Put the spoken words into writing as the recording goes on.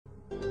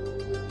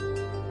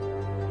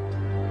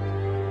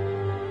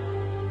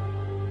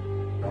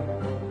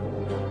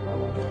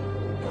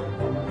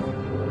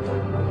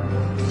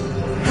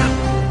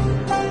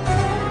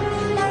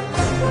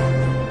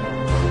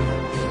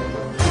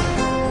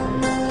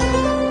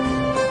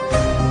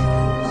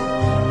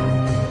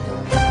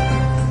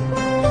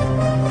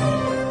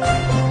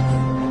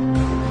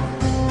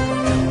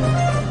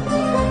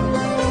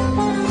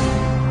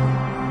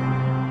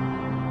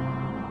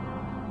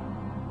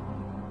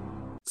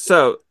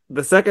So,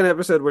 the second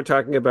episode we're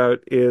talking about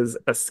is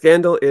A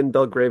Scandal in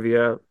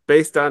Belgravia,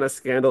 based on a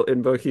scandal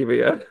in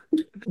Bohemia.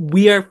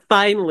 We are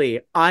finally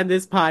on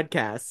this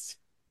podcast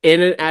in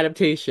an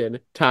adaptation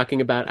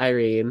talking about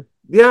Irene.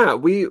 Yeah,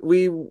 we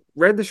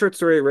read the short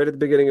story right at the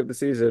beginning of the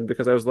season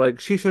because I was like,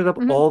 she shows up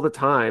Mhm. all the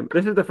time.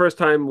 This is the first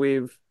time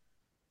we've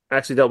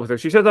actually dealt with her.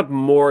 She shows up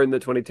more in the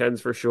 2010s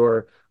for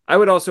sure. I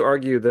would also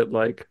argue that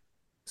like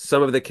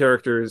some of the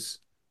characters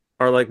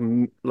are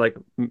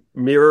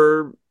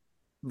mirror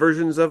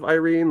versions of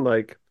Irene,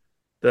 like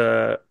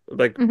Hmm.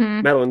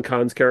 Madeline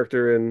Kahn's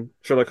character in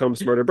Sherlock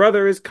Holmes' Murder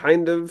Brother is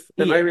kind of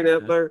an Irene Yeah.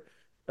 Adler.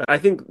 I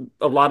think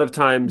a lot of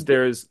times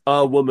there's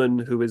a woman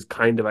who is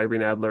kind of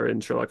Irene Adler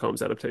in Sherlock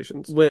Holmes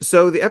adaptations. With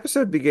So the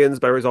episode begins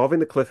by resolving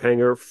the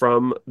cliffhanger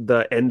from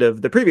the end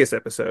of the previous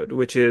episode,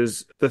 which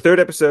is the third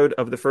episode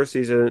of the first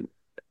season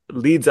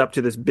leads up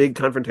to this big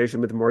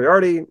confrontation with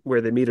Moriarty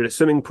where they meet at a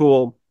swimming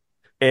pool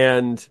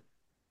and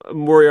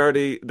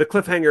the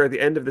cliffhanger at the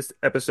end of this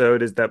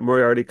episode is that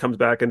Moriarty comes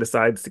back and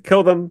decides to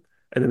kill them.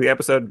 And then the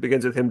episode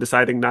begins with him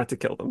deciding not to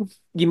kill them.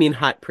 you mean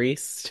Hot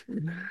Priest?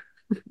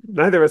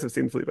 Neither of us have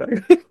seen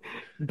Fleabag.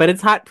 But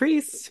it's Hot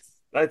Priest.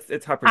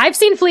 It's hot. I've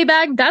seen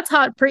Fleabag. That's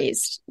Hot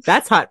Priest.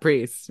 That's Hot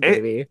Priest, And-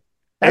 baby.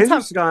 That's Andrew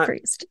Hot Scott,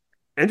 Priest.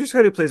 Andrew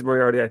Scott, who plays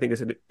Moriarty, I think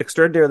is an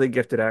extraordinarily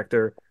gifted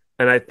actor,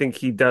 and I think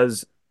he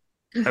does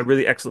a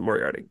really excellent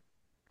Moriarty.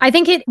 I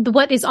think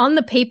what is on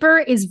the paper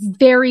is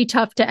very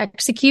tough to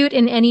execute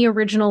in any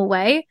original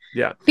way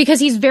Yeah, because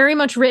he's very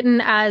much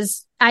written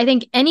as I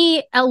think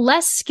a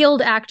less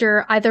skilled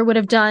actor either would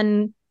have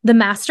done the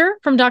Master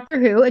from Doctor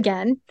Who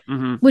again,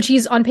 hmm which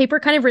he's on paper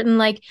kind of written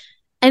like,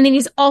 and then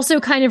he's also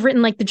kind of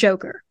written like the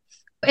Joker.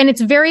 And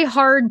it's very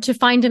hard to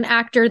find an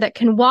actor that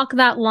can walk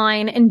that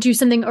line and do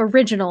something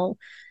original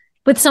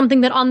with something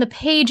that on the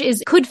page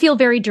could feel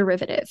very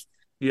derivative.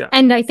 yeah,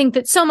 And I think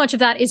that so much of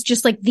that is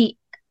just like the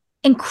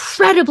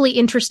incredibly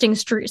interesting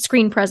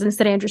screen presence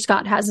that Andrew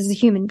Scott has as a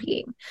human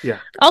being. yeah.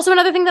 Also,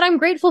 another thing that I'm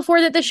grateful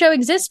for that this show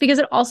exists because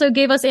it also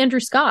gave us Andrew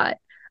Scott,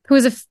 who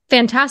is a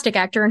fantastic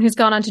actor and who's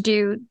gone on to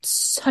do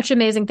such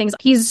amazing things.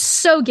 He's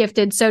so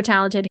gifted, so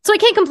talented. So I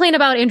can't complain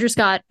about Andrew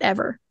Scott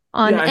ever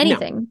on Yeah,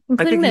 anything, I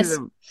including think this.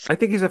 I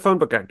think he's a phone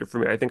book actor for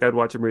me. I think I'd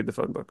watch him read the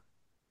phone book.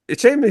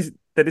 It's a shame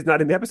that he's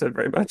not in the episode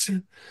very much.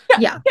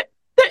 Yeah.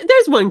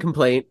 There's one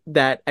complaint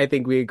that I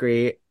think we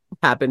agree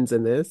happens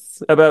in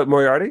this. About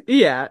Moriarty?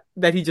 Yeah,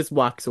 that he just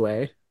walks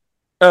away.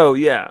 Oh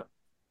yeah.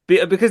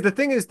 Because the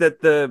thing is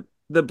that the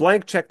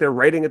blank check they're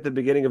writing at the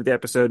beginning of the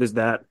episode is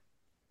that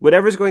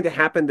whatever's going to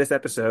happen this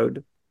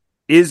episode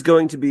is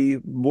going to be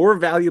more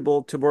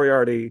valuable to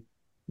Moriarty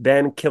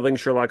than killing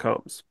Sherlock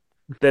Holmes.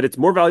 That it's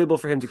more valuable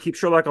for him to keep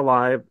Sherlock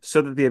alive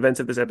so that the events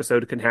of this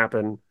episode can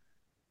happen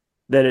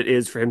than it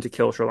is for him to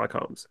kill Sherlock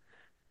Holmes.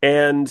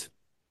 And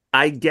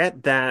I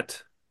get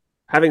that,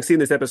 having seen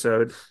this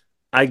episode,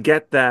 I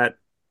get that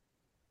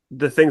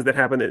the things that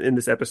happen in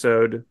this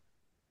episode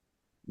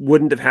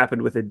wouldn't have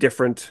happened with a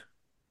different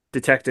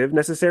detective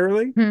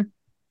necessarily.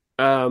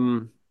 Hmm.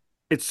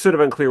 It's sort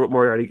of unclear what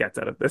Moriarty gets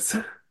out of this.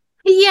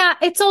 Yeah,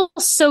 it's all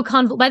so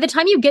convoluted. By the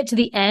time you get to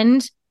the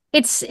end,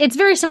 it's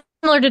very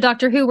similar to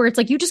Doctor Who, where it's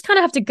like you just kind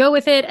of have to go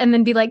with it and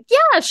then be like,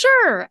 yeah,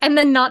 sure, and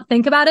then not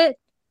think about it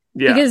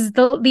Yeah, because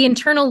the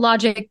internal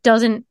logic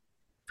doesn't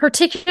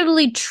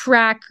particularly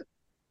track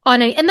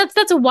on and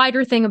that's a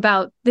wider thing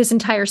about this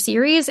entire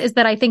series is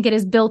that I think it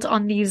is built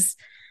on these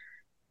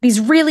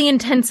really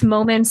intense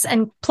moments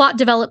and plot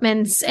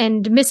developments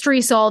and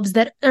mystery solves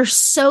that are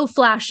so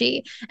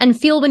flashy and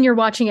feel when you're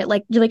watching it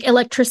like you're like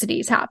electricity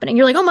is happening.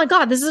 You're like, oh my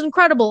God, this is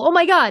incredible. Oh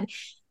my God.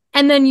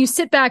 And then you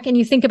sit back and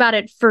you think about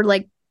it for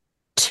like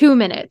 2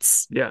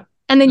 minutes yeah.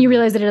 and then you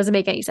realize that it doesn't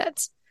make any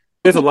sense.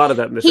 There's a lot of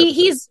that in this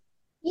episode.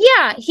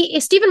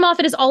 Stephen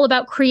Moffat is all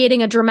about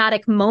creating a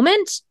dramatic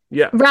moment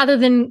Yeah, rather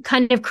than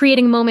kind of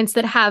creating moments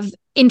that have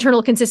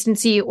internal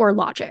consistency or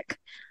logic.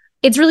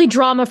 It's really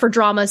drama for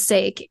drama's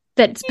sake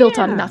that's built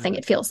on Yeah. nothing,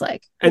 it feels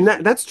like. and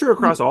that's true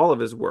across all of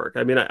his work.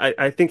 I mean,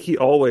 I think he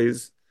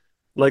always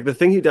like the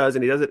thing he does,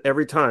 and he does it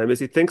every time, is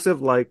he thinks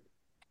of like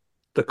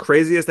the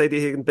craziest idea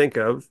he can think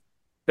of,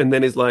 and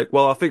then he's like,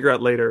 "Well, I'll figure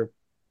out later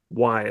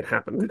why it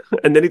happened,"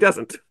 and then he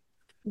doesn't.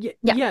 Yeah,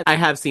 Yeah. yeah. I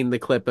have seen the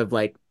clip of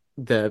like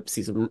the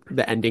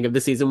ending of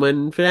the season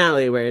 1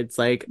 finale where it's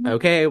like,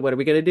 okay, what are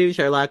we gonna do,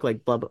 Sherlock?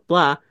 Like blah blah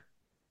blah.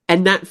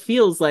 And that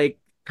feels like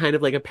kind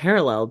of like a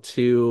parallel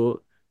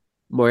to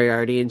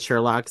Moriarty and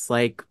Sherlock's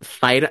like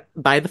fight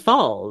by the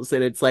falls.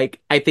 And it's like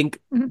I think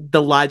Mhm.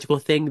 the logical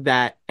thing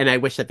that and I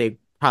wish that they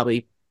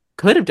probably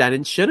could have done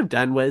and should have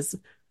done was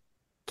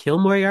kill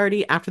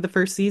Moriarty after the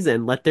first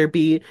season. Let there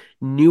be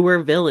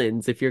newer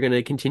villains if you're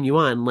gonna continue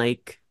on.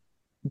 Like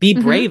be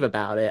Mhm. brave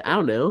about it. I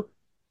don't know.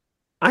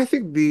 I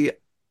think the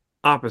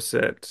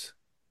opposite.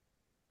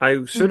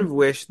 I sort of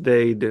wish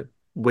they'd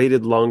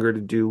waited longer to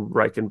do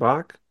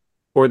Reichenbach,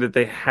 or that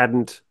they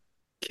hadn't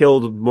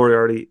killed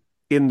Moriarty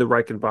in the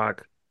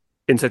Reichenbach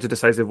in such a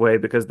decisive way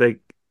because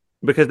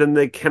then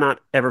they cannot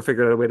ever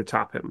figure out a way to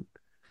top him.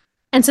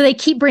 And so they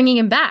keep bringing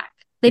him back.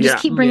 They just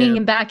Yeah. keep bringing Yeah.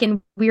 him back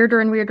in weirder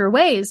and weirder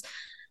ways.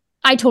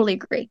 I totally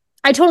agree.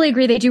 I totally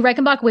agree. They do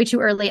Reichenbach way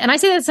too early. And I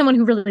say that as someone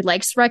who really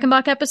likes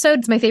Reichenbach episodes.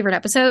 It's my favorite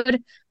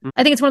episode.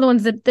 I think it's one of the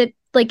ones that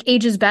like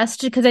ages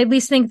best because I at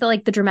least think that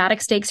like the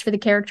dramatic stakes for the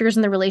characters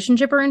and the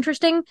relationship are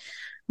interesting.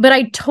 But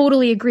I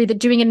totally agree that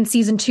doing it in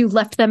season 2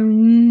 left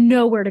them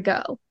nowhere to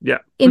go. Yeah.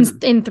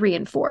 In 3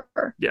 and 4.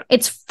 Yeah.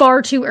 It's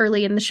far too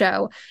early in the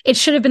show. It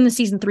should have been the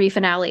season 3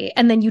 finale,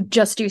 and then you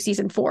just do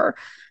season 4.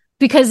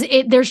 Because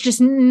there's just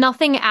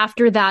nothing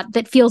after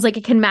that feels like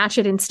it can match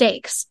it in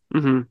stakes.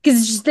 Because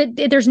it's just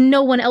that there's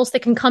no one else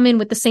that can come in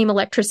with the same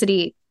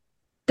electricity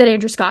that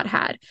Andrew Scott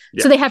had.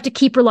 Yeah. So they have to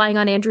keep relying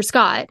on Andrew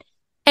Scott,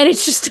 and it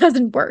just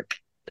doesn't work.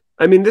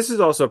 I mean, this is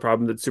also a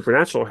problem that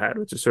Supernatural had,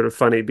 which is sort of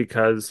funny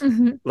because,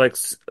 like,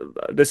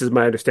 this is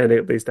my understanding,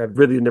 at least. I've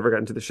really never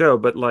gotten to the show,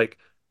 but like,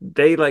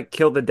 they like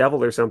kill the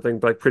devil or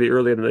something like pretty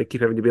early, and then they keep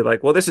having to be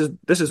like, well, this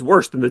is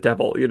worse than the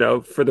devil, you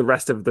know, for the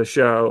rest of the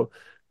show.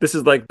 This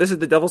is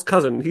the devil's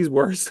cousin. He's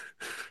worse.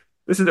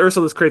 This is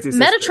Ursula's crazy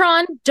sister.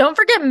 Metatron. Don't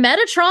forget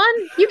Metatron.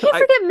 You can't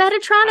forget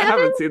Metatron, I Evan.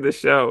 haven't seen the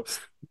show.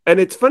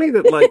 And it's funny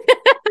that like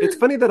it's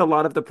funny that a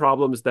lot of the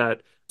problems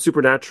that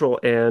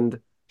Supernatural and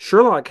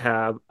Sherlock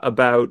have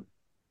about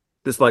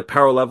this like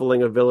power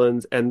leveling of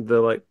villains and the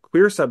like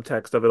queer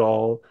subtext of it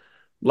all,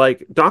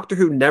 like Doctor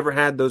Who never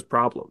had those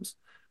problems.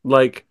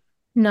 Like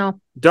no.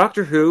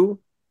 Doctor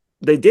Who,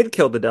 they did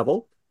kill the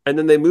devil. And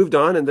then they moved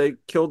on and they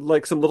killed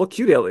like some little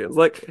cute aliens.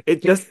 Like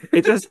it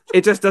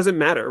just doesn't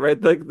matter,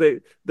 right? Like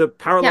the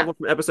power level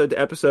from episode to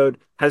episode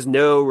has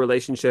no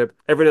relationship.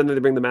 Every now and then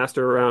they bring the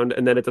master around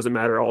and then it doesn't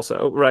matter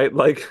also, right?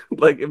 Like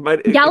it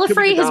might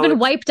Gallifrey has been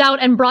wiped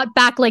out and brought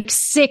back like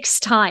 6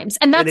 times.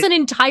 And that's an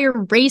entire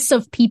race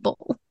of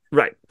people.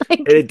 Right. Like,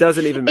 and it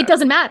doesn't even matter. It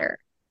doesn't matter.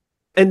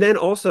 And then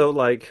also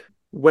like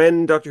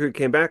when Doctor Who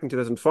came back in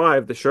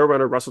 2005, the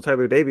showrunner Russell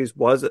Tyler Davies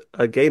was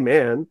a gay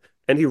man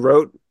and he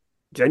wrote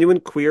genuine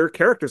queer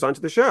characters onto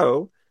the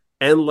show,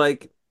 and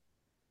like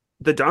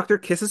the Doctor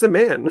kisses a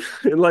man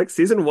in like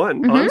season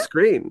 1 on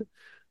screen,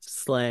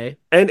 slay,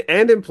 and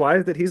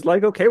implies that he's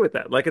like okay with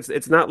that. Like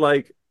it's not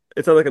like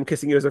I'm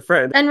kissing you as a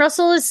friend. And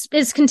Russell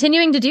is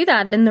continuing to do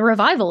that in the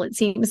revival. It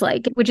seems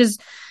like, which is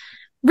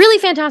really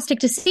fantastic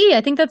to see. I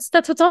think that's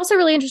what's also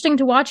really interesting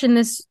to watch in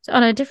this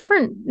on a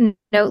different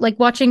note, like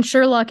watching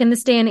Sherlock in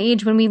this day and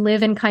age when we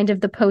live in kind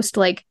of the post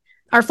like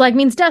our flag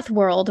means death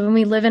world, when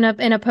we live in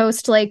a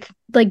post like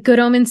Good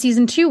Omens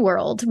season 2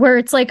 world, where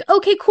it's like,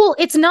 okay, cool,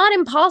 it's not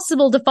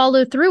impossible to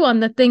follow through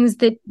on the things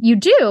that you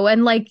do,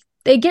 and like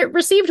they get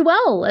received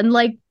well, and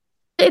like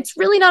it's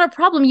really not a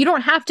problem. You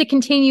don't have to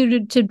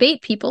continue to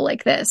bait people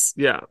like this.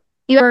 Yeah,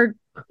 you are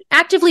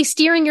actively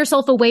steering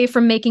yourself away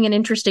from making an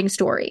interesting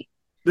story.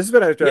 This is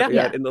what I was driving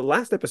at in the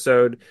last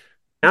episode.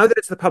 Now that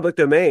it's the public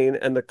domain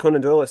and the Conan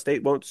Doyle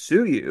estate won't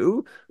sue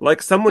you,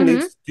 like someone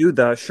needs to do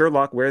the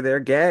Sherlock where they're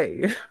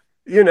gay.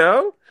 You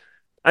know,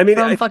 I mean,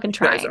 I'm fucking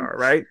trying. You guys are,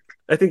 right?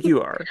 I think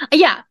you are.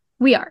 Yeah,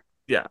 we are.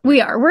 Yeah,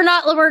 we are.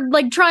 We're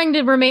like trying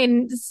to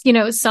remain, you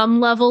know, some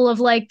level of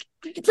like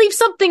leave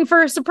something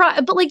for a surprise.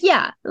 But like,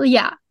 yeah.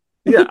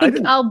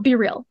 I'll be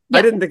real. Yeah.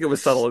 I didn't think it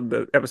was subtle in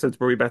the episodes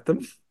where we met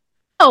them.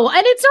 Oh,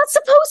 and it's not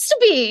supposed to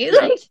be. Yeah.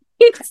 Like,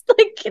 it's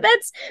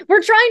like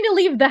we're trying to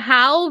leave the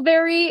how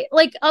very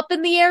like up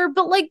in the air,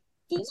 but like,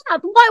 yeah,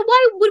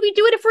 why would we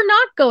do it if we're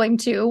not going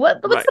to?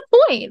 What's the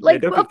point?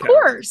 Like, of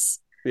course.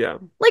 Yeah.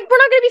 Like, we're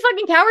not going to be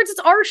fucking cowards. It's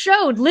our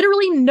show.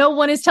 Literally, no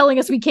one is telling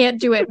us we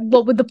can't do it.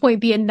 What would the point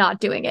be in not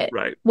doing it?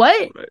 Right.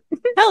 What? Right.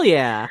 Hell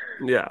yeah.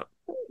 Yeah.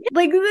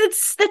 Like,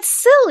 that's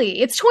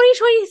silly. It's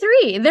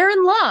 2023. They're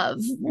in love.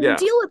 Yeah.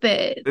 Deal with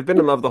it. They've been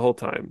in love the whole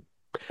time.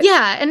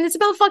 Yeah, and it's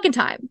about fucking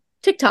time.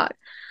 TikTok.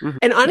 Mm-hmm.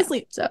 And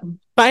honestly,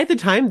 by the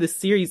time the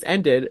series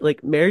ended,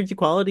 like, marriage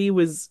equality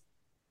was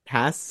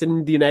passed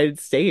in the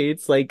United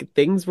States. Like,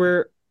 things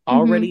were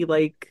already,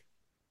 like,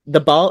 the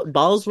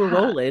balls were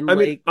rolling. I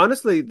mean,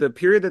 honestly, the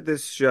period that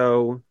this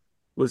show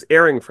was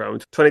airing from,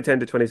 2010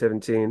 to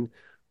 2017,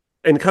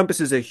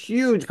 encompasses a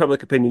huge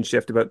public opinion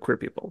shift about queer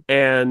people.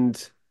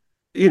 And,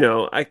 you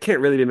know, I can't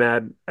really be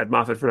mad at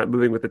Moffat for not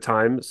moving with the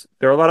times.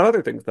 There are a lot of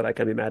other things that I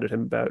can be mad at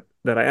him about,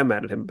 that I am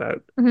mad at him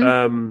about.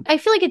 I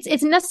feel like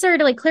it's necessary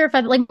to like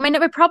clarify that like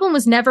my problem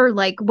was never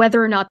like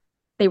whether or not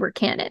they were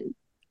canon.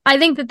 I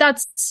think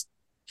that's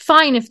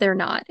fine if they're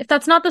not. If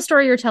that's not the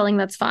story you're telling,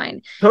 that's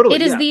fine. Totally.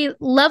 It is the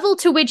level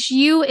to which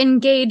you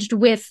engaged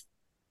with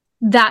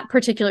that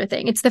particular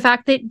thing. It's the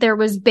fact that there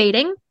was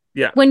baiting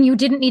when you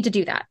didn't need to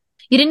do that.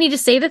 You didn't need to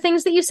say the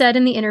things that you said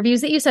in the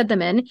interviews that you said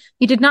them in.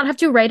 You did not have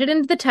to write it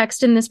into the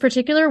text in this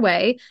particular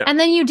way. Yeah. And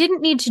then you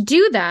didn't need to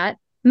do that,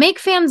 make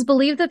fans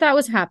believe that that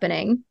was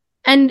happening.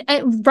 And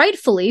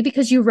rightfully,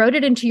 because you wrote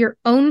it into your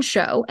own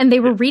show and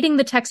they were reading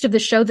the text of the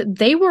show that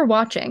they were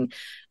watching.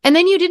 And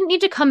then you didn't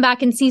need to come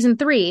back in season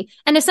 3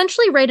 and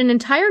essentially write an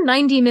entire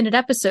 90-minute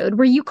episode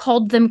where you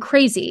called them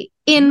crazy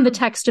in the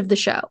text of the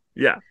show.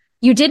 Yeah.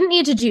 You didn't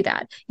need to do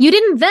that. You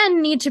didn't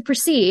then need to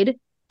proceed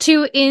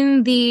to,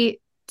 in the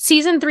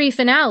season 3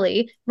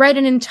 finale, write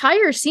an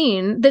entire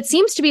scene that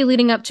seems to be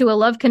leading up to a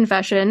love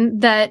confession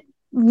that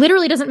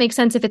literally doesn't make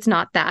sense if it's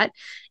not that.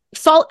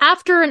 Fall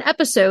after an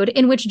episode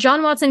in which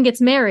John Watson gets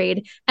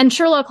married and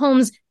Sherlock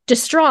Holmes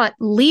distraught,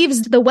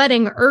 leaves the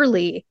wedding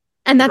early.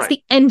 And that's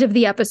the end of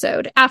the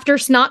episode, after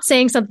not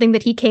saying something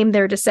that he came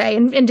there to say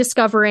and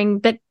discovering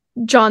that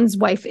John's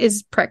wife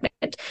is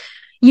pregnant.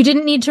 You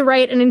didn't need to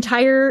write an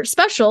entire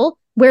special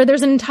where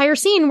there's an entire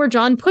scene where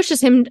John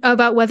pushes him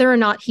about whether or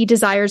not he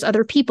desires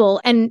other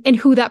people and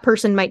who that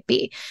person might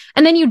be.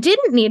 And then you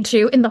didn't need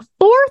to, in the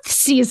 4th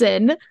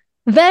season,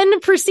 then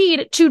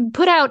proceed to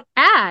put out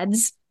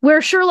ads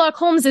where Sherlock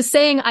Holmes is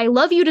saying, I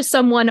love you to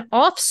someone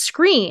off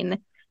screen,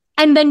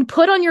 and then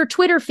put on your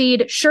Twitter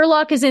feed,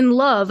 Sherlock is in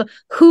love,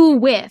 who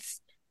with?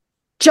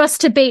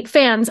 Just to bait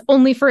fans,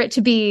 only for it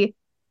to be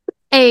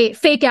a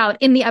fake out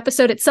in the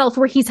episode itself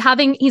where he's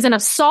in a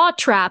saw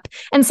trap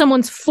and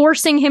someone's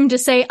forcing him to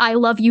say, I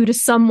love you to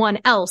someone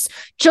else,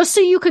 just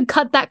so you could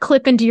cut that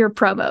clip into your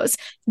promos.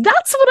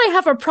 That's what I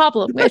have a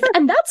problem with.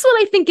 And that's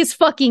what I think is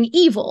fucking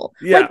evil.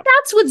 Yeah. Like,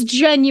 that's what's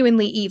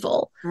genuinely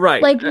evil.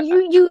 Right. Like,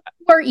 you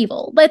are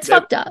evil. That's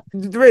fucked up.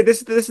 Right.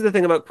 This is the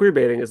thing about queer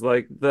baiting, is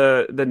like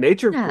the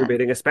nature of queer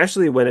baiting,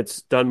 especially when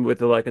it's done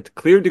with like a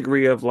clear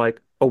degree of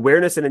like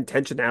awareness and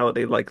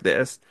intentionality like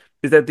this,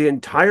 is that the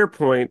entire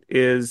point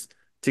is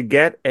to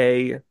get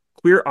a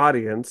queer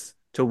audience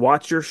to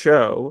watch your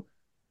show,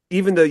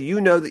 even though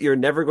you know that you're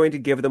never going to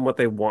give them what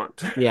they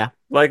want. Yeah.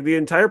 Like, the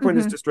entire point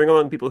is to string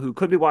along people who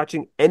could be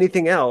watching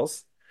anything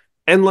else.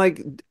 And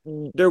like,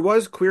 there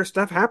was queer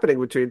stuff happening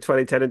between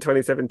 2010 and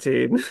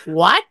 2017.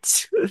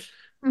 What?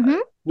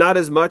 Not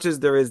as much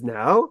as there is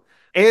now.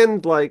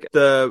 And like,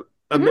 the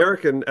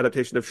American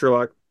adaptation of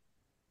Sherlock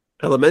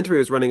Elementary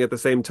was running at the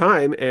same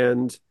time,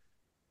 and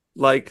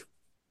like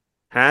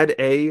had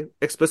a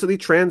explicitly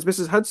trans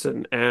Mrs.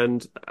 Hudson,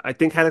 and I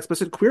think had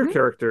explicit queer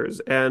characters,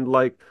 and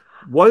like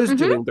was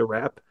doing the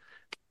rep.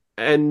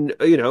 And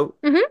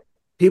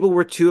people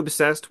were too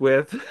obsessed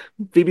with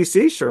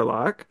BBC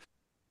Sherlock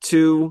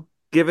to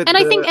give it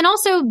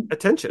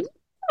attention.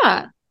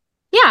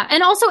 Yeah,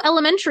 and also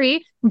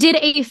Elementary did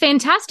a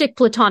fantastic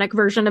platonic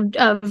version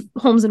of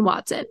Holmes and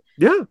Watson.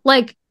 Yeah.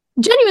 Like,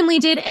 genuinely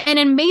did an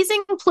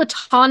amazing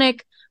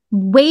platonic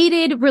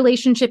weighted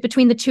relationship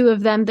between the two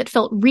of them that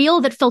felt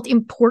real, that felt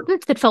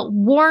important, that felt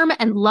warm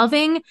and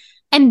loving,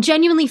 and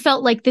genuinely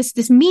felt like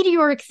this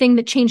meteoric thing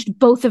that changed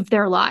both of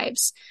their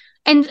lives.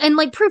 And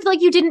like proved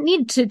like you didn't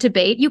need to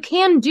debate. You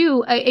can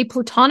do a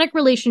platonic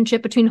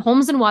relationship between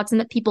Holmes and Watson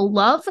that people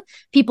love,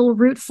 people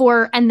root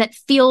for, and that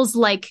feels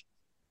like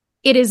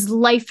it is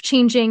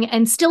life-changing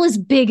and still as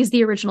big as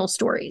the original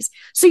stories.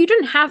 So you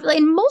didn't have,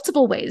 in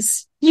multiple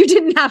ways, you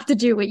didn't have to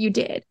do what you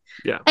did.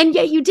 Yeah. And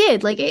yet you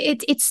did. Like,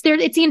 it's there,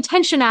 it's the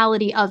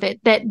intentionality of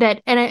it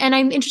that and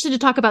I'm interested to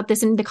talk about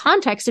this in the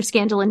context of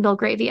Scandal in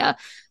Belgravia,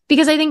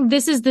 because I think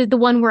this is the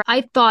one where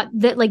I thought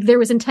that like there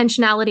was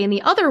intentionality in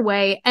the other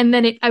way, and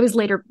then I was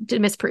later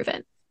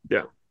misproven.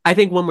 Yeah. I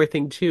think one more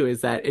thing too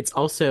is that it's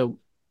also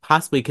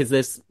possibly because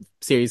this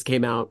series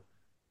came out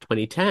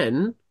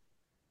 2010,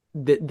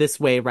 this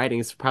way of writing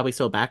is probably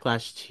still a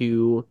backlash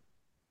to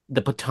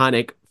the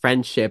platonic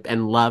friendship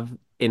and love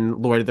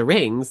in Lord of the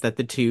Rings that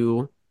the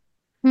two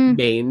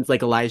mains,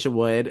 like Elijah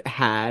Wood,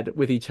 had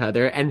with each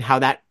other, and how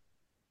that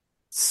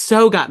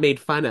so got made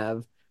fun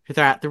of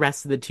throughout the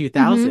rest of the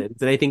 2000s.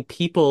 And I think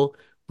people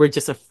were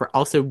just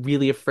also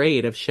really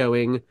afraid of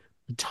showing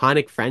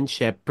platonic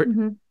friendship,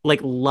 like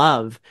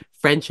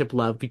friendship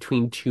love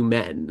between two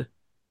men.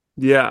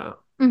 Yeah.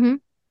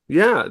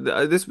 Yeah,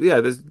 this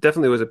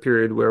definitely was a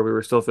period where we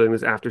were still feeling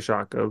this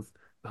aftershock of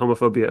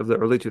homophobia of the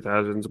early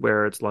 2000s,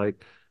 where it's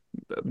like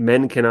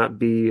men cannot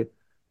be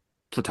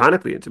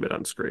platonically intimate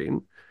on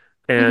screen.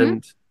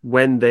 And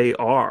when they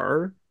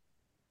are,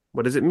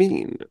 what does it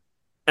mean?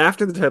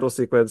 After the title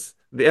sequence,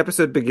 the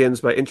episode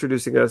begins by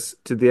introducing us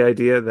to the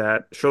idea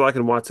that Sherlock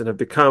and Watson have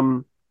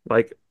become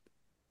like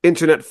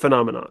internet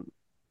phenomenon.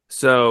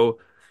 So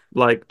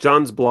like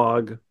John's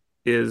blog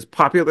is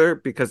popular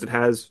because it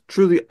has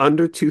truly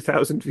under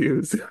 2,000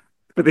 views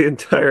for the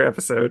entire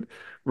episode,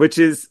 which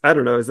is, I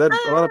don't know, is that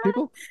a lot of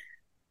people?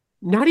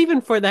 Not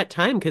even for that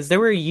time, because there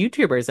were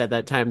YouTubers at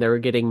that time that were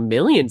getting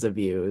millions of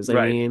views.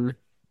 I mean,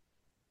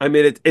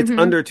 it's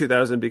under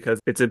 2,000 because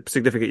it's a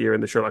significant year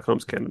in the Sherlock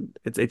Holmes canon.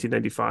 It's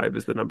 1895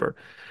 is the number.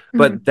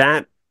 But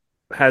that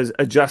has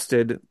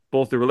adjusted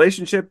both the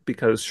relationship,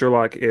 because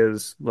Sherlock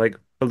is like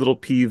a little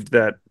peeved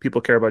that people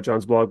care about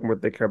John's blog more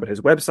than they care about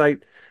his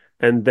website.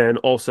 And then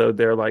also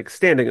their like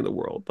standing in the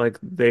world. Like,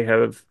 they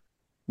have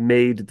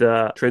made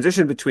the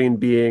transition between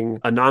being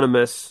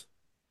anonymous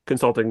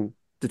consulting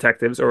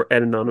detectives or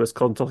an anonymous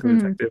consulting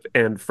detective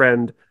and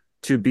friend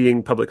to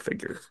being public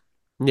figures.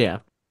 Yeah.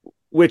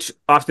 Which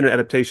often in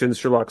adaptations,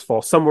 Sherlock's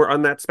fall somewhere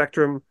on that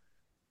spectrum.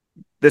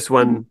 This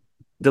one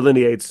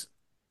delineates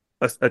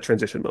a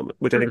transition moment,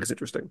 which I think is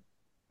interesting.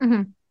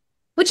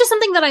 Which is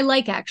something that I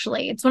like,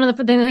 actually. It's one of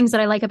the things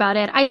that I like about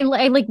it. I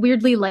like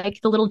weirdly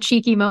like the little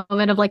cheeky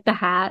moment of like the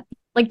hat.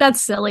 Like,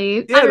 that's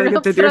silly. Yeah, I don't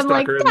know, but I'm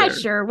like, yeah, there.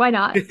 sure, why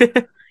not?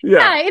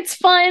 Yeah, it's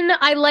fun.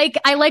 I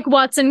like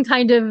Watson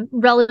kind of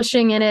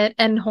relishing in it,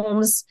 and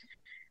Holmes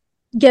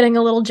getting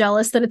a little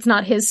jealous that it's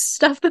not his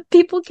stuff that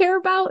people care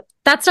about.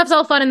 That stuff's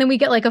all fun, and then we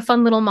get like a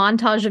fun little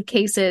montage of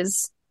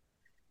cases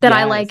that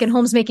I like, Yes. and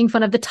Holmes making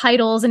fun of the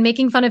titles and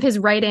making fun of his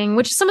writing,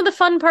 which is some of the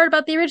fun part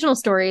about the original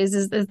stories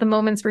is the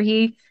moments where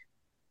he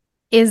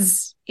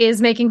is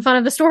making fun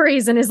of the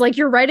stories and is like,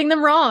 you're writing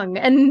them wrong.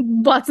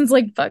 And Watson's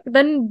like, fuck,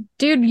 then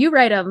dude, you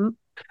write them.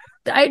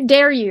 I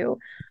dare you.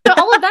 So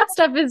all of that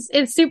stuff is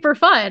super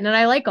fun, and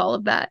I like all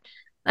of that.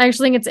 I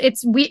actually think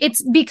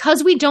it's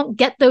because we don't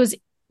get those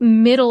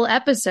middle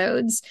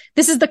episodes.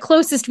 This is the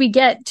closest we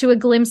get to a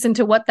glimpse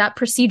into what that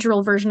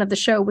procedural version of the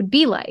show would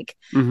be like.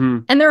 Mm-hmm.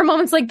 And there are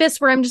moments like this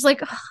where I'm just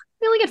like, oh,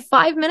 we only get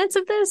 5 minutes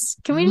of this.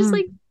 Can we just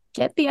like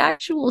get the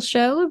actual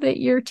show that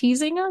you're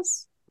teasing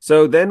us?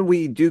 So then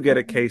we do get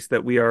a case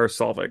that we are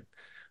solving.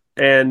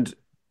 And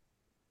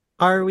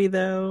Are we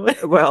though?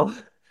 well,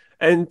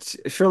 and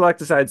Sherlock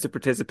decides to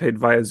participate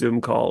via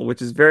Zoom call,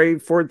 which is very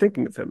forward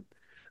thinking of him.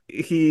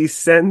 He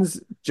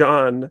sends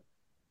John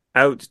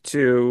out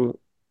to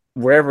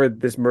wherever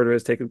this murder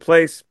has taken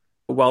place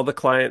while the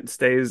client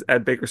stays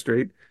at Baker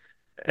Street.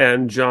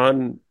 And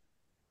John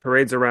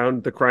parades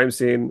around the crime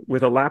scene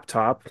with a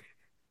laptop.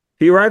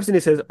 He arrives and he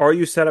says, "Are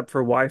you set up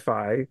for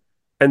Wi-Fi?"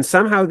 And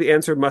somehow the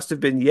answer must have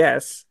been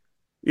yes.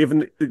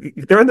 Even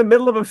they're in the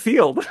middle of a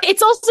field.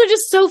 It's also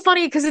just so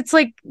funny because it's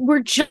like we're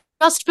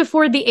just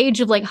before the age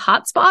of like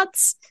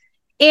hotspots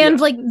and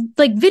Yeah.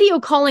 like video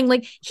calling.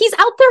 Like he's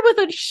out there with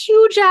a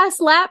huge ass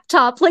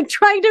laptop, like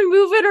trying to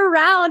move it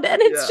around, and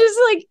it's Yeah. just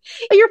like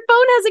your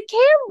phone has a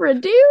camera,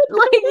 dude.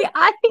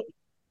 Like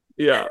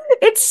Yeah.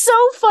 it's so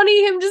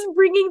funny him just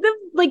bringing the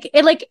like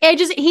I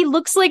just he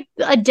looks like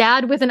a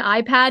dad with an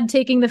iPad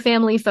taking the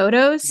family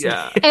photos.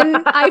 Yeah. And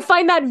I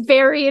find that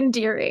very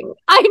endearing.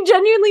 I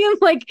genuinely am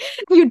like,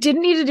 you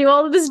didn't need to do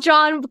all of this,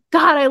 John.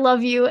 God, I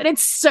love you. And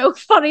it's so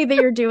funny that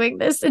you're doing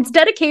this. It's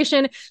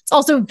dedication. It's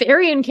also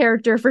very in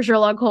character for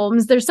Sherlock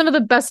Holmes. There's some of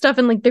the best stuff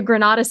in like the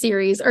Granada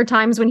series are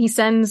times when he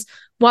sends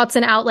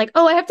Watson out like,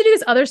 oh, I have to do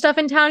this other stuff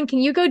in town. Can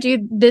you go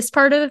do this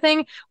part of the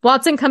thing?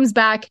 Watson comes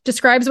back,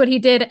 describes what he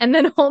did, and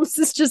then Holmes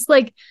is just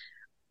like,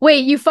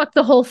 wait, you fucked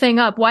the whole thing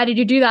up. Why did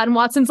you do that? And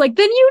Watson's like,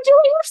 then you do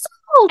it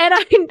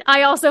yourself. And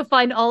I also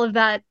find all of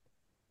that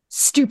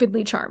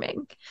stupidly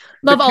charming.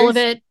 Love all of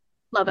it.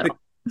 Love it all.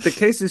 The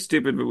case is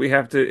stupid, but we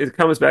have to. It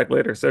comes back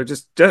later. So I'm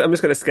just going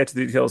to sketch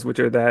the details, which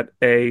are that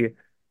a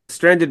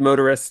stranded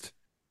motorist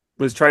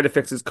was trying to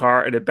fix his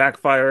car and it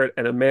backfired,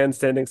 and a man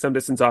standing some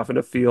distance off in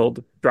a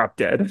field dropped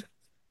dead.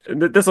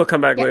 And this will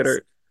come back Yes.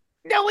 later.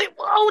 No, it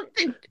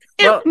won't.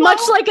 Well, Much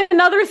like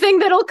another thing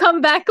that'll come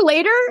back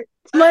later,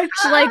 much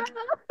like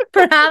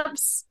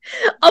perhaps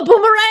a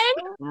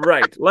boomerang.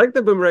 right, like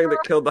the boomerang that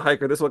killed the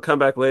hiker, this will come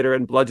back later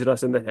and bludgeon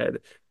us in the head.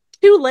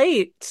 Too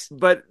late.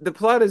 But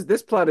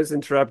this plot is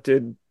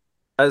interrupted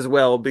as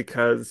well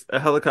because a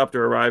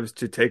helicopter arrives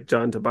to take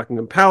John to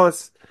Buckingham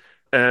Palace,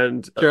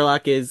 and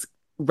Sherlock is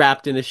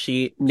wrapped in a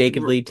sheet,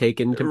 nakedly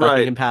taken to Right.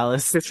 Buckingham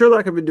Palace. so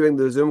Sherlock had been doing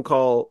the Zoom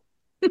call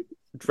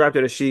wrapped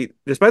in a sheet,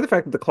 despite the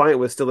fact that the client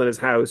was still in his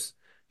house.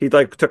 He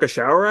like took a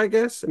shower, I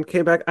guess, and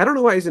came back. I don't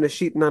know why he's in a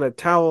sheet, not a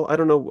towel. I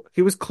don't know.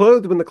 He was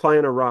clothed when the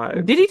client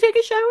arrived. Did he take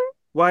a shower?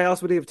 Why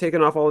else would he have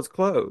taken off all his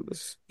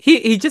clothes?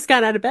 He just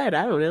got out of bed.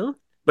 I don't know.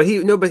 But he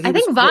I was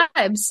think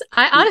vibes.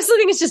 I honestly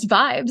think it's just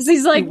vibes.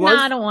 He's like, was-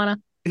 nah, I don't want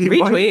to. he was,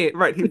 Retweet.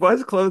 right. He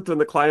was clothed when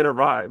the client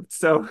arrived.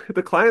 So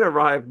the client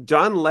arrived.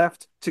 John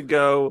left to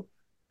go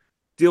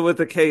deal with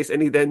the case,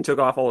 and he then took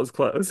off all his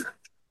clothes.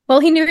 Well,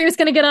 he knew he was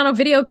going to get on a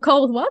video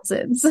call with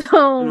Watson,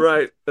 so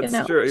Right,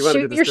 that's true. He wanted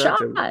shoot to your distract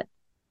shot. him.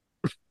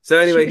 So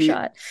anyway, Shoot your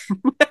shot.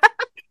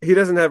 he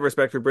doesn't have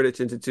respect for British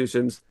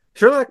institutions.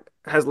 Sherlock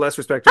has less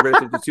respect for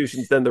British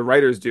institutions than the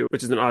writers do,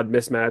 which is an odd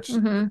mismatch.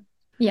 Mm-hmm.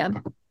 Yeah.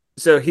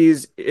 So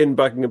he's in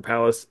Buckingham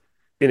Palace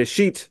in a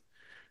sheet.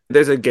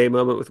 There's a gay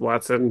moment with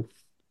Watson.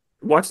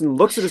 Watson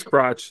looks at his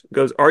crotch,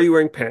 goes, "Are you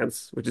wearing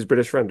pants?" which is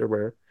British for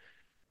underwear.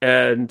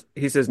 And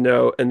he says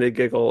no, and they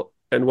giggle.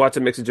 And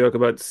Watson makes a joke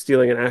about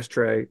stealing an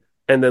ashtray.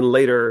 And then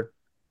later,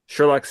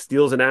 Sherlock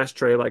steals an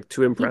ashtray like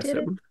to impress did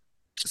him.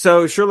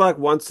 So Sherlock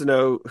wants to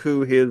know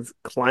who his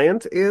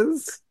client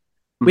is.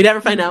 We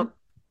never find out.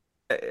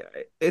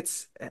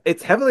 It's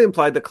heavily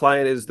implied the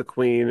client is the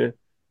queen,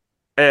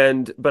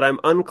 but I'm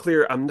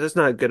unclear. I'm just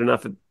not good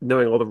enough at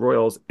knowing all the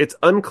royals. It's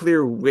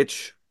unclear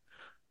which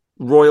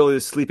royal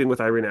is sleeping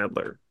with Irene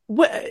Adler.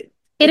 What?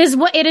 It is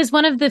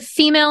one of the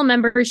female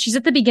members. She's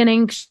at the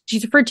beginning.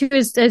 She's referred to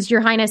as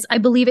Your Highness. I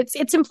believe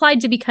it's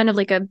implied to be kind of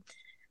like a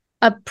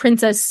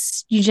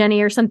Princess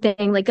Eugenie or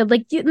something, like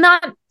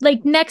not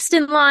like next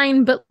in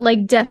line, but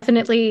like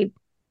definitely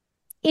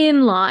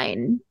in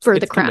line for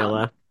the It's crown.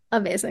 Camilla.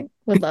 Amazing.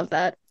 Would love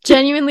that.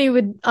 Genuinely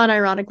would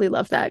unironically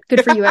love that.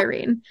 Good for you,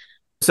 Irene.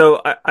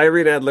 So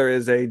Irene Adler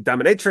is a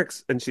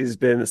dominatrix, and she's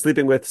been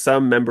sleeping with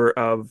some member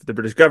of the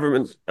British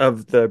government,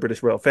 of the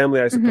British royal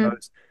family, I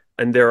suppose.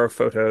 And there are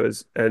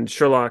photos, and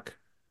Sherlock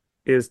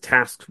is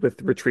tasked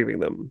with retrieving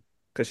them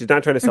because she's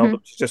not trying to sell them.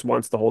 She just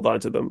wants to hold on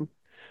to them.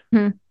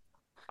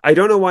 I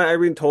don't know why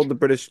Irene told the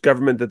British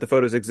government that the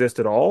photos exist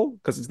at all,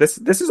 because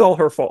this is all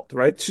her fault,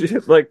 right?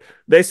 Like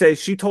they say,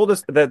 she told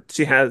us that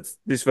she has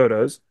these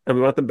photos and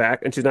we want them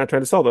back, and she's not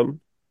trying to sell them.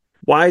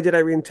 Why did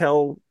Irene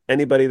tell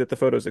anybody that the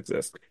photos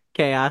exist.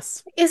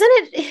 Chaos. Isn't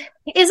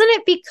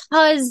it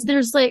because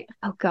there's like,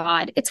 oh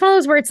God, it's one of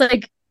those where it's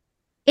like,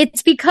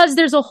 it's because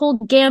there's a whole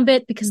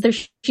gambit because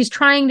she's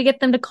trying to get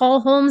them to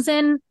call Holmes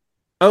in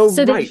Oh,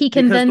 so that right. he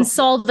can Because then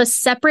solve a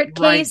separate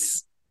right,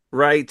 case.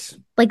 right.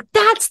 Like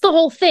that's the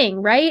whole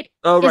thing, right?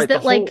 Oh, Is right. The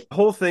that like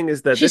whole thing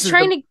is that this she's is the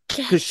trying to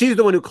because she's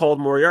the one who called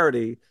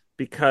Moriarty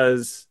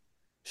because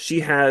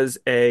she has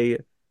a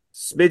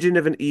smidgen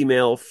of an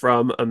email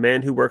from a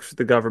man who works for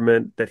the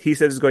government that he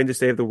says is going to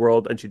save the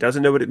world, and she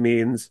doesn't know what it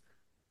means.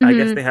 I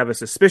guess Mhm. they have a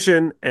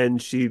suspicion,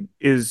 and she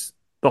is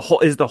the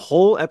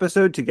whole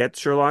episode to get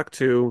Sherlock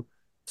to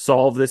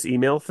solve this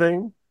email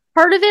thing.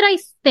 Part of it, I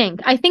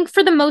think. I think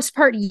for the most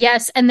part,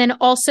 yes. And then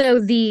also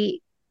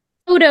the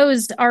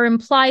photos are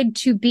implied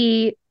to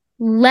be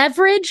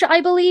leverage, I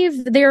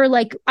believe. They're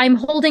like, I'm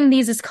holding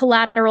these as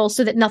collateral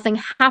so that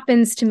nothing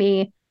happens to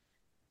me.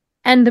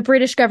 And the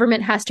British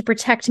government has to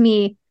protect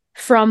me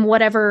from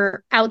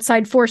whatever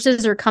outside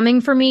forces are coming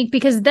for me.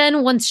 Because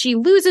then once she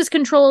loses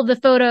control of the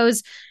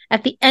photos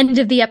at the end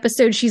of the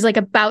episode, she's like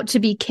about to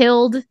be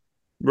killed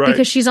Right.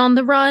 because she's on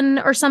the run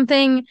or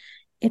something.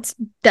 It's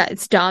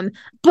dumb.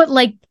 But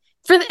like,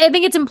 I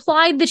think it's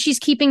implied that she's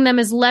keeping them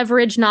as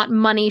leverage, not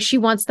money. She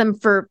wants them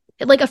for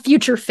like a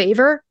future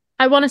favor,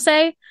 I want to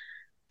say.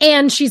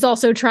 And she's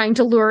also trying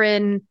to lure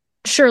in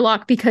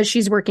Sherlock because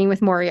she's working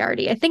with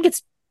Moriarty. I think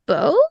it's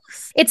both.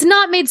 It's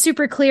not made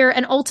super clear,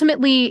 and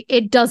ultimately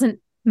it doesn't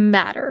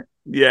matter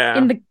Yeah.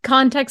 in the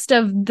context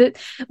of the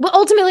well,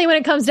 ultimately when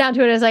it comes down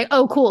to it, it's like,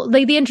 oh cool.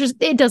 Like the interest,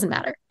 it doesn't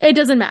matter. It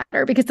doesn't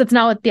matter because that's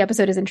not what the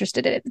episode is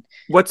interested in.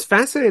 What's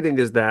fascinating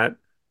is that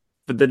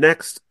for the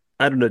next,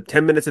 I don't know,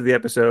 10 minutes of the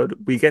episode,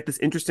 we get this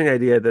interesting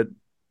idea that,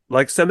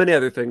 like so many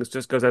other things,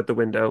 just goes out the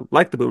window,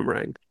 like the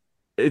boomerang.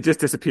 It just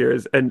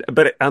disappears.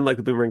 But unlike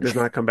the boomerang, does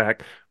not come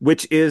back,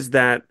 which is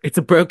that It's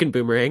a broken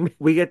boomerang.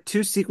 we get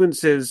two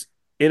sequences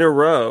in a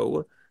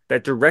row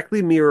that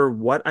directly mirror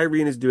what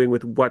Irene is doing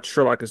with what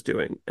Sherlock is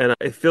doing. And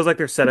it feels like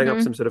they're setting up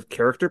Mm-hmm. some sort of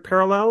character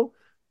parallel,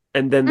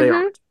 and then they Mm-hmm.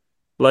 aren't.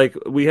 Like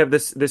we have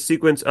this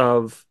sequence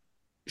of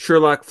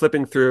Sherlock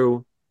flipping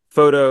through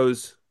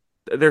photos.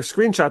 They're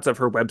screenshots of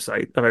her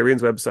website, of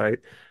Irene's website,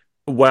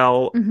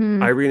 while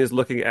Mm-hmm. Irene is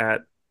looking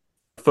at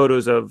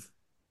photos of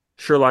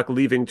Sherlock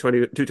leaving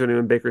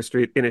 221 Baker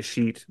Street in a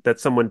sheet that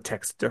someone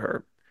texted to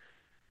her.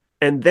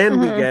 And then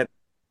we Uh-huh. get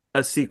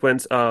a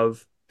sequence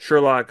of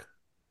Sherlock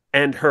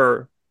and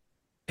her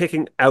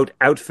picking out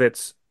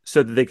outfits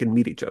so that they can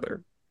meet each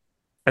other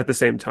at the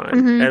same time.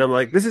 Mm-hmm. And I'm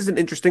like, this is an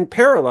interesting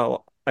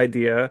parallel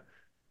idea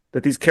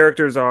that these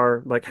characters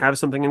are like have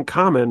something in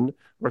common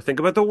or think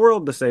about the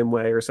world the same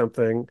way or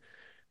something.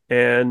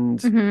 And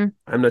Mm-hmm.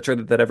 I'm not sure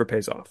that that ever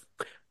pays off.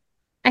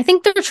 I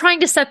think they're trying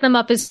to set them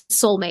up as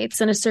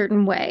soulmates in a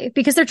certain way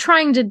because they're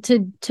trying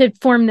to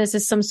form this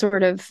as some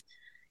sort of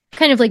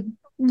kind of like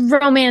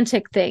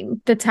romantic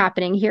thing that's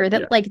happening here Yeah.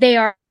 that like they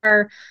are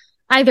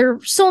either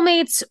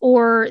soulmates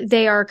or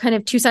they are kind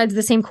of two sides of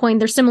the same coin.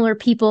 They're similar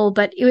people,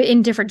 but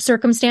in different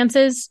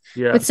circumstances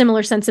Yeah. with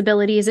similar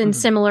sensibilities and Mhm.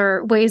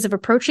 similar ways of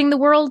approaching the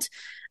world.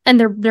 And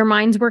their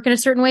minds work in a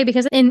certain way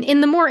because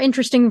in the more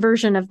interesting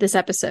version of this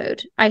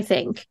episode, I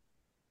think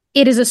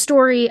it is a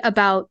story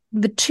about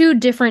the two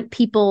different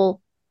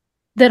people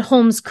that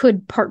Holmes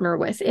could partner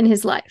with in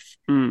his life.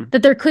 Mm.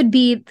 That there could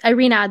be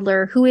Irene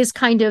Adler, who is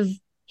kind of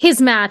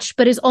his match,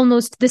 but is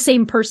almost the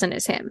same person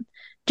as him,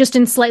 just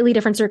in slightly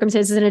different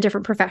circumstances in a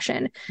different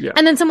profession. Yeah.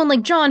 And then someone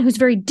like John, who's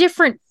very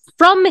different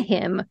from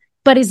him,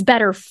 but is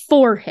better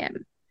for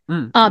him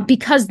Mm.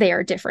 because they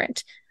are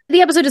different. The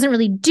episode doesn't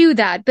really do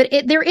that, but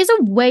there is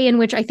a way in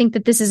which I think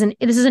that this is an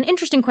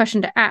interesting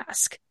question to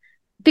ask.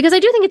 Because I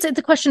do think it's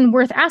a question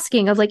worth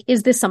asking of like,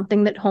 is this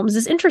something that Holmes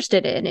is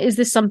interested in? Is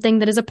this something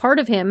that is a part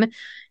of him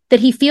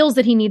that he feels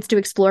that he needs to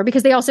explore?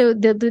 Because they also,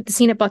 the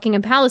scene at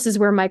Buckingham Palace is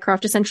where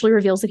Mycroft essentially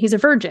reveals that he's a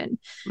virgin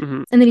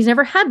Mhm. and that he's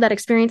never had that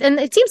experience. And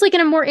it seems like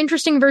in a more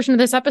interesting version of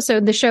this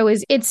episode, the show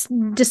it's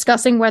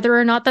discussing whether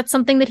or not that's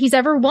something that he's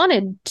ever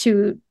wanted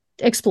to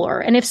explore,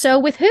 and if so,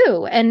 with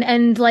who,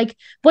 and like,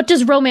 what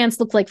does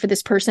romance look like for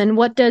this person?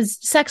 What does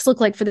sex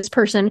look like for this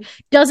person?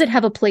 Does it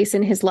have a place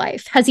in his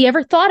life? Has he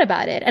ever thought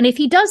about it? And if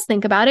he does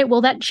think about it, will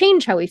that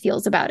change how he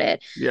feels about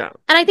it? Yeah.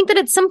 And I think that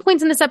at some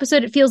points in this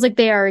episode, it feels like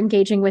they are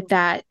engaging with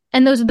that,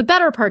 and those are the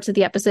better parts of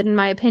the episode, in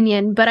my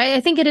opinion. But I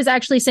think it is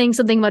actually saying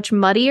something much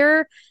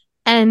muddier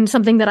and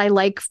something that I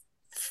like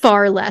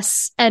far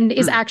less, and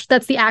is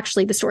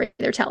actually the story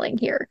they're telling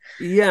here.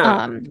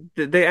 Yeah.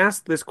 They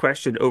asked this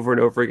question over and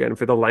over again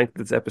for the length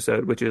of this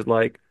episode, which is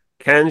like,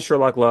 can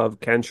Sherlock love?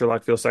 Can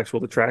Sherlock feel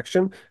sexual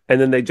attraction? And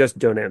then they just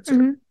don't answer.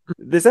 Mhm.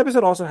 This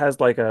episode also has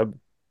like a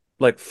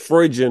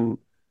Freudian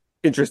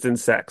interest in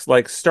sex,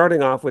 like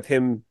starting off with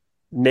him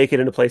naked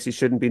in a place he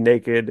shouldn't be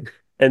naked,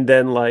 and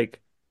then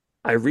like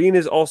Irene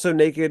is also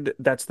naked.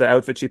 That's the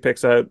outfit she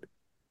picks out,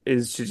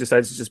 is she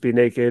decides to just be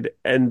naked,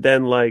 and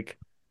then like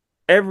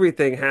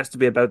everything has to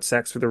be about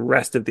sex for the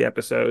rest of the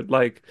episode.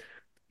 Like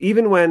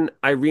even when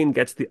Irene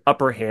gets the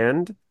upper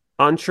hand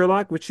on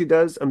Sherlock, which she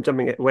does, I'm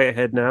jumping way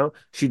ahead now,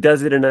 she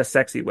does it in a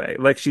sexy way.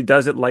 Like she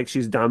does it like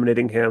she's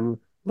dominating him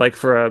like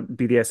for a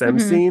BDSM Hmm.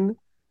 scene,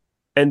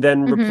 and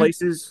then Hmm.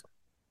 replaces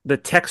the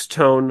text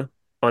tone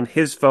on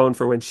his phone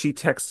for when she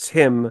texts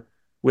him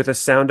with a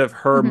sound of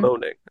her Hmm.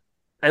 moaning.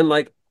 And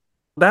like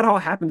that all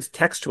happens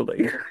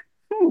textually.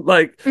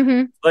 Like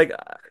Hmm. like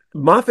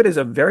Moffat is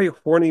a very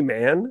horny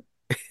man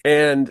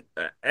and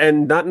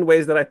not in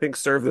ways that I think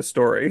serve the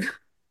story.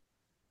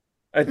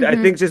 Hmm.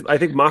 I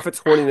think Moffat's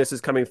horniness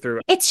is coming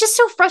through. It's just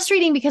so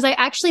frustrating because I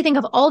actually think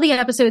of all the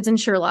episodes in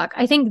Sherlock,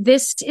 I think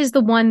this is the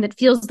one that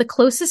feels the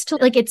closest to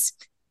like it's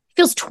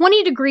feels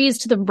 20 degrees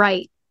to the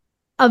right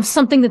of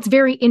something that's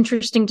very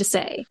interesting to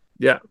say.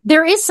 Yeah.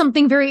 There is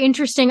something very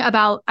interesting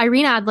about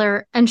Irene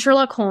Adler and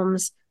Sherlock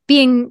Holmes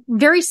being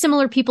very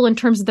similar people in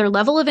terms of their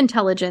level of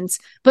intelligence,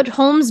 but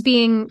Holmes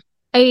being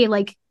a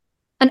like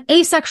an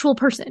asexual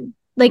person.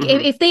 Like Hmm.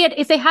 if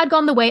they had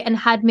gone the way and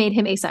had made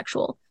him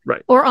asexual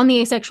Right. or on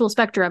the asexual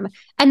spectrum,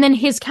 and then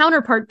his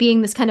counterpart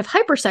being this kind of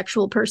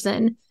hypersexual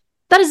person,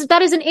 that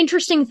is an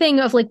interesting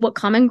thing of like what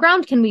common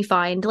ground can we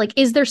find? Like,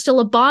 is there still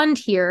a bond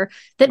here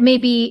that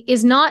maybe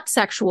is not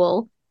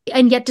sexual?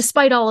 And yet,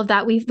 despite all of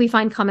that, we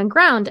find common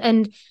ground.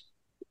 And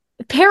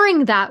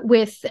pairing that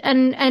with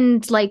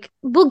and like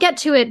we'll get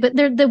to it, but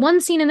the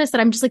one scene in this that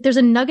I'm just like, there's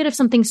a nugget of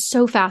something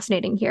so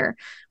fascinating here,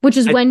 which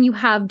is I, when you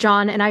have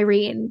John and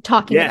Irene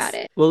talking about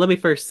yes. it. Well, let me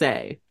first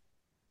say,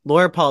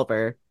 Laura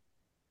Pulver,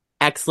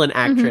 excellent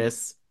Mm-hmm.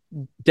 actress,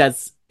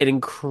 does an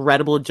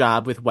incredible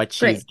job with what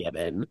she's Great.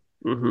 given.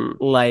 Hmm.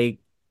 Like,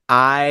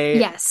 I,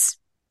 Yes.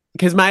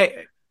 because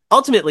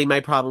ultimately,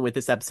 my problem with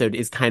this episode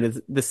is kind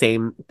of the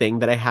same thing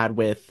that I had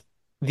with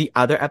the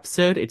other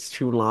episode. It's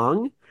too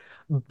long.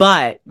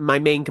 But my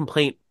main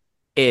complaint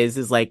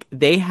is like,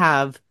 they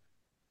have,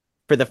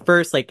 for the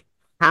first like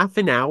half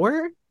an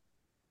hour,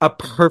 a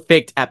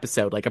perfect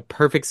episode, like a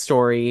perfect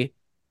story,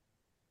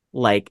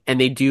 like, and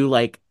they do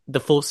like the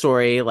full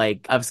story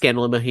like of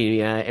Scandal in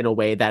Bohemia in a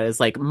way that is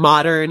like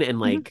modern and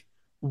Mm-hmm. like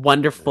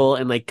wonderful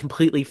and like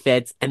completely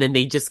fits, and then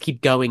they just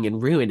keep going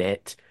and ruin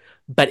it.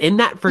 But in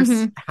that first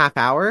Mm-hmm. half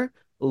hour,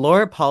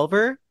 Laura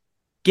Pulver,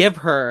 give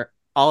her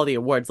all the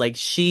awards. Like,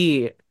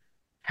 she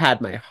had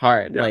my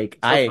heart. Yeah. Like,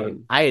 So I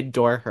fun. I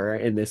adore her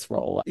in this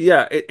role.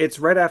 Yeah, it's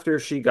right after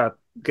she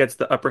gets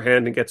the upper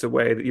hand and gets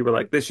away that you were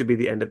like, this should be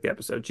the end of the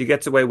episode. She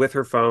gets away with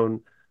her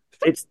phone.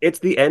 It's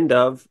the end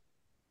of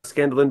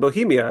Scandal in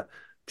Bohemia.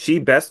 She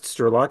bests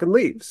Sherlock and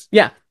leaves.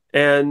 Yeah.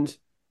 And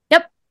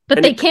Yep. But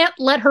and they it can't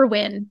let her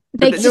win. but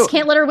They just no,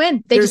 can't let her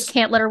win. They just there's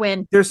can't let her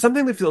win. there's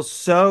something that feels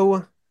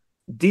so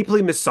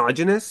deeply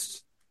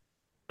misogynist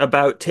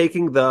about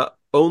taking the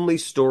only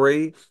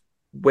story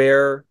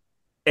where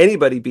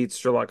anybody beats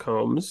Sherlock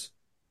Holmes.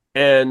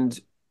 And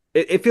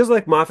it feels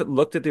like Moffat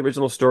looked at the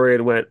original story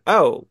and went,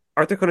 "Oh,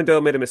 Arthur Conan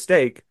Doyle made a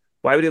mistake.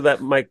 Why would he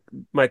let my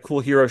cool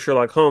hero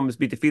Sherlock Holmes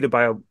be defeated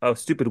by a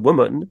stupid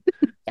woman?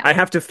 Yeah. I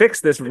have to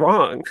fix this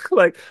wrong."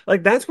 Like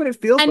that's what it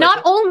feels And like.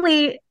 not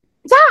only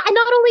and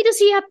not only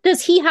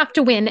does he have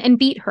to win and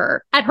beat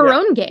her at her Yeah.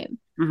 own game,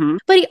 Hmm.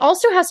 but he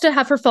also has to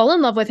have her fall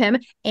in love with him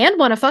and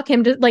want to fuck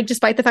him, like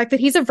despite the fact that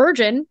he's a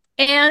virgin,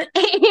 and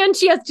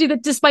she has to do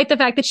that despite the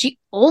fact that she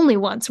only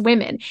wants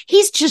women.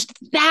 He's just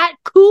that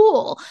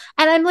cool,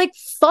 and I'm like,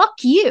 fuck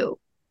you,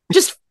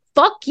 just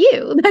fuck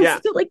you. That's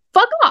Yeah. like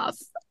fuck off.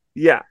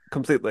 Yeah,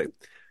 completely.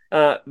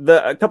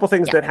 The a couple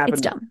things Yeah, that it's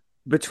happened dumb.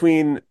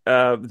 between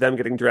them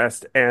getting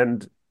dressed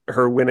and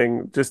her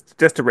winning, just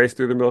to race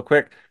through them real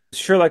quick.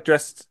 Sherlock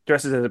dresses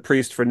as a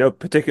priest for no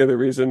particular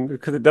reason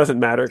because it doesn't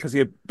matter because he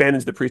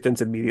abandons the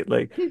pretense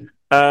immediately.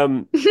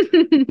 Um,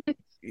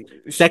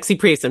 Sexy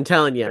priest, I'm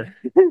telling you.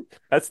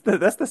 that's the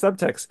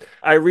subtext.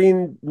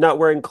 Irene not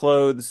wearing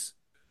clothes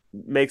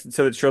makes it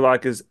so that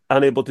Sherlock is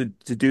unable to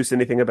deduce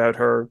anything about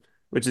her,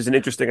 which is an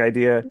interesting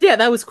idea. Yeah,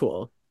 that was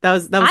cool. That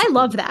was I cool.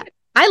 love that.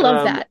 I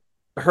love Um, that.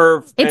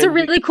 her It's a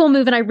really cool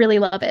move, and I really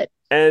love it.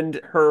 and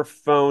her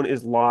phone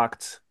is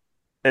locked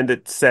and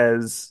it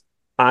says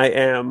I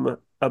am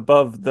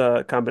above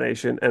the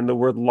combination and the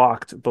word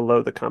locked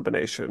below the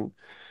combination.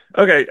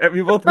 Okay,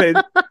 you both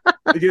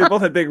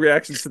had big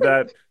reactions to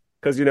that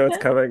because you know it's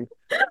coming.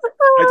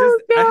 Oh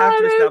I have god,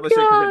 to oh establish it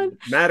because it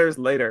god. matters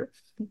later.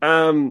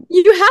 Um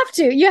You have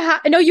to. You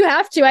have no, you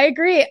have to. I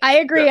agree. I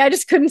yeah. agree. I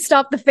just couldn't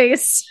stop the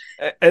face.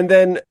 And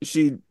then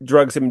she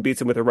drugs him and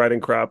beats him with a riding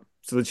crop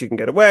so that she can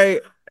get away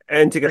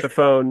and to get the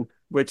phone,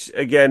 which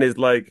again is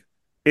like,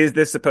 is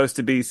this supposed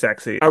to be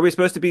sexy? Are we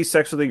supposed to be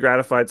sexually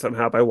gratified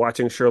somehow by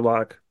watching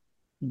Sherlock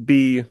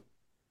be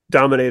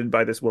dominated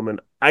by this woman?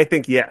 I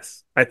think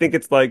yes. I think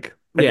it's like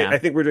Yeah, I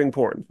think we're doing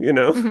porn, you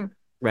know? Mhm.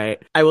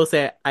 right. I will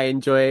say I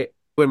enjoy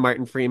when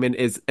Martin Freeman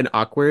is an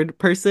awkward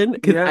person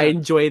because I Yeah.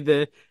 enjoy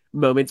the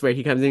moments where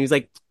he comes in and he's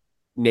like,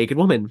 naked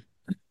woman.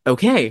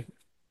 Okay.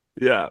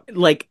 Yeah.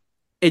 Like,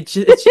 it's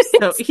just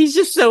so, he's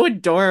just so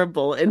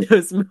adorable in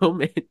those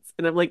moments.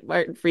 And I'm like,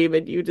 Martin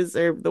Freeman, you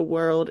deserve the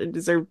world and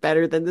deserve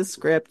better than the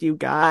script you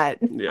got.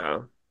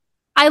 Yeah.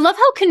 I love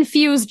how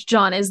confused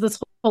John is this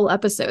whole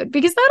episode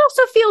because that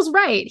also feels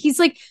right. He's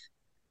like,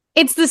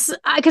 it's this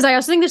because I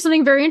also think there's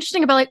something very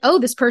interesting about like, oh,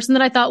 this person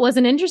that I thought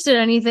wasn't interested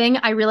in anything,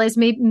 I realize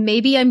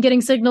maybe I'm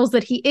getting signals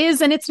that he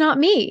is, and it's not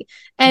me.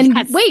 And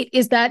Yes. wait,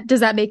 does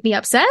that make me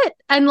upset?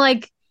 And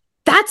like,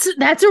 that's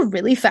a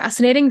really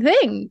fascinating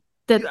thing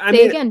that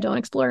they again don't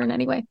explore in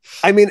any way.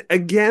 I mean,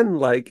 again,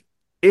 like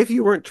if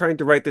you weren't trying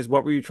to write this,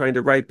 what were you trying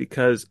to write?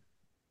 Because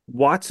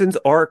Watson's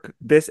arc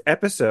this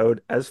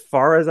episode, as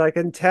far as I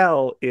can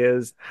tell,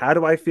 is how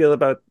do I feel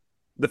about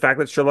the fact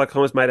that Sherlock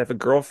Holmes might have a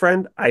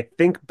girlfriend? I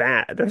think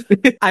bad.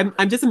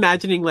 I'm just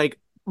imagining like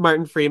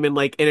Martin Freeman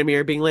like in a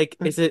mirror being like,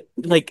 is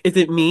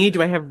it me?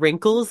 Do I have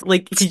wrinkles?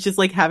 Like he's just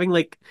like having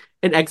like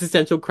an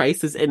existential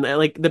crisis in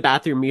like the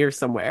bathroom mirror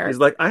somewhere. He's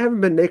like, I haven't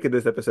been naked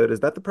this episode.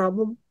 Is that the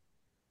problem?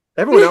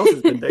 Everyone else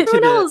has been naked.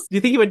 Everyone else. Do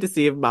you think he went to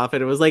see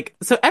Moffat and was like,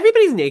 so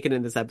everybody's naked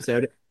in this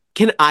episode?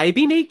 Can I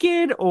be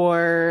naked?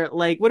 Or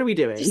like, what are we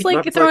doing? Just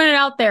like throwing it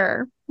out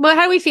there. Well,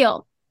 how do we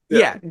feel?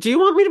 Yeah. Do you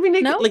want me to be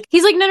naked? No? Like,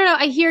 he's like, no.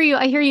 I hear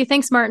you.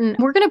 Thanks, Martin.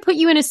 We're going to put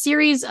you in a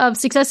series of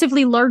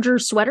successively larger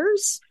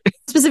sweaters,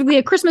 specifically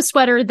a Christmas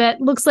sweater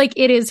that looks like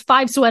it is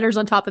 5 sweaters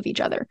on top of each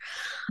other.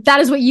 That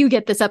is what you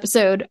get this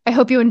episode. I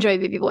hope you enjoy,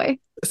 baby boy.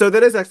 So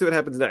that is actually what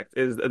happens next.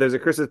 Is there's a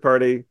Christmas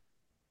party.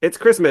 It's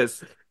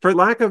Christmas for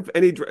lack of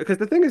any, because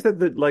the thing is that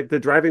the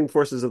driving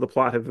forces of the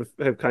plot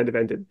have kind of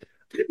ended.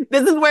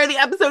 This is where the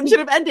episode should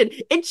have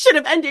ended. It should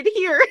have ended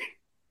here.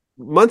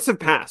 Months have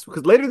passed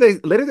because later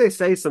they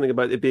say something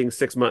about it being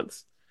 6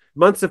 months.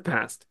 Months have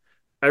passed.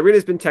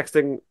 Irina's been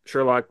texting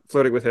Sherlock,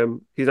 flirting with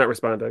him. He's not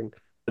responding.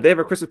 They have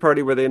a Christmas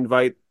party where they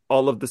invite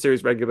all of the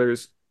series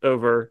regulars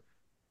over.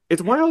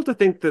 It's wild to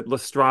think that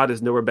Lestrade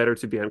is nowhere better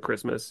to be on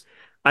Christmas.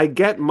 I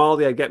get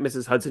Molly. I get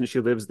Mrs. Hudson. She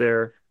lives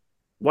there.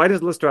 Why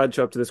does Lestrade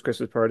show up to this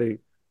Christmas party?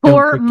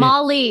 Poor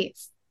Molly.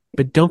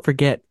 But don't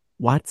forget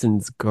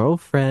Watson's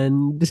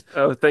girlfriend.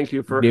 Oh, thank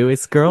you for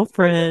newest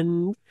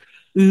girlfriend.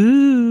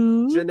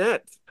 Ooh.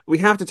 Jeanette. We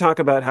have to talk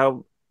about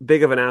how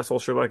big of an asshole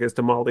Sherlock is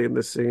to Molly in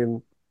this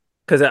scene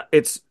because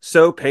it's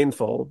so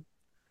painful,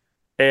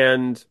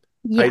 and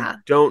I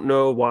don't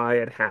know why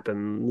it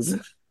happens.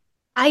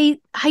 I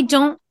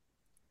don't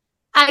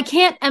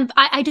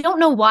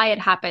know why it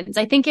happens.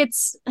 I think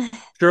it's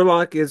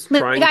Sherlock is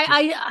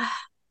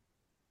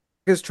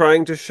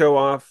trying to show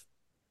off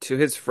to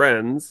his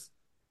friends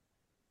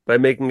by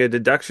making a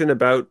deduction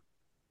about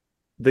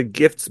the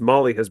gifts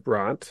Molly has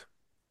brought.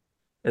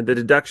 And the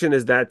deduction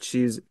is that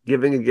she's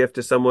giving a gift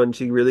to someone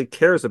she really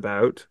cares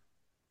about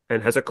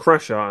and has a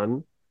crush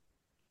on.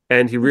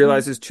 And he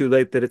realizes too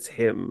late that it's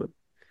him,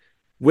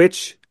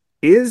 which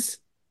is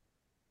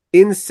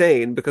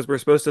insane because we're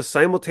supposed to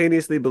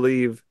simultaneously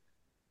believe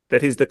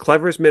that he's the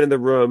cleverest man in the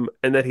room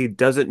and that he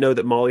doesn't know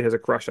that Molly has a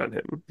crush on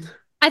him.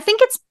 I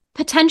think it's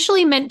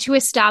potentially meant to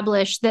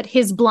establish that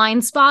his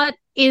blind spot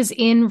is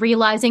in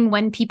realizing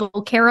when people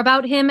care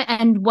about him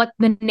and what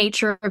the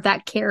nature of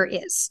that care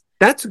is.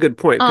 That's a good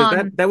point,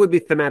 because that would be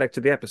thematic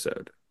to the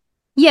episode.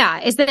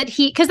 Yeah, is that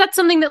because that's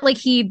something that like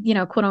he,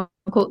 quote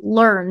unquote,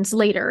 learns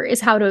later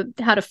is how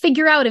to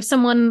figure out if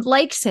someone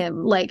likes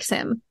him.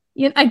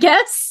 I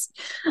guess.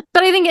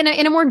 But I think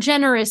in a more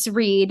generous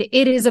read,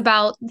 it is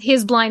about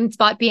his blind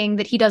spot being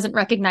that he doesn't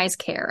recognize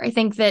care. I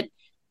think that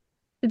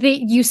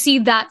you see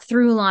that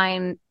through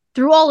line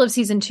through all of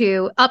season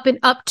 2,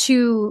 up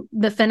to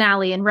the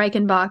finale in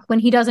Reichenbach, when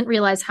he doesn't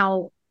realize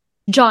how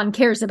John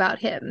cares about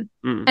him.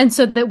 And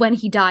so that when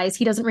he dies,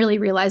 he doesn't really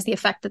realize the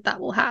effect that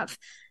will have.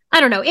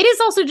 I don't know. It is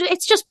also,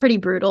 it's just pretty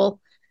brutal.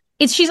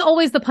 She's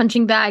always the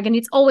punching bag, and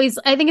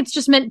I think it's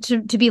just meant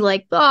to be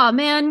like, oh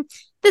man,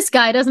 this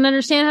guy doesn't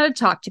understand how to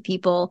talk to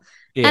people.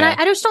 Yeah. And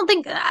I just don't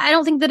think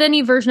that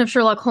any version of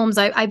Sherlock Holmes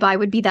I buy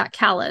would be that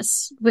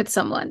callous with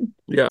someone.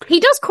 Yeah. He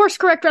does course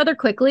correct rather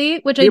quickly,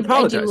 which I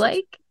do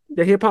like.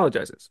 Yeah, he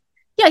apologizes.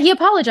 Yeah, he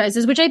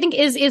apologizes, which I think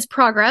is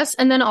progress.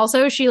 And then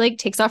also she like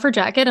takes off her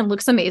jacket and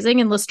looks amazing,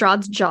 and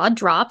Lestrade's jaw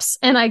drops.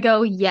 And I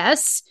go,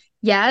 yes,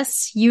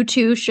 you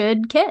two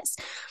should kiss.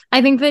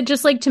 I think that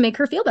just like to make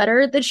her feel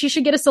better, that she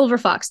should get a silver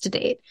fox to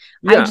date.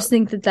 Yeah. I just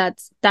think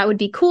that would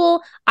be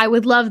cool. I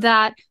would love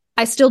that.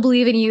 I still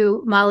believe in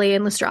you, Molly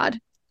and Lestrade.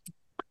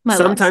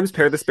 Sometimes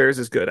Pair the Spares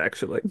is good,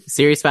 actually.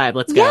 Series 5,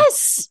 let's go.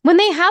 Yes, when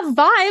they have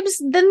vibes,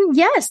 then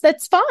yes,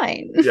 that's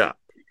fine. Yeah,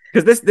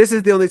 because this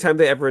is the only time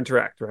they ever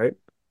interact, right?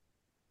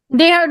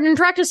 They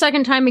interact a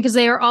second time because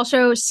they are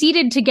also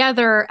seated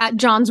together at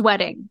John's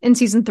wedding in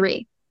season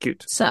 3.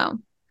 Cute. So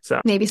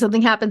maybe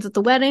something happens at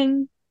the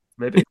wedding.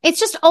 Maybe. It's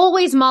just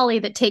always Molly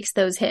that takes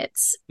those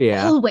hits.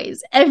 Yeah.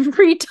 Always.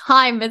 Every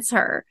time it's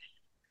her.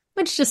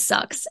 Which just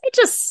sucks. It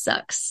just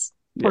sucks.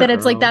 Yeah. That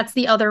it's like that's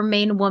the other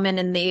main woman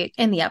in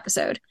the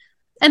episode.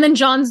 And then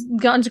John's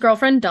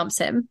girlfriend dumps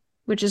him,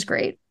 which is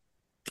great.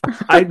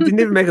 I didn't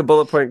even make a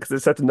bullet point because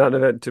it's such a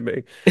non-event to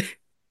me.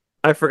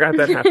 I forgot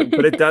that happened,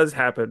 but it does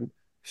happen.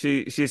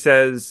 She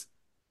says,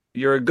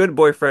 "You're a good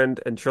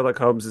boyfriend, and Sherlock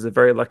Holmes is a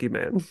very lucky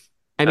man."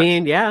 I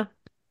mean, yeah.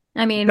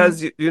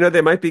 Because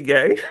they might be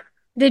gay.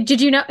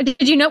 Did you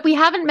know we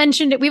haven't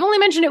mentioned it? We've only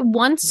mentioned it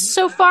once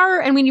so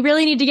far, and we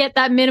really need to get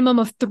that minimum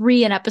of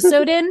 3 an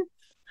episode in.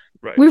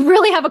 Right. We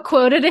really have a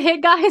quota to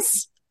hit,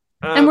 guys.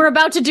 And we're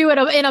about to do it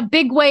in a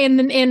big way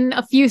in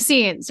a few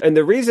scenes. And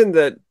the reason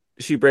that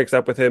she breaks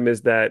up with him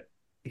is that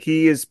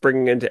he is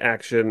springing into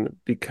action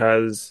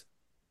because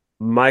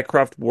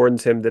Mycroft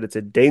warns him that it's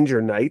a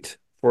danger night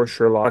for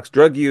Sherlock's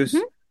drug use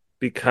Mhm.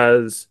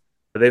 because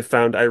they've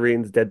found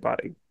Irene's dead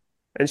body.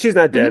 And she's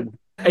not Mhm. dead.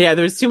 Yeah,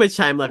 there's too much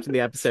time left in the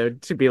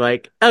episode to be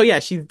like, oh yeah,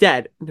 she's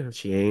dead. No,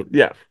 she ain't.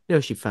 Yeah. No,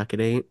 she fucking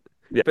ain't.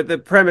 Yeah. But the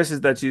premise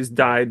is that she's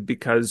died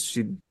because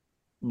she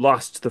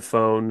lost the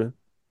phone,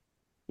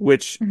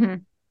 which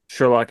Mhm.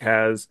 Sherlock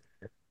has.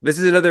 This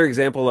is another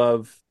example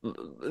of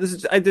this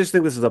is I just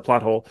think this is a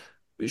plot hole.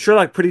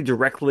 Sherlock pretty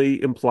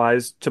directly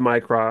implies to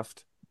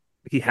Mycroft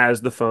he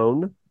has the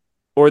phone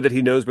or that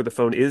he knows where the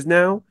phone is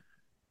now,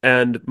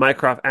 and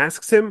Mycroft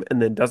asks him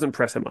and then doesn't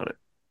press him on it,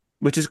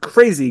 which is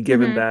crazy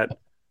given Mhm. that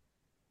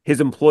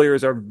his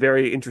employers are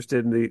very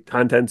interested in the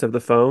contents of the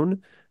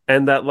phone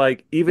and that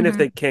like even if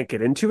they Mhm. can't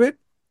get into it,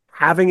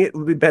 having it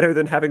would be better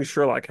than having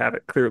Sherlock have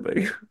it,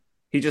 clearly.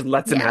 He just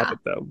lets him have Yeah. it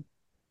though.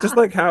 Just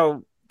like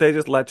how they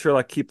just let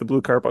Sherlock keep the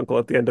blue carbuncle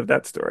at the end of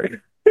that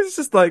story. It's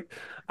just like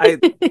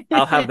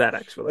I'll have that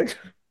actually.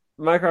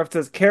 Mycroft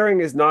says caring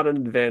is not an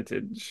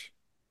advantage,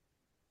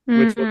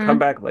 which will come Mhm.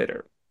 back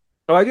later.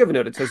 Oh, I do have a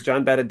note. It says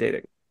John bad at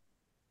dating.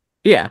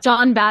 Yeah.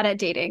 John bad at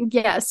dating.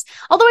 Yes.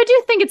 Although I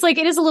do think it's like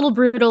it is a little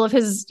brutal of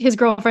his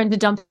girlfriend to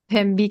dump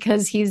him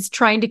because he's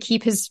trying to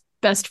keep his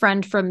best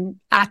friend from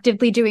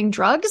actively doing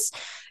drugs.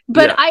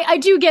 But Yeah. I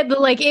do get the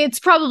like it's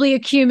probably a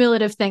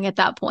cumulative thing at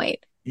that point.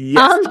 Yes.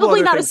 A couple Probably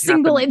other not a things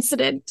single happened.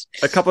 incident.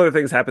 A couple other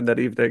things happened that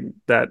evening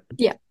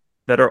Yeah.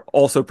 that are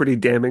also pretty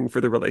damning for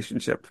the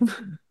relationship.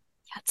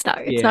 It's not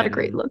a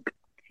great Yeah. look.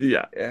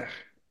 Yeah. Yeah.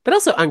 But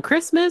also on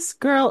Christmas,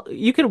 girl,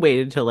 you could wait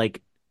until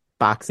like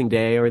Boxing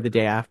Day or the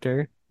day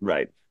after.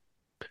 Right.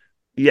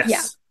 Yeah.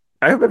 Yes.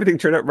 I hope everything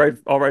turned out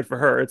all right for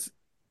her.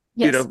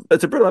 Yes.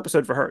 It's a brutal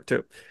episode for her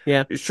too.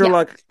 Yeah. Yeah.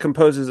 Sherlock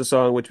composes a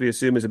song which we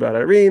assume is about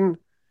Irene,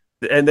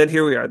 and then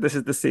here we are. This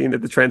is the scene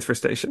at the transfer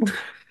station.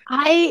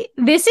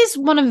 This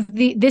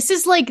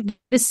is like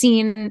the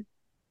scene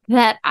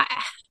that I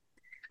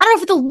don't know,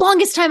 for the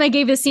longest time I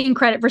gave this scene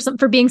credit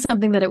for being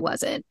something that it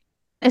wasn't.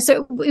 And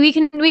so we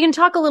can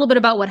talk a little bit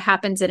about what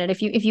happens in it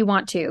if you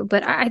want to,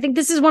 but I think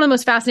this is one of the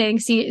most fascinating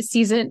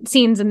season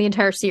scenes in the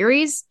entire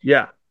series,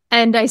 Yeah.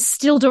 and I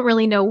still don't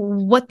really know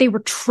what they were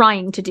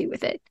trying to do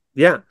with it.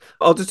 Yeah.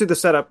 I'll just do the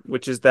setup,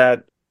 which is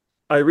that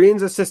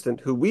Irene's assistant,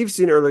 who we've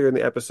seen earlier in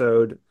the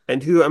episode,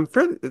 and who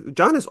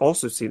John has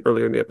also seen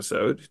earlier in the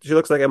episode. She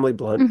looks like Emily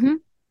Blunt. Mm-hmm.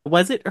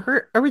 Was it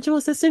her original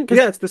assistant? Yeah,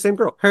 Because it's the same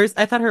girl.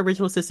 I thought her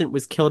original assistant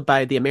was killed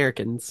by the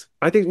Americans.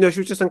 I think no, she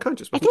was just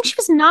unconscious, I wasn't think she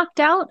was knocked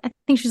out. I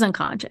think she's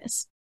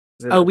unconscious.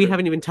 she? Oh, we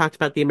haven't even talked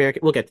about the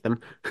American. We'll get to them.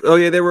 Oh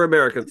yeah, they were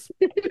Americans.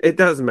 It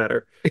doesn't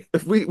matter.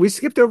 If we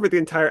skipped over the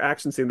entire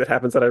action scene that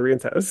happens at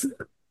Irene's house.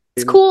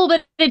 It's cool,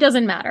 but it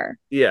doesn't matter.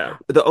 Yeah.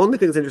 The only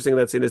thing that's interesting in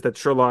that scene is that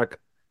Sherlock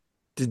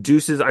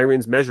deduces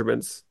Irene's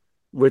measurements,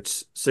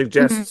 which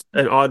suggests Mm-hmm.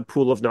 an odd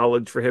pool of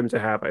knowledge for him to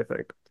have, I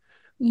think.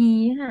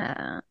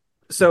 Yeah.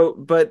 So,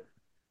 but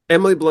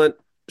Emily Blunt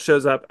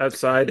shows up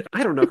outside.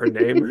 I don't know her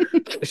name.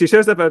 She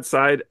shows up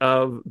outside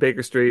of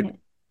Baker Street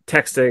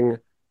texting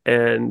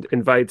and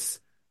invites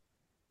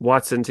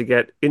Watson to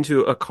get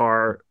into a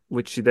car,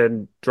 which she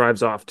then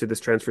drives off to this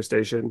transfer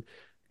station.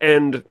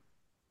 And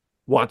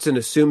Watson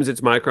assumes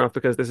it's Mycroft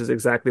because this is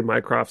exactly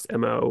Mycroft's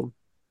MO.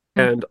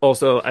 And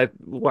also,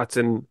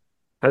 Watson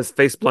has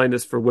face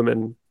blindness for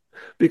women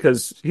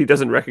because he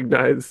doesn't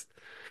recognize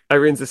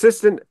Irene's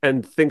assistant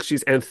and thinks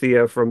she's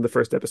Anthea from the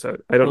first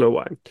episode. I don't know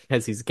why.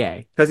 Because he's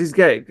gay. Because he's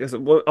gay. Because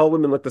all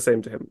women look the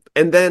same to him.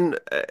 And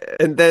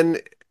then,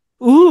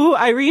 Ooh,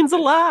 Irene's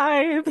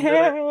alive.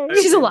 Hey.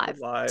 She's alive.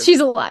 She's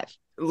alive.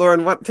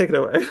 Lauren, take it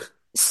away.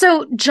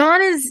 So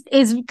John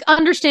is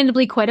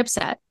understandably quite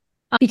upset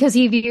because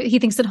he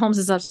thinks that Holmes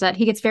is upset.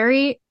 He gets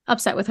very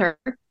upset with her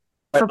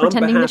for On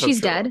pretending that behalf of she's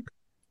Sherlock. dead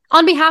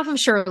on behalf of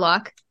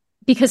Sherlock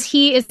because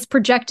he is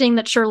projecting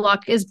that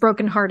Sherlock is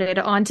brokenhearted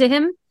onto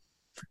him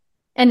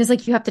and is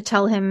like, you have to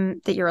tell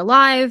him that you're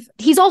alive.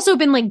 He's also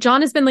been like,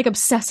 John has been like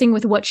obsessing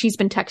with what she's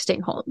been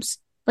texting Holmes.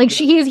 Like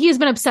he's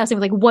been obsessing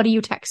with like, what do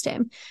you text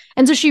him?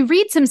 And so she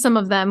reads him some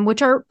of them,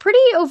 which are pretty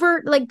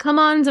overt, like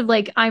come-ons of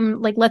like,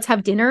 I'm like, let's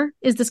have dinner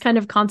is this kind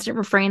of constant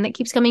refrain that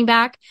keeps coming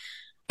back.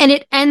 And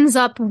it ends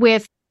up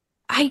with,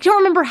 I don't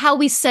remember how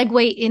we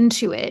segue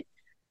into it,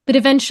 but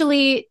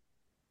eventually,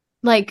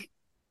 like,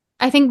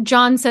 I think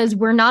John says,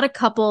 we're not a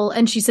couple.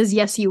 And she says,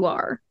 yes, you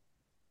are.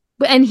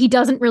 And he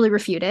doesn't really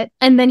refute it.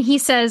 And then he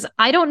says,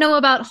 I don't know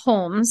about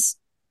Holmes,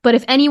 but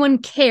if anyone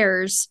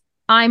cares,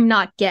 I'm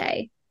not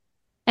gay.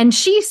 And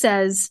she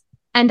says,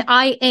 and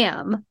I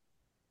am.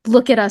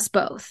 Look at us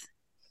both.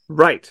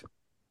 Right.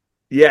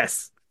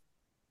 Yes.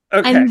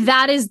 Okay. And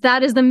that is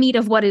the meat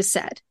of what is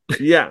said.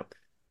 Yeah.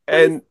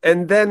 And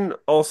then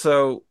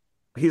also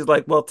he's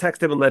like, well,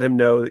 text him and let him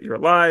know that you're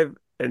alive.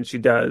 And she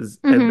does.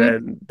 Mhm. And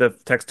then the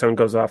text tone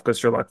goes off because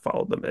Sherlock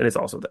followed them and is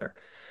also there.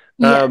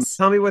 Yes.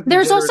 Tell me what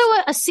There's also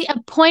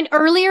a point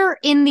earlier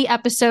in the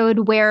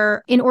episode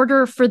where, in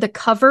order for the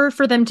cover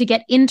for them to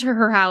get into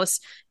her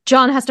house,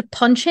 John has to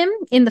punch him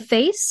in the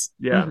face.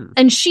 Yeah.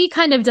 And she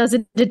kind of does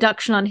a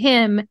deduction on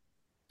him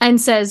and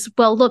says,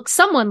 well, look,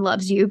 someone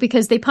loves you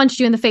because they punched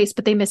you in the face,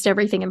 but they missed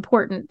everything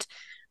important.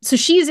 So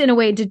she's in a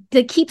way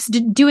that keeps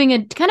doing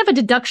a kind of a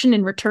deduction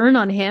in return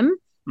on him.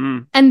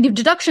 And the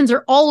deductions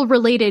are all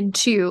related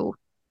to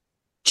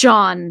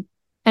John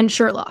and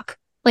Sherlock,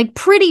 like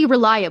pretty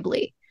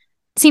reliably.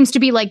 It seems to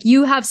be like,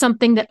 you have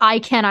something that I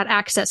cannot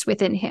access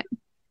within him,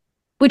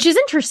 which is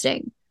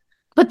interesting.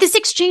 But this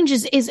exchange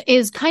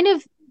is kind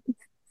of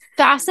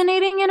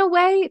fascinating in a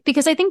way,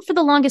 because I think for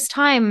the longest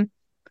time,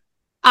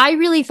 I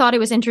really thought it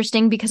was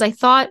interesting because I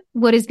thought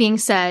what is being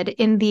said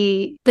in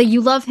the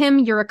you love him,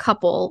 you're a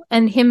couple,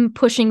 and him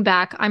pushing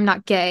back, I'm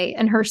not gay,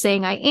 and her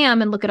saying I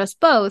am, and look at us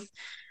both.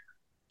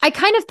 I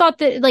kind of thought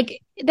that,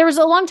 like, there was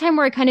a long time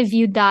where I kind of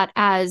viewed that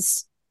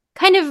as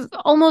kind of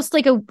almost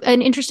like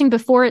an interesting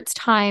before its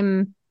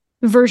time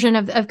version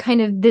of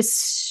kind of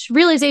this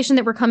realization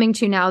that we're coming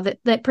to now,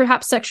 that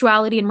perhaps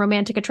sexuality and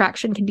romantic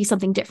attraction can be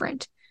something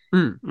different.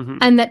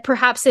 And that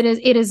perhaps it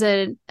is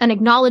an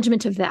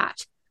acknowledgement of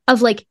that,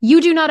 of like,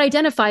 you do not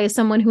identify as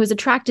someone who is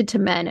attracted to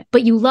men,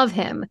 but you love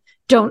him.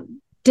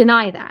 Don't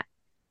deny that.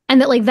 And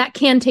that, like, that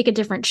can take a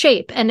different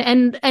shape.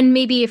 And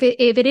maybe if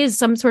it is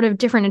some sort of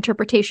different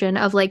interpretation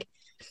of, like,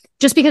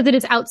 just because it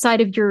is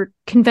outside of your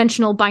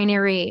conventional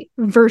binary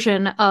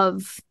version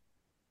of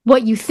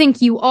what you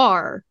think you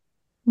are,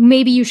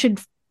 maybe you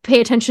should pay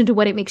attention to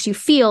what it makes you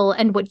feel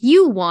and what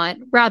you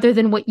want rather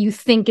than what you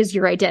think is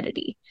your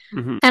identity.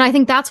 And I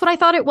think that's what I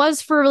thought it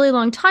was for a really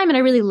long time. And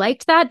I really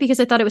liked that because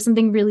I thought it was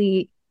something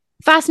really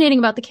fascinating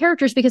about the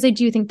characters, because I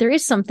do think there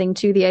is something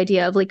to the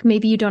idea of, like,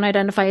 maybe you don't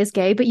identify as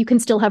gay, but you can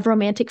still have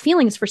romantic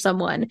feelings for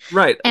someone.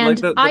 Right. And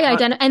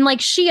Like and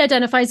like she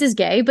identifies as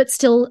gay, but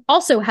still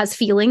also has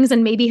feelings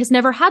and maybe has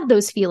never had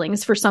those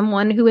feelings for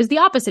someone who is the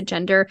opposite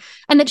gender.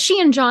 And that she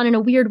and John in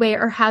a weird way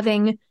are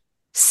having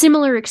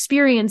similar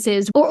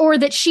experiences, or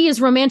that she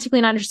is romantically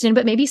not interested in,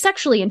 but maybe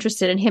sexually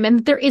interested in him.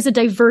 And there is a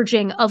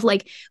diverging of,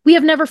 like, we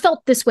have never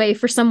felt this way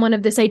for someone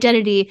of this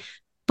identity,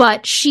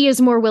 but she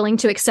is more willing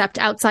to accept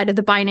outside of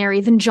the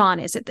binary than John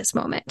is at this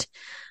moment.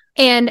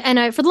 And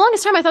I, for the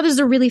longest time, I thought this was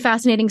a really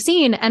fascinating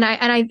scene.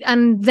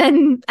 And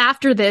then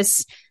after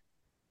this,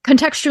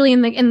 contextually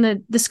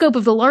in the scope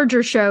of the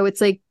larger show, it's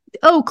like,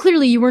 oh,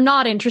 clearly you were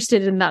not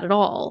interested in that at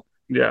all.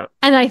 Yeah.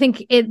 And I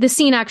think the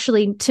scene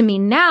actually, to me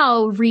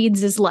now,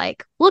 reads as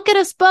like, look at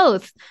us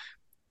both.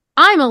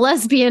 I'm a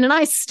lesbian and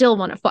I still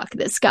want to fuck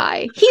this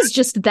guy. He's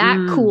just that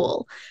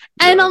cool.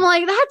 And I'm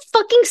like, that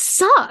fucking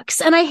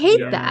sucks. And I hate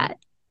that.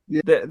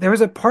 There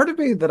was a part of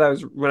me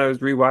that when I was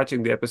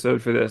rewatching the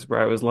episode for this, where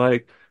I was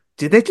like,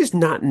 did they just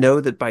not know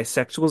that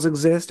bisexuals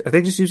exist? Are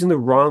they just using the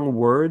wrong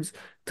words?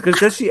 Because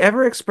does she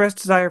ever express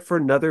desire for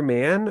another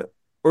man?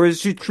 Or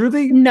is she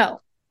truly... No.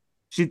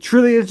 She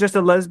truly is just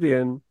a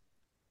lesbian.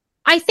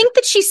 I think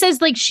that she says,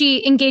 like,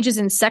 she engages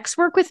in sex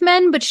work with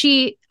men, but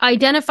she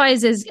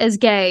identifies as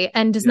gay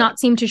and does not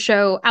seem to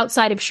show,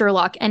 outside of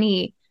Sherlock,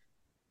 any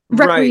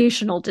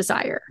recreational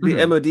desire.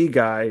 The MOD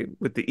guy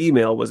with the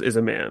email is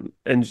a man.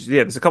 And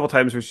there's a couple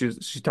times where she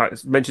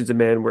mentions a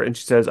man and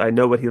she says, I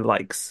know what he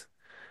likes.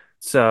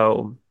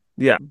 So,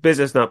 yeah,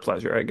 business, not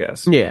pleasure, I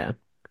guess. Yeah.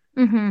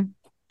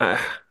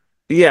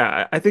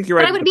 Yeah, I think you're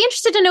right. But I would be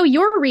interested to know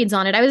your reads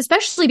on it. I would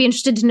especially be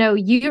interested to know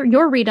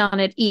your read on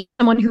it,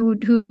 someone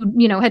who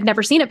had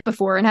never seen it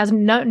before and has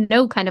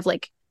no kind of,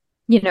 like,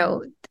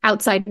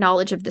 outside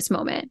knowledge of this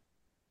moment.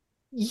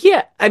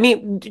 Yeah, I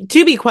mean,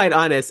 to be quite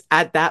honest,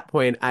 at that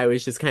point, I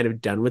was just kind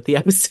of done with the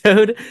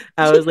episode.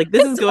 I was like,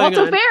 this is going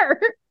also on. Fair.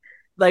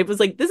 Like, was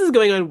like, this is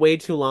going on way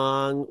too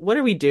long. What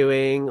are we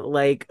doing?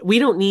 Like, we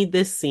don't need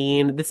this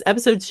scene. This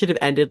episode should have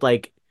ended,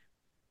 like,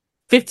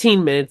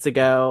 15 minutes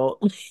ago.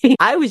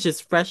 I was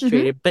just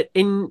frustrated, but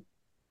in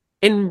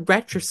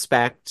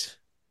retrospect,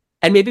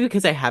 and maybe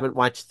because I haven't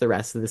watched the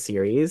rest of the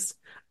series,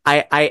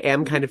 I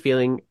am kind of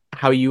feeling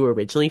how you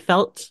originally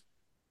felt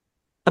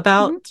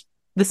about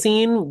the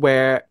scene,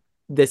 where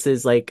this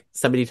is like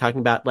somebody talking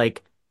about,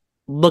 like,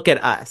 look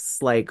at us,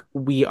 like,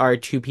 we are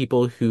two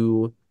people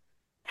who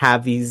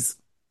have these,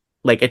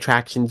 like,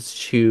 attractions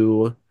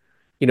to,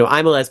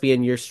 I'm a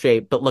lesbian, you're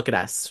straight, but look at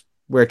us,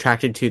 we're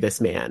attracted to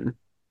this man.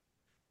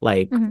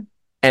 Like,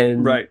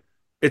 and right.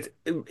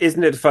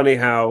 Isn't it funny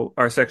how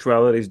our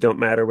sexualities don't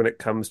matter when it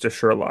comes to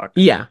Sherlock?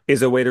 Yeah.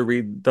 Is a way to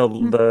read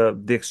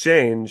the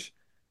exchange.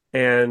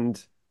 And,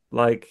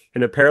 like,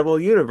 in a parallel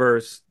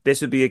universe,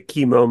 this would be a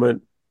key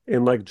moment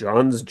in, like,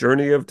 John's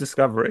journey of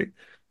discovery.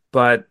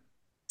 But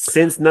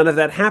since none of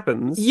that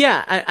happens...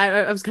 Yeah,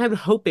 I was kind of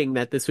hoping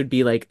that this would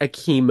be, like, a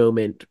key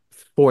moment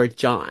for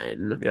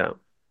John. Yeah.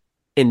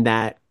 In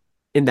that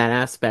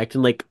aspect.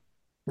 And, like,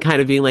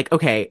 kind of being like,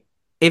 okay,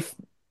 if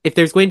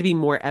there's going to be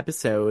more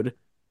episode,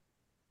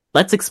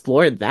 let's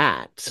explore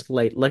that.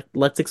 Like,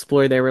 let's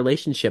explore their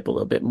relationship a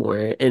little bit more.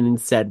 And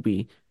instead,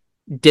 we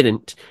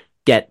didn't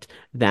get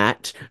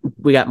that.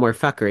 We got more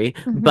fuckery.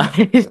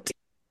 But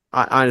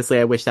honestly,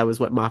 I wish that was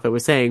what Moffat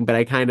was saying. But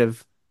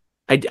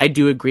I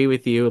do agree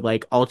with you.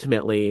 Like,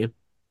 ultimately,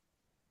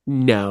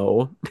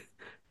 no.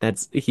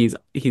 That's he's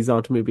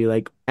ultimately be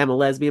like, I'm a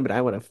lesbian, but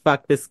I want to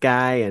fuck this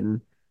guy,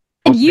 and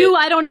And ultimate you,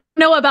 I don't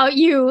know about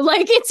you.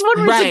 Like, it's one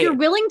where it's like right. you're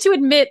willing to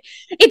admit.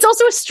 It's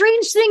also a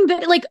strange thing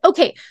that, like,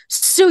 okay,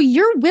 so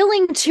you're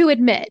willing to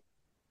admit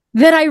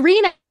that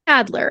Irene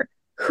Adler,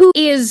 who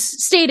is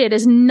stated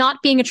as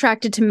not being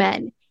attracted to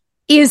men,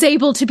 is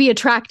able to be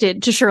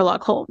attracted to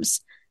Sherlock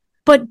Holmes.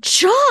 But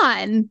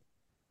John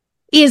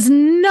is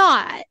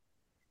not.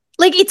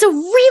 Like, it's a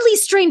really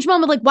strange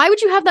moment. Like, why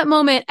would you have that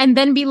moment and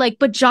then be like,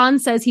 but John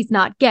says he's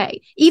not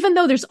gay? Even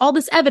though there's all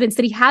this evidence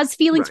that he has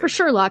feelings for Right.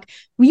 Sherlock,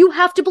 you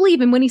have to believe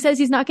him when he says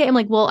he's not gay. I'm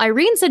like, well,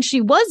 Irene said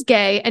she was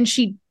gay and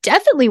she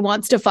definitely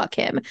wants to fuck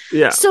him.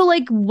 Yeah. So,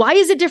 like, why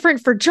is it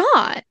different for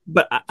John?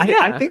 But I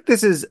Yeah. think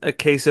this is a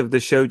case of the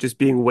show just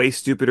being way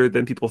stupider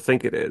than people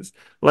think it is.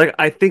 Like,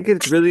 I think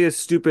it's really as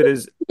stupid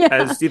as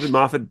Yeah. Stephen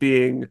Moffat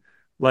being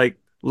like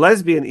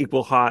lesbian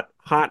equal hot.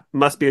 Hot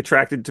must be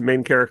attracted to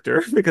main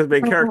character because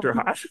main character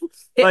hot.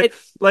 Like, It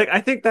like I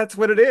think that's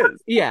what it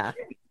is. yeah.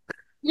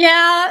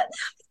 Yeah,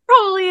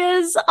 probably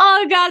is.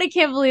 Oh, God, I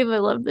can't believe I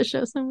love this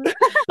show so much.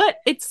 But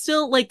it's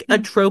still like a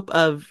trope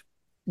of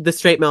the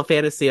straight male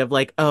fantasy of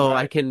like, oh,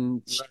 Right.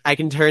 I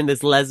can turn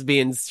this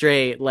lesbian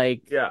straight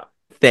like Yeah.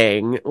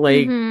 thing.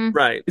 Like Mm-hmm.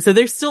 Right. so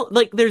there's still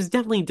like there's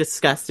definitely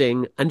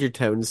disgusting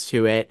undertones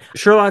to it.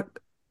 Sherlock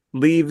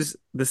leaves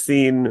the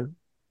scene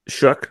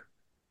shook.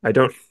 I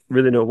don't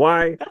really know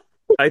why.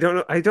 I don't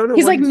know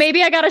He's what like, he's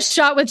maybe I got a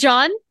shot with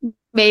John.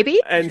 Maybe.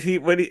 and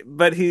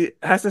he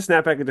has to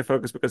snap back into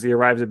focus because he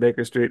arrives at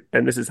Baker Street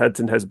and Mrs.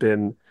 Hudson has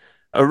been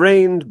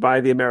arraigned by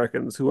the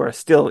Americans who are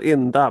still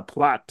in the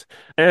plot.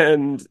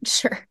 And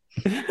Sure.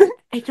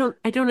 I don't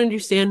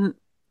understand,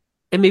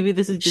 and maybe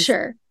this is just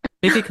Sure.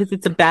 maybe because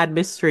it's a bad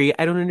mystery.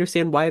 I don't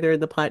understand why they're in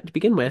the plot to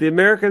begin with. the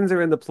Americans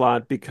are in the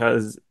plot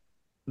because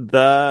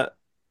the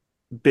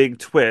big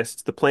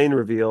twist, the plane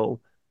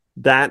reveal,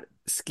 that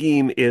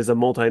scheme is a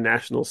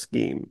multinational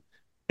scheme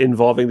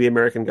involving the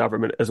American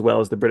government as well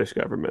as the British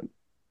government.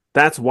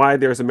 That's why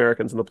there's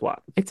Americans in the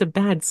plot. It's a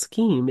bad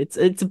scheme. It's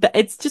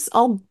just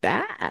all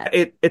bad.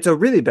 It's a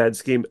really bad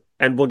scheme,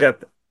 and we'll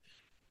get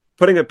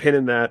putting a pin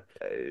in that.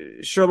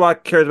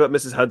 Sherlock cares about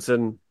Mrs.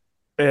 Hudson,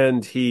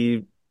 and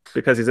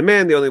because he's a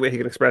man, the only way he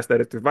can express that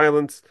is through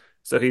violence.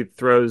 So he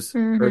throws her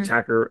Mm-hmm.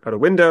 attacker out a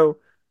window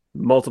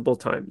multiple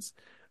times.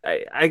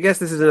 I guess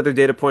this is another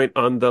data point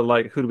on the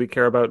like, who do we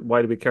care about?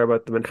 Why do we care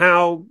about them? And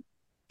how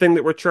thing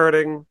that we're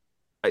charting.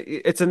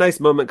 It's a nice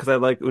moment because I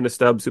like Una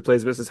Stubbs, who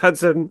plays Mrs.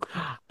 Hudson,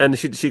 and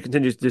she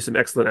continues to do some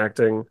excellent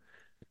acting.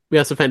 We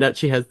also find out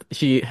she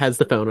has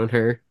the phone on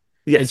her,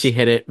 and she Yes,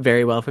 hid it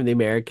very well from the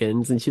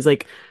Americans. And she's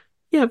like,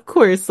 "Yeah, of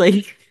course, like,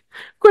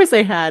 of course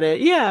I had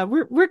it. Yeah,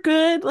 we're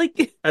good."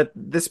 Like, at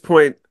this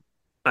point,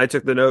 I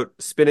took the note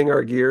spinning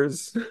our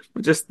gears.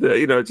 Just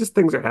just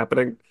things are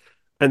happening,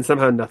 and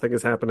somehow nothing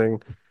is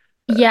happening.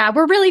 Yeah,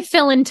 we're really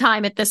filling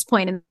time at this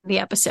point in the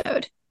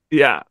episode.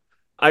 Yeah.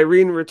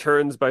 Irene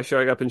returns by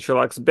showing up in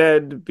Sherlock's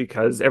bed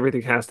because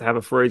everything has to have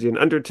a Freudian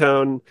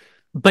undertone,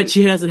 but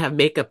she doesn't have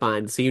makeup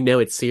on, so you know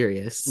it's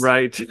serious.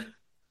 right?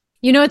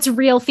 You know, it's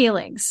real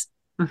feelings.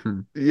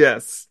 Mhm.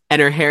 Yes,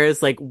 And her hair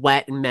is like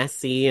wet and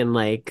messy, and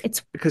like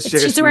It's, because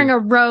she's wearing a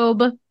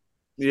robe.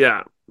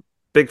 yeah,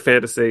 big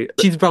fantasy.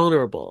 she's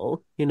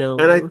vulnerable, you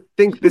And I know?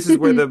 think this is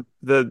where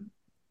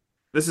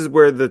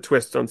the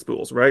twist on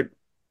spools, right?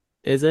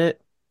 Is it?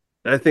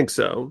 I think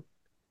so.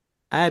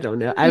 I don't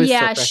know. I was so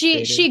Yeah,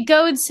 frustrated. she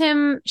goads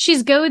him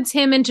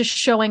into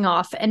showing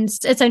off and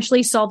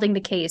essentially solving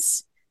the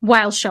case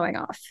while showing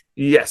off.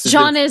 Yes,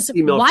 John it's is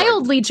email fragment.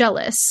 wildly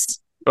jealous.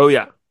 Oh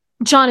yeah,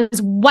 John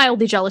is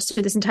wildly jealous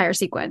through this entire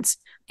sequence,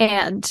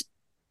 and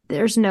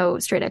there's no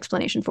straight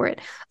explanation for it.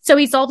 So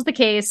he solves the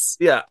case.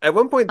 yeah. At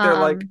one point, they're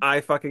like, Um,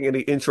 "I fucking," and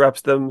he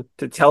interrupts them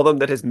to tell them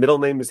that his middle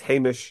name is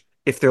Hamish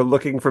if they're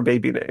looking for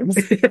baby names.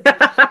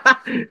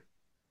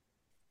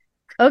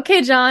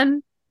 okay,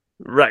 John.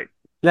 Right.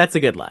 That's a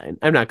good line.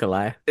 I'm not gonna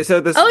lie. So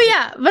this, Oh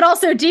yeah, but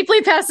also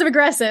deeply passive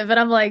aggressive. And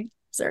I'm like,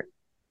 sir,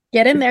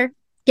 get in there.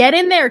 Get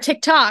in there,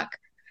 TikTok.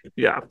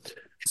 yeah.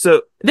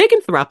 So They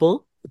can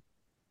throuple.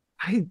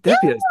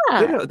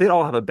 Yeah. they'd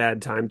all have a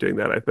bad time doing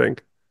that, I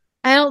think.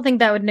 I don't think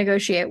that would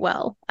negotiate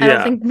well. I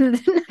Yeah. don't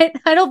think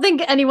I don't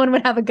think anyone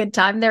would have a good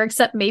time there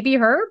except maybe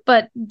her,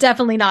 but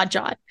definitely not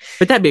John.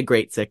 But that'd be a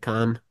great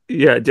sitcom.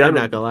 Yeah, I'm John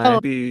not gonna would lie.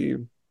 be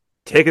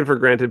taken for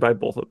granted by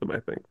both of them, I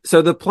think.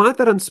 So the plot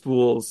that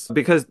unspools,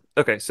 because,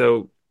 okay,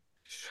 so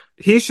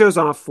he shows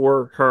off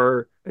for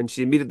her and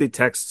she immediately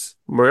texts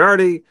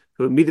Moriarty,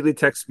 who immediately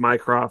texts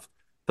Mycroft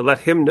to let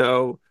him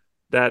know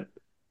that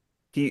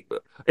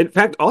in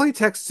fact, all he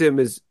texts him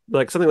is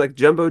like something like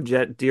Jumbo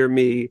Jet, dear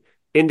me,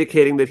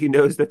 indicating that he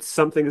knows that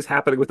something is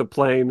happening with the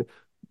plane,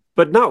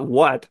 but not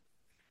what.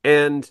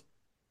 And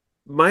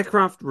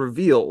Mycroft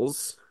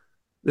reveals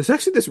there's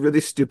actually this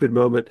really stupid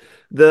moment.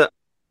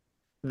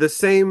 The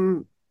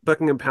same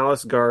Buckingham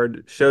Palace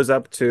guard shows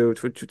up to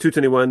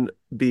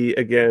 221B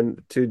again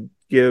to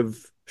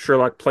give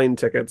Sherlock plane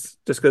tickets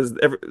just because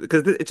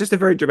it's just a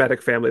very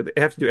dramatic family. They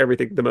have to do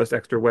everything the most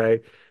extra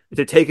way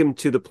to take him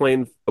to the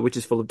plane, which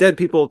is full of dead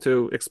people,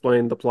 to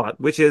explain the plot,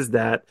 which is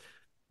that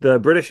the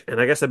British and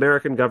I guess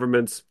American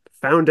governments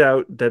found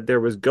out that there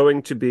was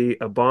going to be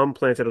a bomb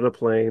planted on a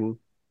plane.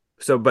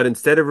 So, but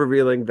instead of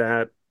revealing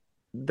that,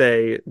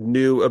 they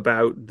knew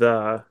about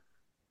the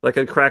like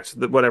had cracked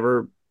the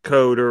whatever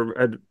code or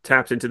had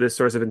tapped into this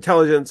source of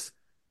intelligence.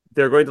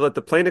 They're going to let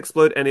the plane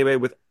explode anyway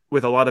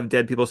with a lot of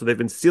dead people. So they've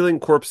been stealing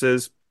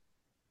corpses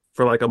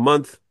for like a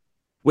month,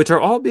 which are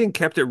all being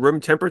kept at room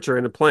temperature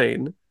in a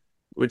plane,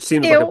 which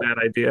seems like a Ew. bad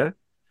idea.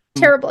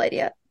 Terrible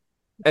idea.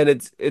 And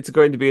it's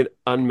going to be an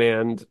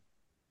unmanned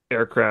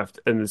aircraft,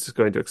 and it's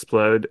going to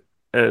explode,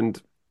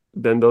 and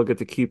then they'll get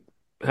to keep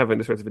having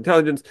this sort of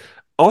intelligence.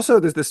 Also,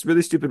 there's this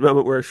really stupid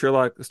moment where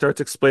Sherlock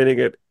starts explaining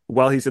it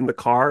while he's in the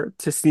car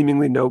to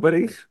seemingly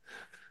nobody,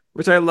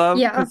 which I love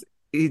Yeah. because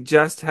he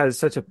just has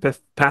such a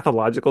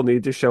pathological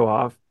need to show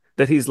off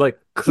that he's like,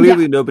 Yeah.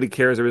 clearly nobody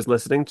cares or is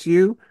listening to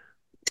you.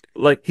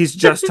 Like he's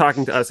just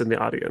talking to us in the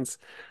audience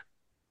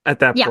at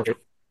that Yeah. point.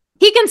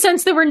 He can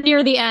sense that we're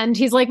near the end.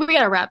 He's like, we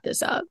gotta wrap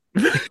this up.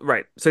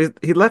 Right. So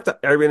he left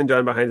Irene and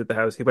John behind at the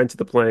house. He went to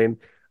the plane.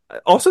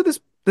 Also, this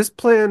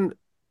plan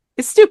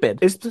It's stupid.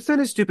 is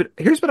stupid.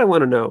 Here's what I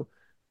want to know.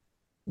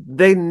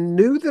 They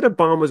knew that a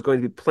bomb was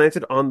going to be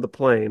planted on the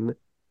plane.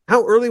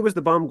 How early was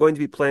the bomb going to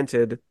be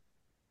planted?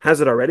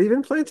 Has it already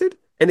been planted?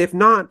 And if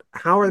not,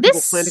 how are the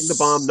people planting the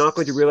bomb not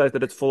going to This realize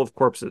that it's full of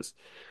corpses?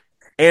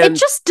 it And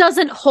just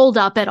doesn't hold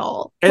up at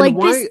all. and Like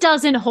why this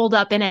doesn't hold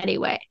up in any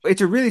way.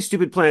 it's a really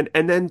stupid plan.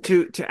 And then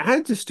to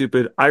add to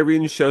stupid,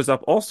 Irene shows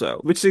up also,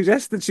 which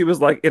suggests that she was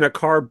like in a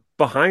car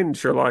behind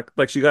Sherlock,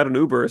 like she got an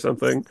Uber or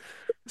something,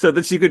 so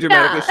that she could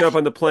dramatically Yeah. show up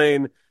on the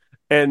plane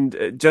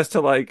and just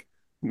to like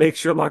make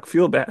Sherlock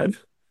feel bad.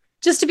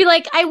 Just to be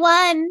like, I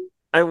won.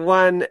 I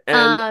won,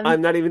 and Um,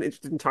 I'm not even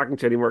interested in talking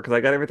to you anymore because I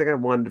got everything I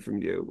wanted from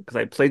you because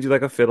I played you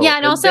like a fiddle. yeah,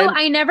 and And also then,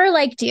 I never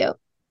liked you.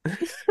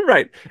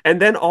 right,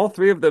 and then all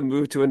three of them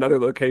moved to another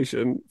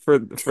location for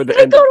the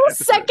They end go of to the a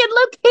episode. second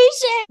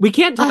location. We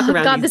can't talk Oh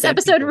around God, these this dead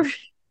episode. people.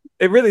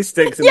 It really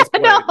stinks in Yeah, this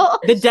plane. no,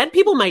 The dead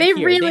people might they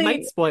hear. They might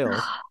really. spoil.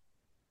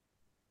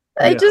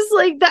 I Yeah, just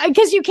like that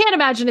because you can't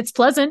imagine it's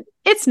pleasant.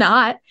 It's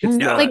not. it's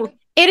No. Like not.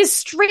 it is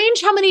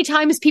strange how many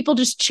times people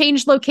just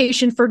change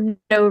location for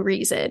no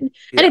reason. And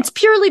Yeah, it's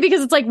purely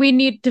because it's like we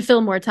need to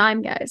fill more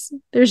time, guys.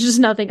 There's just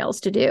nothing else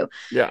to do.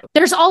 yeah,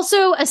 There's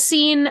also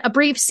a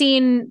brief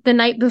scene the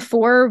night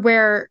before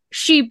where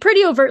she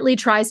pretty overtly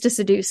tries to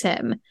seduce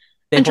him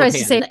They and hold tries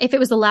to say, hands. if it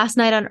was the last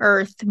night on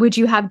Earth, would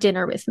you have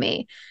dinner with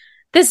me?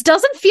 This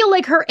doesn't feel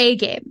like her A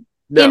game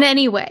in no,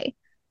 any way.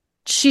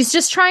 She's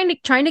just trying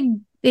to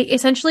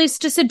essentially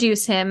to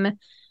seduce him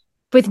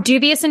with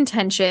dubious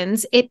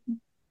intentions. It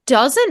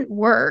doesn't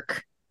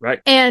work. right.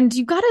 And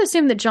you got to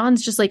assume that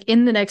John's just like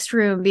in the next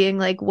room being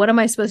like, what am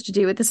I supposed to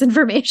do with this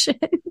information?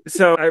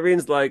 So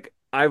Irene's like,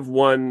 I've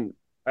won.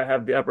 I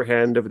have the upper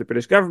hand over the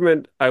British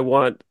government. I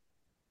want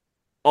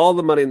all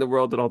the money in the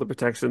world and all the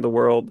protection in the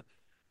world.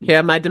 Here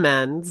are my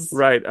demands.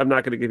 Right. I'm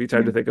not going to give you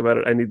time to think about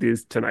it. I need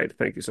these tonight.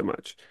 Thank you so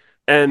much.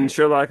 And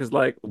Sherlock is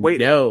like,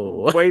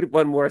 No. wait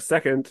one more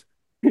second.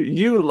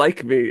 You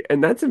like me,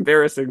 and that's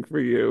embarrassing for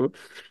you.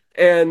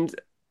 And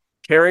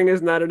caring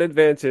is not an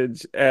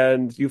advantage.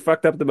 And you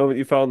fucked up the moment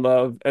you fell in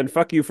love. And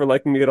fuck you for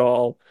liking me at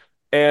all.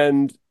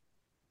 And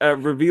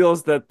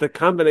reveals that the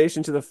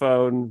combination to the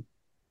phone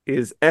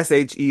is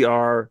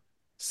SHER,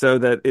 so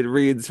that it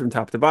reads from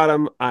top to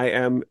bottom, I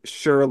am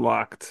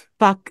Sherlocked,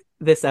 Fuck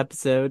this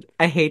episode.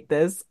 I hate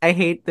this. I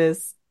hate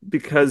this.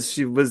 because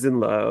she was in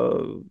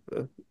love.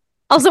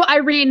 Also,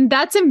 Irene,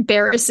 that's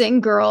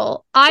embarrassing,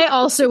 girl. I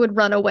also would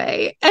run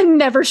away and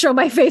never show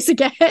my face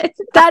again.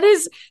 That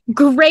is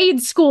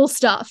grade school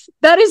stuff.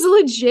 That is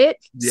legit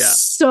Yeah.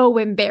 so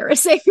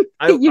embarrassing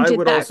I, that you I did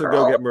would that, also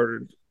girl. go get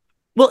murdered.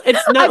 Well, it's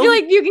I not feel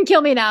only, like you can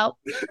kill me now.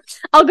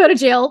 I'll go to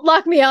jail,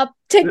 lock me up,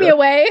 take me Yeah.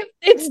 away.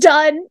 It's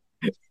done.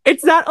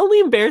 it's not only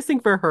embarrassing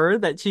for her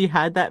that she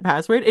had that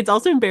password, it's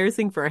also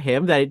embarrassing for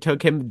him that it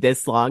took him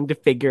this long to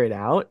figure it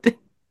out.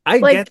 I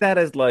Like, get that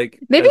as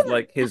maybe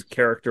his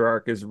character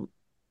arc is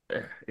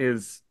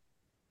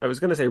I was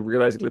gonna say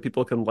realizing that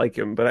people can like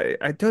him, but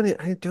I don't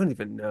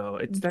even know.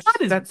 It's That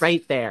is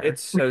right there.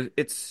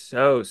 it's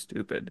so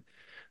stupid.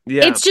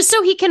 Yeah, it's just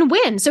so he can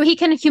win, so he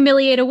can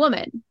humiliate a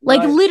woman. Like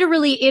right.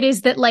 literally, it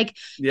is that like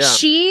Yeah.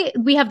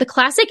 we have the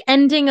classic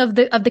ending of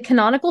the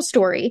canonical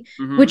story,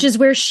 Mhm. which is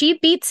where she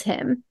beats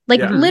him,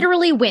 like Yeah.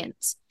 literally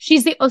wins.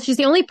 She's the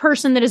only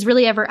person that has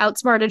really ever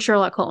outsmarted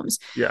Sherlock Holmes.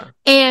 Yeah.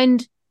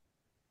 And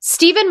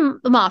Stephen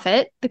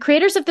Moffat, the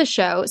creators of the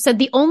show, said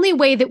the only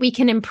way that we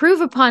can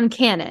improve upon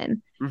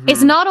canon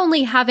is Mhm. not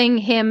only having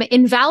him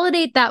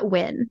invalidate that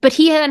win, but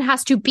he then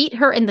has to beat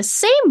her in the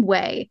same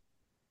way,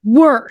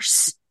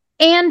 worse,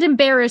 and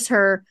embarrass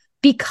her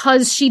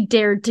because she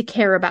dared to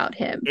care about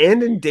him.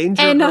 And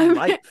endanger And, her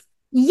life.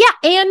 Yeah,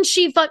 and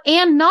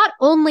and not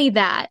only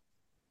that,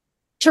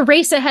 to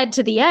race ahead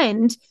to the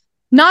end,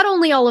 not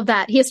only all of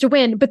that, he has to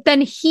win, but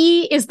then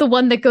he is the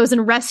one that goes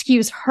and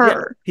rescues Yeah,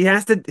 her he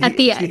has to. at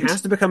the She end.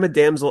 has to become a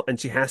damsel, and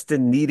she has to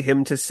need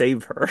him to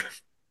save her.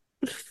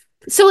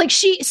 So like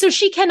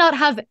she cannot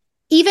have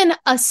even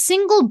a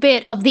single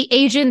bit of the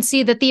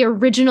agency that the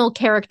original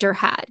character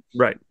had,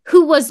 Right.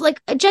 who was like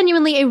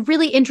genuinely a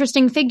really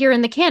interesting figure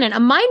in the canon, a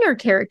minor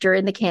character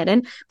in the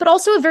canon, but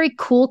also a very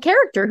cool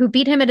character who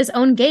beat him at his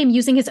own game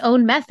using his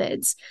own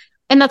methods.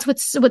 And that's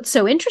what's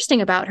so interesting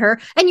about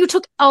her. And you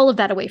took all of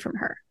that away from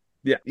her.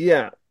 Yeah.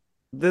 Yeah.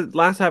 The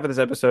last half of this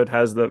episode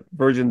has the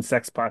virgin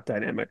sex pot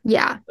dynamic.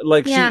 Yeah.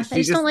 Like Yeah, I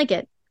just don't like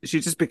it. she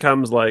just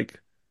becomes like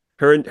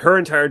her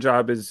entire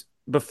job is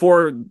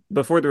before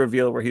the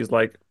reveal where he's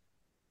like,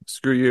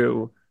 screw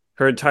you.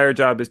 Her entire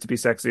job is to be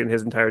sexy and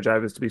his entire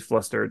job is to be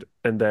flustered.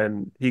 And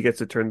then he gets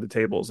to turn the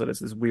tables and it's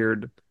this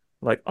weird,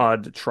 like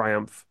odd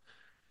triumph.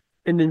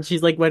 And then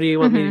she's like, what do you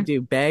want me to Mm-hmm.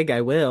 do? Beg,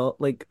 I will.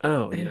 Like,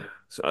 Oh yeah.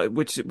 So,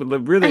 which I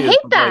really is hate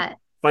like that.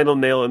 final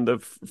nail in the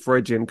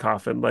Freudian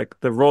coffin. Like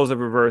the roles have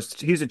reversed.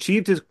 He's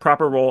achieved his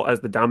proper role as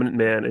the dominant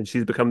man, and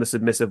she's become the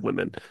submissive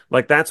woman.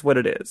 Like that's what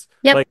it is.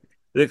 Yep.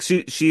 Like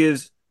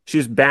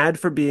she's bad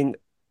for being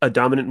a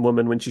dominant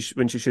woman when she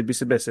should be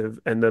submissive,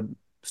 and the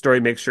story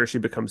makes sure she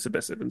becomes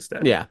submissive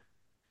instead. yeah.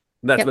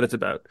 That's what Yep. it's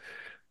about.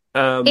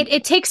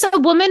 It takes a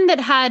woman that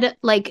had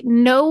like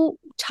no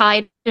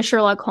tie to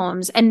Sherlock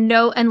Holmes and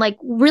no and like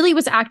really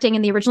was acting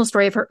in the original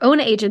story of her own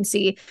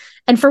agency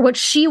and for what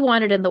she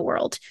wanted in the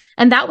world.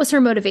 And that was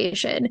her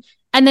motivation.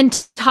 And then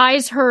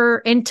ties her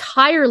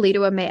entirely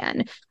to a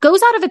man,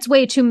 goes out of its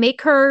way to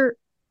make her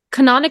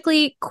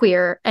canonically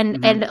queer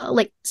and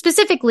like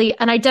specifically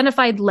an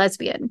identified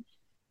lesbian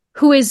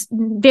who is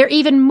there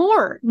even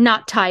more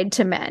not tied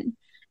to men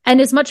and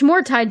is much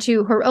more tied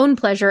to her own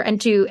pleasure and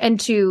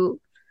to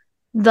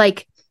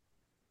like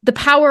the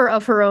power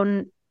of her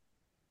own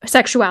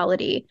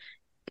sexuality,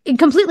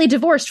 completely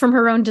divorced from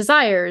her own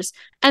desires,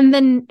 and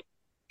then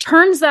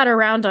turns that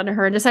around on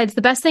her and decides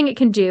the best thing it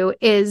can do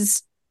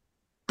is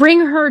bring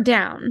her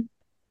down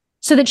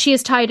so that she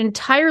is tied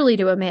entirely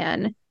to a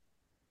man,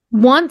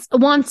 wants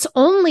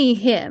only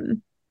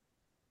him,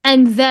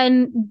 and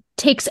then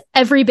takes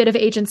every bit of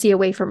agency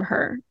away from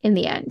her in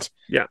the end.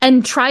 Yeah.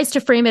 And tries to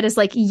frame it as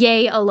like,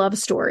 yay, a love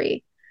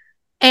story.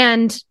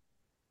 And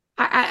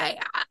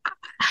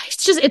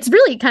it's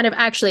really kind of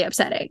actually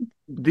upsetting.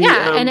 The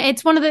Yeah, and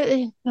it's one of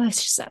the it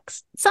just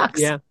sucks. It sucks.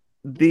 Yeah.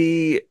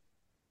 the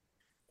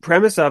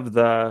premise of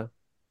the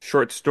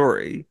short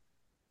story,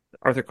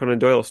 Arthur Conan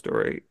Doyle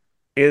story,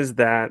 is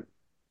that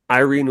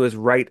Irene was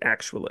right,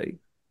 actually.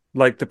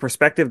 Like the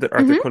perspective that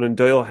Arthur Mm-hmm. Conan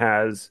Doyle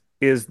has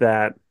is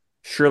that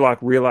Sherlock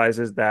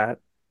realizes that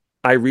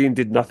Irene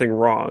did nothing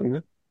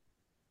wrong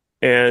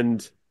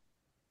and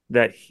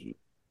that he,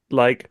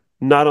 like,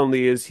 not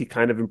only is he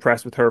kind of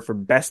impressed with her for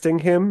besting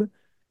him,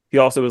 he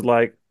also is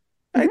like,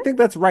 I Mm-hmm. think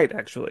that's right,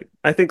 actually.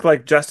 I think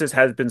like justice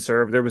has been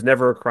served. There was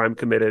never a crime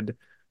committed.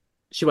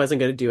 She wasn't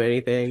going to do She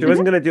anything.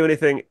 wasn't going to do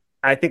anything.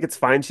 I think it's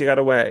fine she got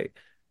away.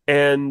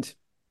 And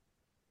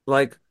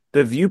like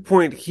the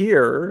viewpoint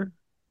here,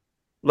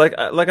 like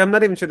I'm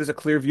not even sure there's a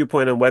clear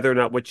viewpoint on whether or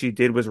not what she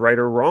did was right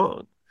or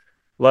wrong.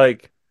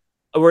 Like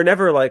we're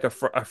never like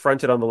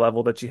affronted on the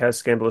level that she has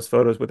scandalous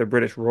photos with a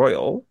British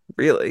royal,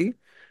 really.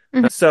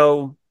 Mm-hmm.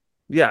 So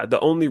yeah, the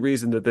only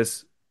reason that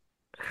this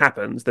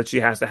happens, that she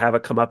has to have a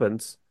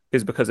comeuppance,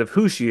 is because of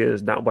who she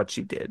is, not what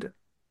she did.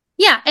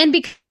 Yeah, and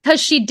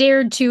because she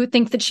dared to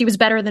think that she was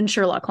better than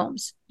Sherlock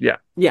Holmes, Yeah,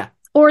 Yeah.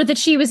 or that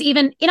she was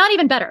even not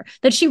even better,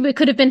 that she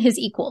could have been his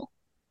equal.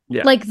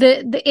 yeah, Like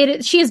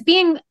she is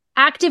being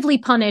actively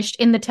punished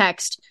in the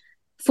text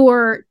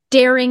for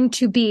daring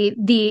to be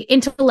the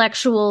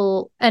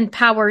intellectual and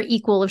power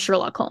equal of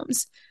Sherlock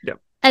Holmes. yeah,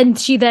 And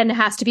she then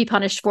has to be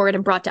punished for it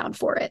and brought down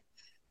for it,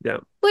 yeah.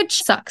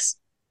 which sucks.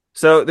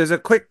 So there's a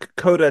quick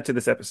coda to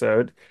this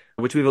episode,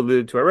 which we've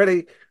alluded to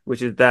already,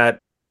 which is that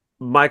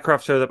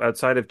Mycroft shows up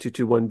outside of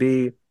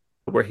 221B,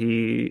 where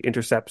he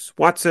intercepts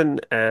Watson,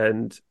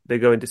 and they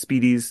go into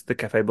Speedy's, the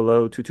cafe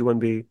below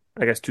 221B,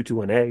 I guess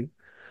 221A,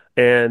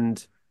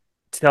 and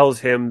tells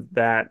him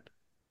that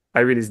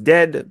Irene is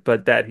dead,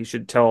 but that he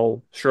should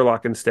tell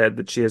Sherlock instead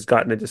that she has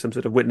gotten into some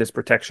sort of witness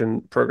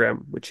protection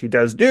program, which he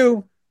does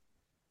do.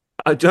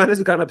 John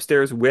has gone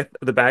upstairs with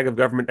the bag of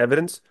government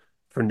evidence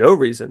for no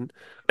reason,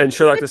 and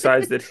Sherlock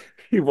decides that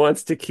he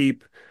wants to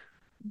keep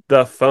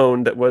the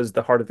phone that was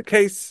the heart of the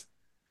case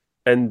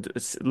and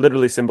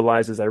literally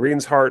symbolizes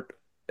Irene's heart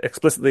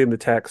explicitly in the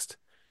text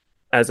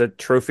as a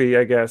trophy,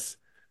 I guess,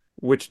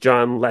 which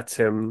John lets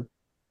him.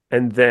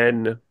 And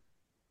then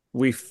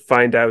we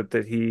find out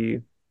that he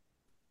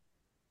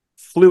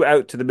flew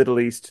out to the Middle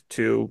East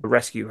to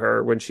rescue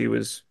her when she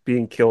was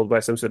being killed by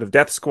some sort of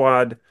death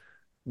squad,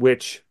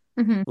 which,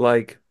 Mm-hmm.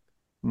 like,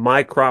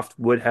 Mycroft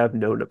would have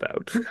known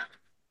about.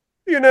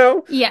 You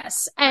know?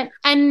 Yes. And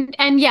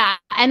yeah,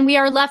 and we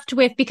are left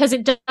with, because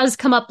it does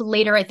come up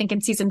later, I think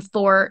in season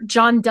 4,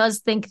 John does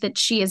think that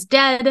she is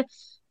dead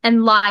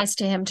and lies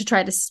to him to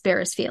try to spare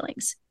his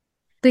feelings.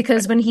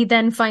 Because when he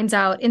then finds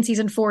out in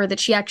season 4 that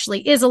she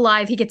actually is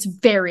alive, he gets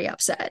very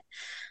upset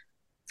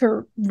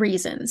for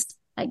reasons.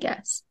 I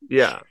guess.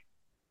 Yeah.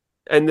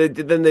 And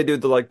then they do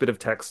the like bit of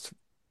text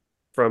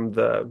from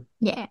the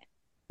Yeah.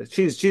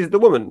 she's the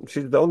woman.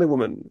 She's the only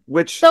woman,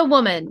 The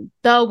woman.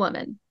 The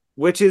woman.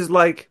 which is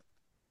like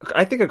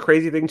I think a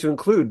crazy thing to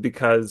include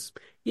because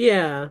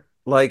Yeah.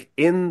 like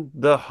in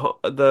the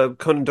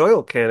Conan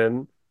Doyle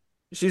canon,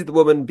 she's the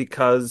woman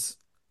because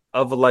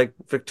of like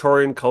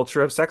Victorian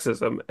culture of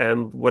sexism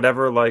and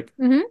whatever like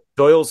Hmm.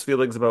 Doyle's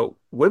feelings about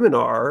women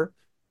are,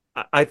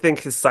 I think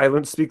his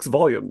silence speaks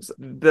volumes.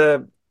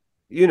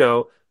 You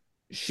know,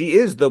 she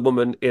is the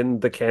woman in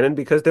the canon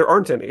because there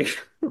aren't any,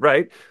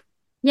 right?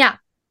 Yeah.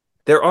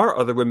 There are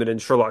other women in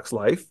Sherlock's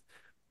life,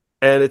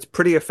 and it's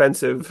pretty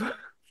offensive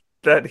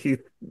that you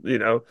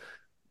know,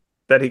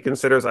 that he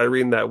considers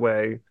Irene that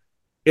way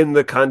in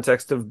the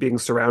context of being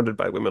surrounded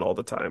by women all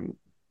the time.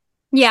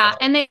 Yeah.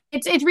 And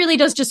it really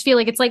does just feel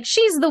like it's like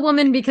she's the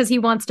woman because he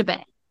wants to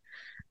bang,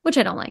 which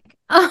I don't like.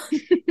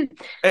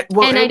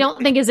 Well, And I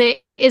don't think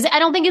I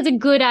don't think it's a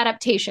good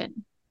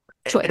adaptation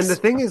and the choice.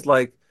 thing is,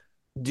 like,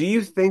 do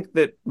you think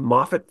that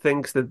Moffat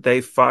thinks that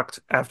they fucked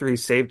after he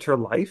saved her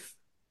life?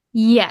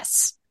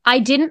 Yes, I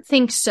didn't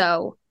think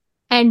so.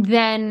 And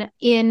then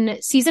in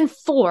season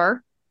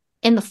 4,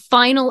 in the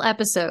final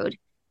episode,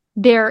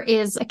 there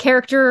is a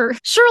character,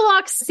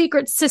 Sherlock's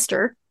secret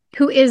sister,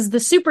 who is the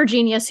super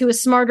genius who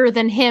is smarter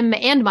than him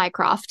and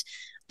Mycroft,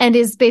 and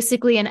is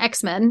basically an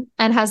X-Men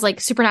and has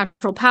like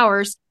supernatural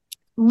powers,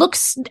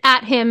 looks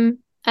at him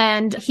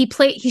and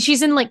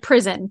she's in like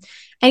prison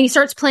and he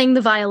starts playing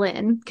the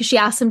violin because she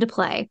asks him to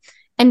play.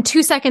 And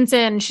 2 seconds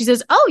in, she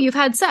says, "Oh, you've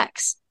had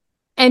sex."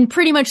 And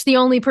pretty much the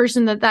only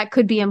person that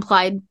could be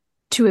implied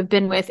to have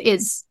been with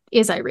is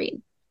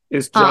Irene.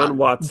 Is John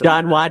Watson.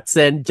 John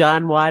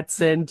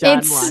Watson.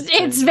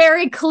 It's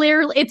very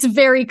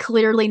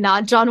clearly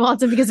not John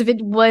Watson, because if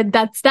it would,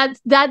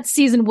 that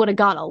season would have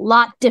gone a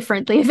lot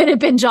differently if it had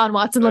been John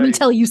Watson. Let me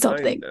tell you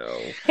something. I know.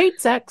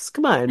 Hate sex.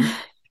 Come on.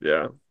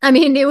 Yeah. I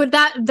mean, it would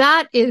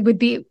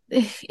be,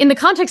 in the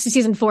context of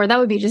season 4, that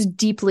would be just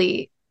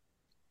deeply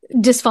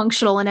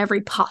dysfunctional in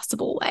every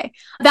possible way.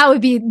 That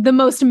would be the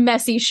most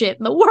messy shit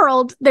in the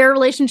world. Their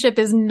relationship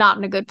is not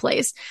in a good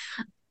place.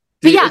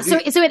 But yeah, so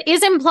it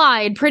is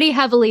implied pretty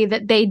heavily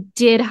that they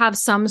did have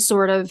some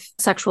sort of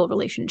sexual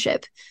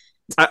relationship.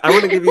 I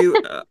want to give you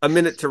a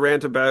minute to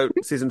rant about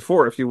season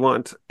 4 if you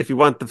want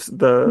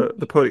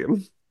the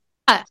podium.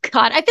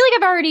 God, I feel like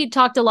I've already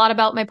talked a lot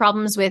about my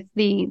problems with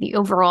the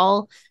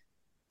overall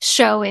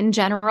show in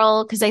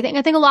general, because I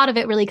think a lot of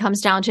it really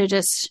comes down to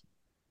just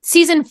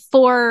season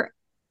 4.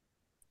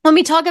 When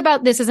we talk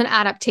about this as an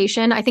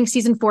adaptation, I think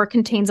season 4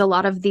 contains a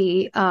lot of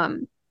the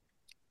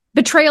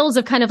betrayals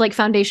of kind of like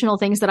foundational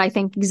things that I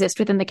think exist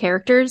within the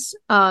characters.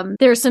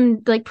 There's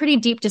some like pretty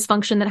deep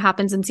dysfunction that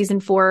happens in season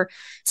 4,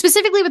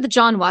 specifically with the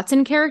John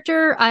Watson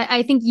character.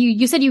 I think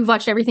you said you've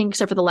watched everything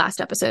except for the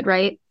last episode,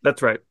 right?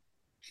 That's right.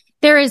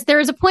 There is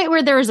a point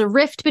where there is a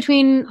rift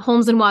between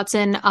Holmes and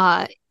Watson.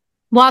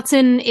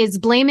 Watson is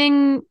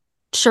blaming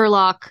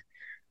Sherlock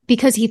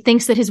because he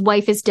thinks that his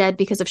wife is dead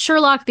because of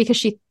Sherlock, because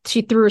she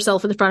threw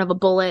herself in the front of a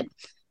bullet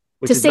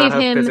to save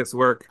him. Physics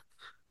work.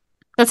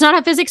 That's not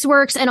how physics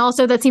works, and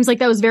also that seems like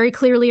that was very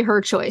clearly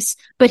her choice.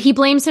 But he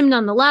blames him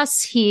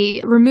nonetheless.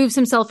 He removes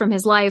himself from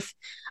his life,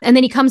 and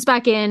then he comes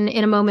back in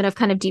a moment of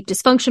kind of deep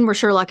dysfunction where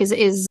Sherlock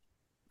is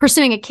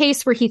pursuing a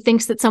case where he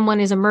thinks that someone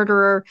is a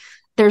murderer.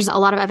 There's a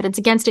lot of evidence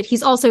against it.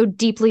 He's also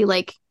deeply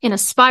like in a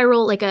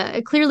spiral, like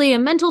clearly a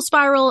mental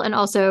spiral, and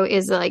also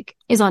is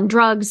on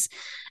drugs.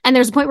 And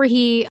there's a point where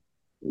he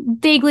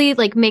vaguely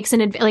like makes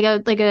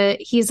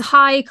he's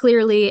high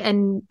clearly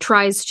and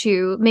tries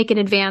to make an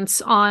advance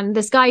on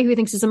this guy who he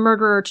thinks is a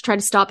murderer to try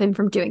to stop him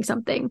from doing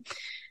something.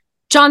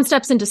 John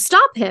steps in to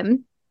stop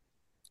him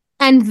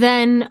and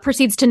then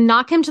proceeds to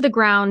knock him to the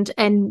ground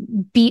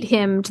and beat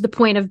him to the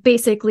point of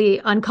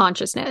basically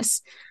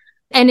unconsciousness.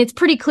 And it's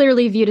pretty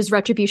clearly viewed as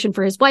retribution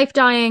for his wife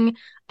dying.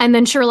 And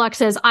then Sherlock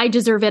says, "I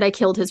deserve it. I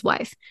killed his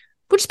wife."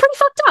 Which is pretty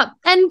fucked up.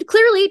 And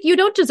clearly you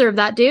don't deserve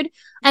that, dude.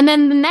 And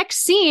then the next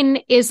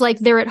scene is like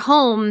they're at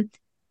home.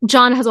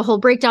 John has a whole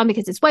breakdown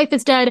because his wife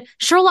is dead.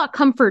 Sherlock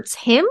comforts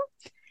him.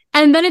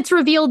 And then it's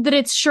revealed that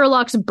it's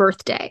Sherlock's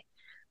birthday.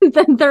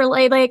 Then they're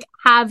like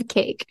have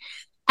cake.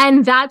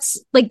 And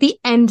that's like the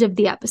end of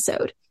the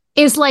episode.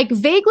 Is like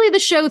vaguely the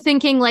show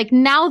thinking like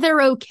now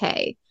they're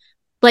okay.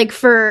 Like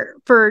for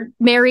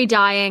Mary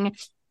dying.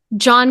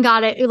 John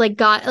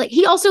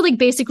he also like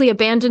basically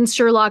abandons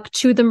Sherlock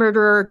to the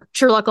murderer.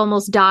 Sherlock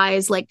almost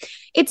dies. Like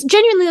it's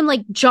genuinely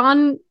like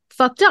John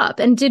fucked up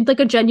and did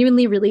like a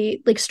genuinely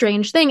really like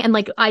strange thing. And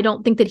like, I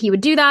don't think that he would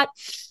do that.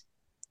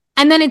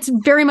 And then it's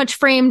very much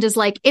framed as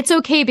like, it's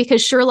okay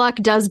because Sherlock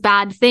does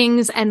bad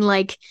things. And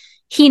like,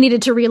 he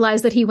needed to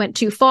realize that he went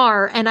too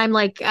far. And I'm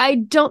like, I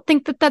don't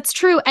think that that's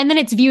true. And then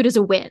it's viewed as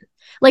a win.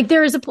 Like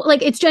there is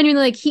it's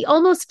genuinely like, he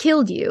almost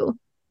killed you.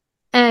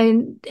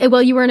 And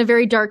well, you were in a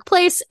very dark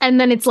place.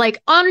 And then it's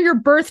like, on your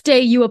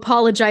birthday, you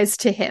apologize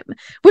to him,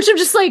 which I'm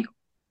just like,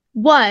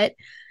 what?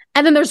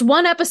 And then there's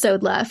one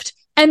episode left,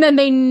 and then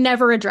they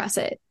never address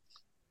it.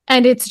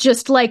 And it's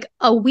just like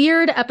a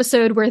weird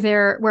episode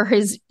where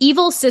his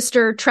evil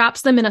sister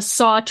traps them in a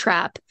saw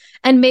trap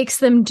and makes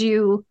them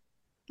do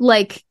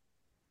like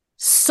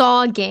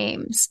saw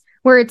games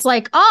where it's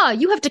like,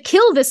 you have to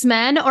kill this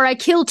man or I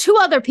kill 2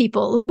 other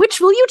people. Which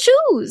will you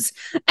choose?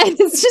 And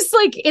it's just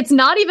like, it's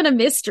not even a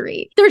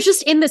mystery. They're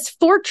just in this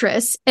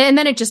fortress and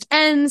then it just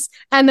ends.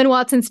 And then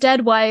Watson's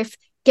dead wife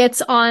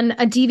gets on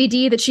a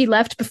DVD that she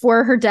left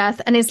before her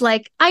death and is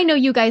like, I know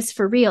you guys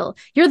for real.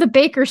 You're the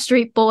Baker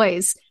Street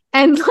Boys.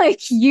 And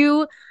like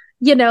you'll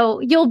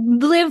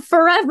live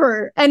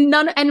forever.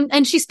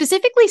 And she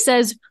specifically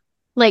says,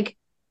 like,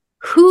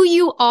 who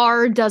you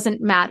are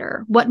doesn't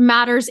matter. What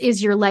matters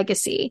is your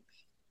legacy.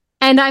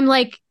 And I'm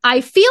like,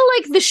 I feel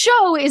like the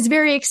show is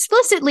very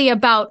explicitly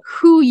about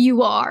who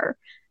you are.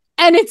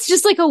 And it's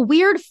just like a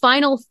weird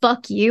final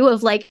fuck you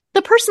of like,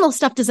 the personal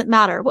stuff doesn't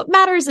matter. What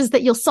matters is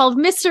that you'll solve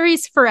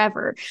mysteries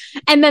forever.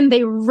 And then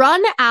they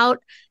run out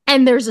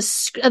and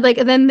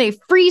then they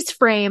freeze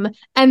frame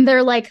and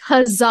they're like,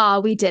 huzzah,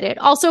 we did it.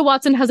 Also,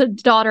 Watson has a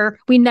daughter.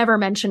 We never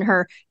mention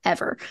her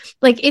ever.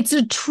 Like, it's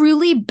a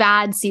truly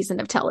bad season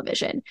of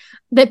television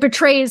that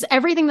betrays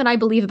everything that I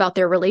believe about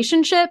their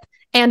relationship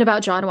and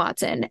about John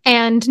Watson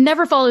and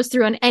never follows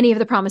through on any of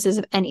the promises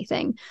of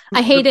anything.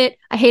 I hate it.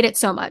 I hate it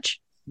so much.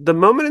 The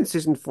moment in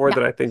season 4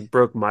 that I think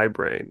broke my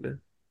brain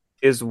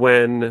is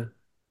when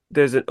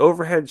there's an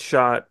overhead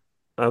shot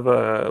of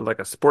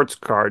a sports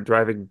car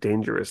driving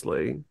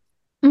dangerously.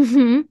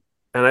 Mm-hmm.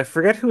 And I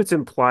forget who it's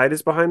implied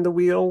is behind the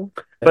wheel,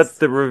 but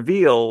the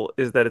reveal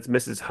is that it's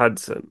Mrs.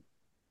 Hudson.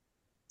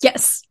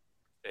 Yes.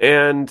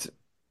 And,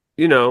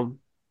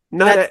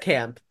 That's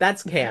camp.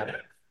 That's camp.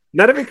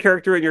 Not every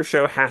character in your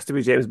show has to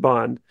be James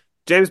Bond.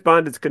 James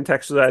Bond is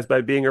contextualized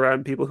by being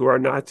around people who are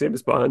not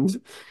James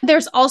Bond.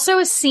 There's also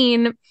a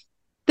scene.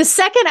 The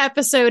second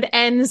episode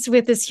ends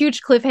with this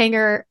huge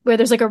cliffhanger where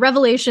there's like a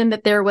revelation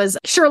that there was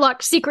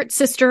Sherlock's secret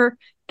sister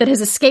that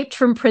has escaped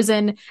from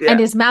prison and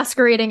is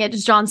masquerading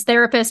as John's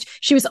therapist.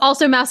 She was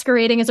also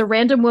masquerading as a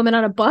random woman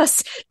on a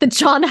bus that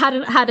John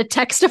had a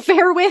text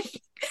affair with.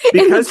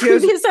 Because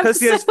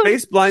he has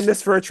face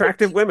blindness for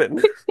attractive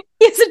women.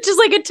 It's just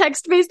like a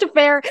text-based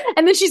affair.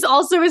 And then she's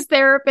also his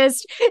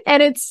therapist.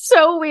 And it's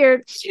so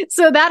weird.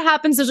 So that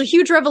happens. There's a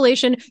huge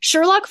revelation.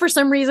 Sherlock, for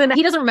some reason,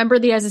 he doesn't remember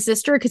that he has a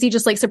sister because he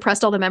just like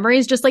suppressed all the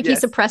memories, just like he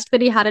suppressed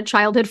that he had a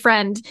childhood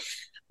friend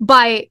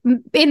by,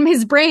 in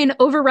his brain,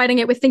 overriding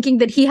it with thinking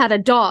that he had a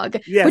dog,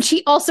 which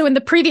he also in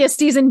the previous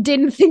season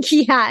didn't think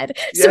he had.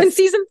 So in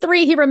season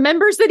 3, he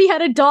remembers that he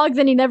had a dog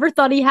that he never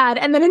thought he had.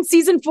 And then in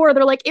season 4,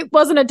 they're like, it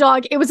wasn't a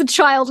dog, it was a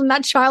child. And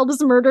that child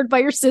was murdered by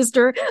your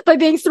sister by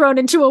being thrown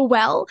into a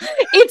well.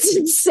 It's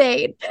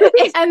insane.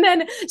 And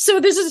then, so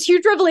there's this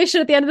huge revelation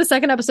at the end of the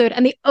second episode.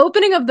 And the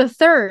opening of the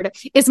third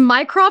is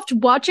Mycroft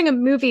watching a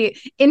movie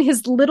in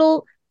his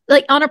little,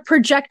 like on a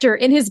projector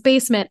in his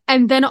basement.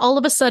 And then all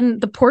of a sudden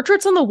the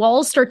portraits on the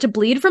walls start to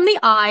bleed from the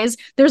eyes.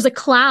 There's a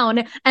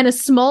clown and a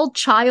small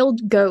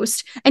child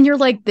ghost. And you're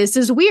like, this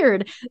is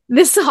weird.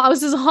 This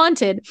house is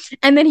haunted.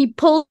 And then he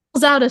pulls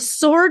out a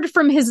sword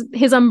from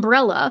his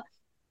umbrella.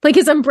 Like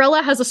his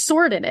umbrella has a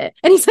sword in it.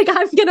 And he's like,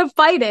 I'm going to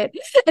fight it.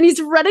 And he's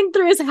running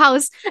through his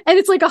house and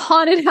it's like a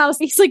haunted house.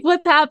 He's like,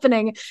 what's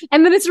happening?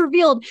 And then it's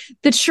revealed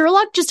that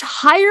Sherlock just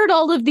hired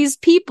all of these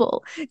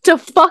people to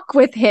fuck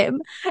with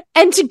him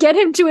and to get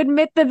him to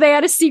admit that they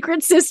had a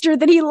secret sister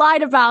that he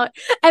lied about.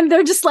 And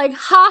they're just like,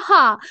 ha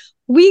ha,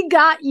 we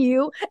got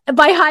you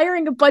by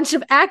hiring a bunch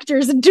of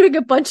actors and doing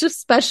a bunch of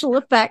special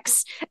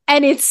effects.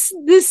 And it's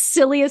the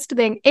silliest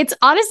thing. It's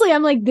honestly,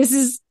 I'm like, this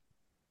is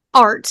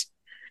art.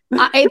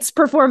 It's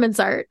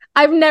performance art.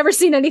 I've never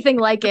seen anything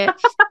like it.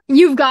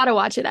 You've got to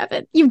watch it,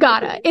 Evan. You've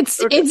got to.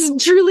 It's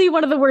truly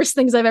one of the worst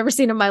things I've ever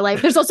seen in my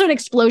life. There's also an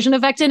explosion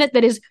effect in it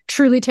that is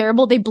truly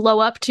terrible. They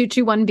blow up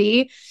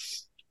 221B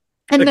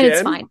and then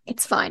it's fine.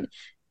 It's fine.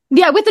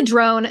 Yeah, with a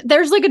drone.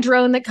 There's like a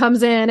drone that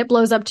comes in, it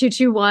blows up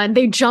 221.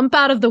 They jump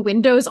out of the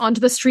windows onto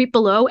the street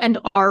below and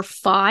are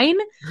fine.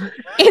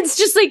 It's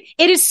just like,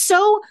 it is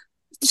so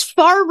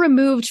far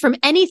removed from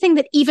anything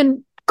that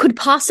even could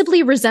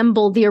possibly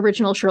resemble the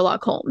original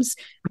Sherlock Holmes.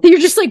 You're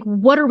just like,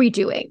 what are we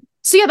doing?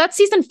 So yeah, that's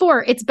season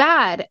 4. It's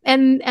bad.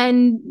 And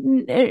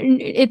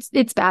it's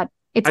bad.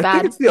 It's bad. I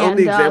think it's the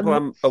only example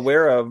I'm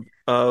aware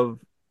of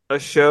a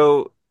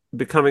show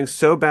becoming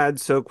so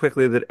bad so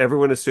quickly that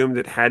everyone assumed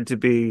it had to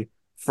be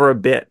for a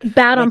bit.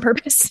 Bad on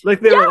purpose. Like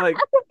they were like,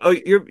 oh,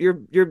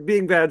 you're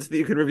being bad so that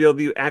you can reveal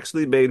that you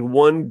actually made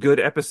one good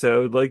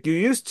episode like you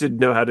used to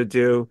know how to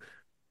do,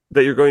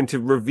 that you're going to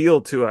reveal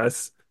to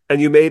us. And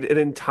you made an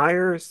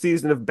entire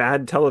season of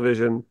bad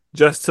television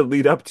just to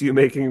lead up to you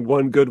making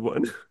one good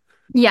one.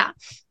 Yeah.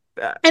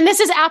 And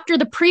this is after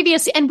the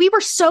previous, and we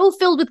were so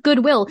filled with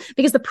goodwill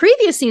because the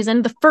previous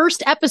season, the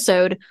first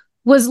episode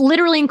was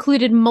literally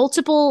included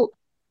multiple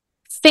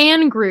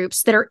fan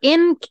groups that are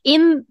in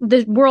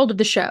the world of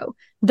the show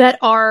that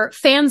are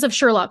fans of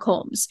Sherlock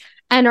Holmes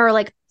and are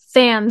like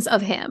fans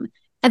of him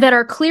and that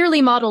are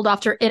clearly modeled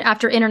after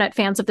internet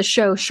fans of the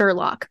show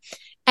Sherlock.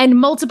 And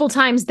multiple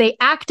times they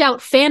act out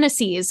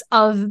fantasies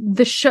of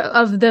the show,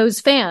 of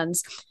those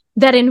fans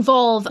that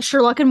involve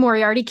Sherlock and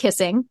Moriarty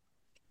kissing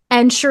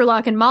and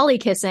Sherlock and Molly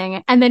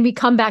kissing, and then we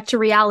come back to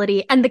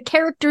reality, and the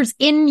characters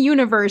in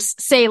universe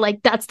say,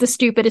 like, that's the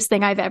stupidest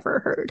thing I've ever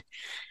heard.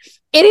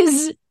 It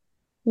is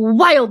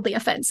wildly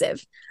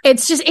offensive.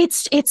 It's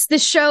just, the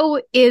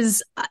show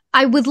is,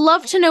 I would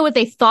love to know what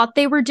they thought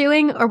they were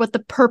doing, or what the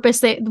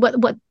purpose,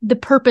 what the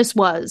purpose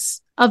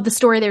was of the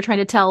story they're trying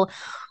to tell,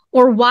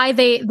 or why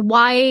they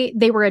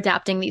were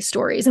adapting these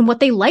stories and what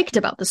they liked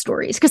about the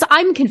stories. Because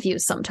I'm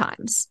confused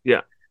sometimes.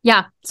 Yeah.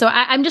 Yeah. So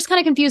I'm just kind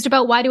of confused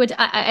about why do it,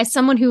 as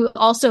someone who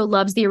also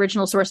loves the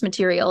original source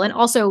material and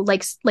also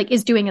likes, like,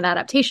 is doing an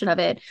adaptation of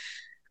it.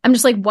 I'm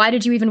just like, why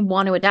did you even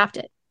want to adapt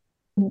it?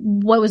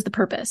 What was the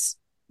purpose?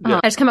 Yeah.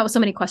 I just come out with so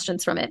many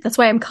questions from it. That's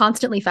why I'm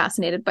constantly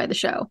fascinated by the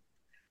show.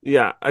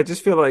 Yeah. I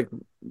just feel like,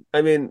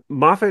 I mean,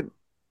 Moffat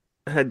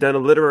had done a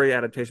literary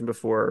adaptation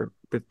before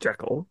with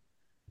Jekyll,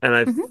 and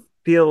I Mhm.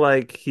 feel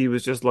like he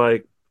was just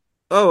like,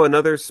 oh,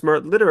 another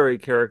smart literary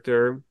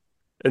character.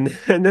 And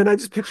then I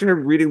just picture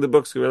him reading the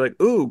books and we're like,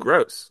 ooh,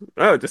 gross.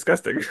 Oh,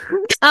 disgusting.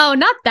 Oh,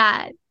 not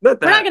that. Not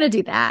We're not that. going to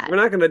do that. We're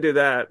not gonna do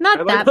that. I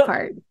Not like that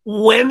part.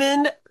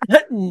 Women?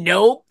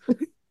 Nope.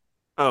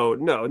 oh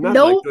no, not like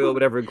Nope. Doyle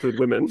would ever include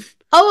women.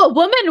 Oh, a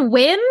woman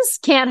wins?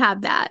 Can't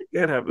have that.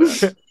 Can't have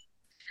that.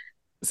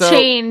 So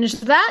Change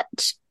that.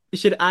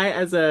 Should I,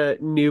 as a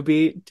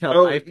newbie, tell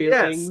oh my yes.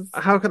 feelings?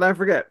 How could I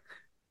forget?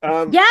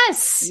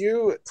 Yes,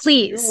 You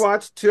please.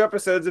 watched 2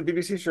 episodes of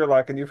BBC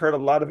Sherlock and you've heard a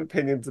lot of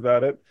opinions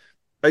about it.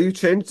 Are you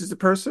changed as a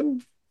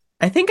person?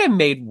 I think I'm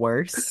made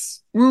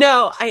worse.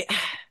 No,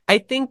 I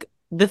think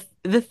the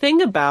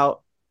thing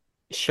about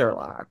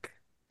Sherlock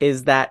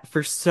is that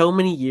for so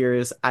many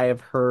years I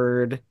have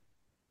heard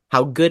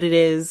how good it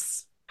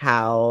is,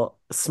 how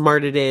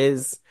smart it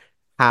is,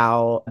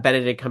 how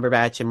Benedict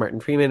Cumberbatch and Martin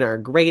Freeman are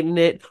great in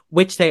it,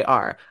 which they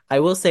are. I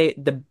will say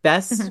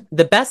Mhm.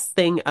 the best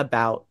thing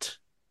about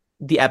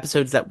the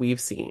episodes that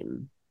we've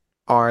seen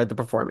are the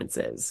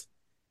performances.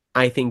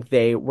 I think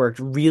they worked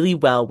really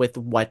well with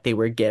what they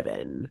were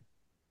given.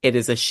 It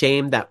is a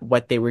shame that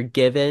what they were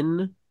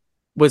given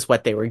was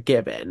what they were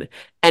given.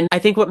 And I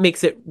think what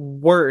makes it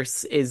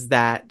worse is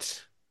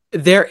that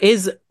there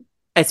is,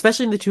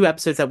 especially in the 2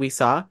 episodes that we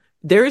saw,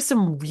 there is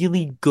some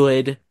really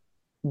good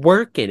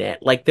work in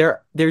it. Like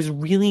there's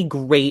really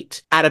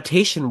great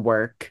adaptation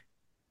work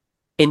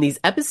in these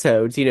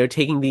episodes,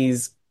 taking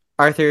these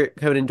Arthur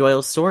Conan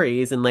Doyle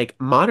stories and like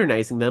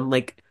modernizing them.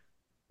 Like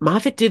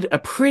Moffat did a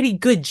pretty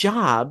good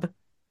job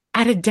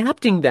at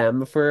adapting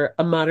them for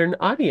a modern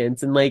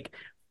audience and like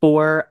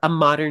for a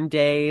modern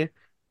day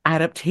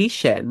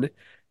adaptation.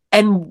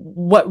 And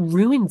what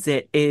ruins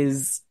it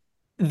is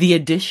the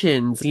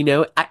additions,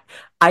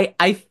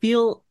 I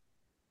feel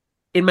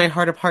in my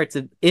heart of hearts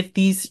if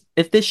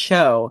this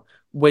show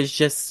was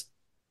just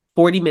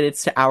 40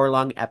 minutes to hour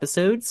long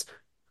episodes,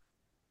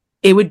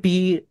 it would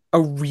be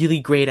a really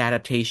great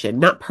adaptation.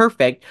 Not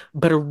perfect,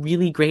 but a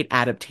really great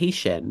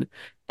adaptation.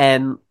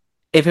 And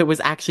if it was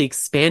actually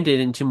expanded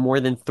into more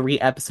than 3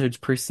 episodes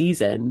per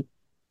season,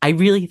 I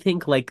really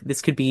think like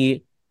this could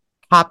be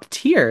top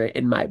tier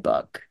in my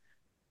book.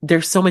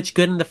 There's so much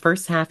good in the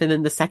first half, and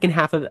then the second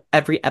half of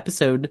every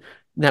episode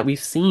that we've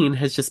seen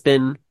has just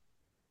been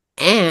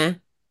eh.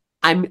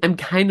 I'm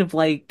kind of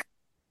like,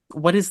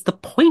 what is the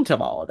point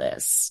of all of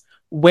this?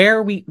 What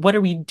are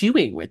we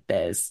doing with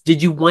this?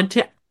 Did you want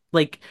to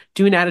like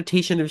do an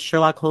adaptation of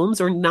Sherlock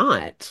Holmes or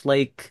not?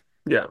 Like,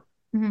 Yeah.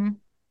 Mhm.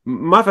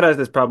 Moffat has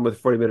this problem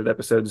with 40-minute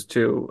episodes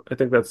too. I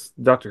think that's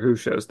Doctor Who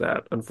shows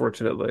that,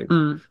 unfortunately.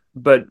 mm,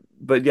 But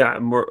yeah,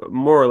 more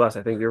or less,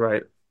 I think you're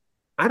right.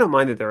 I don't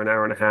mind that they're an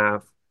hour and a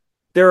half.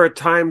 There are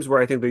times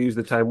where I think they use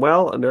the time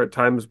well, and there are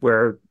times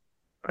where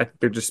I think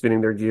they're just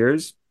spinning their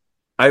gears.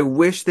 I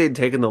wish they'd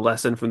taken the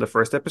lesson from the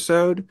first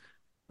episode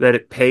that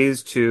it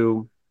pays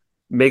to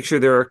make sure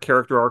there are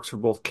character arcs for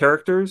both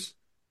characters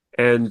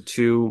and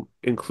to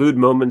include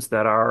moments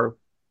that are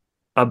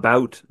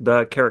about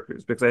the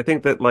characters. Because I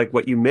think that like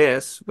what you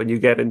miss when you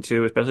get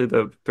into especially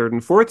the third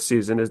and fourth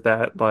season is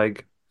that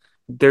like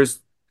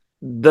there's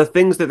the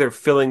things that they're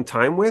filling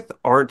time with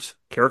aren't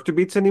character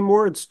beats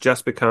anymore. It's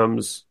just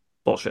becomes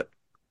bullshit.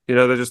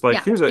 They're just like Yeah.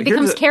 It here's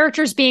becomes a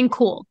characters being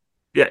cool.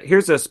 yeah,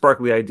 here's a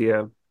sparkly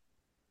idea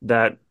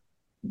that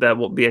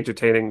will be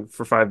entertaining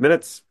for 5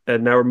 minutes,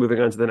 and now we're moving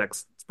on to the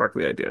next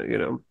sparkly idea.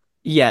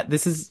 yeah,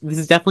 this is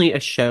definitely a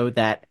show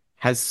that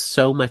has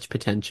so much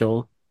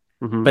potential,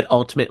 Hmm. but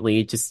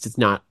ultimately just does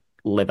not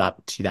live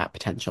up to that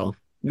potential.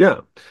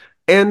 Yeah.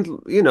 And,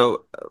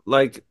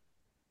 like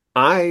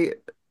I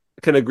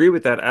can agree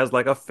with that as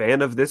like a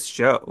fan of this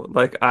show.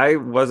 Like I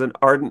was an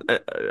ardent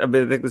I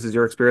mean I think this is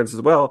your experience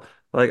as well.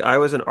 Like I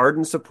was an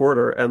ardent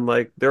supporter and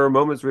like there were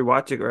moments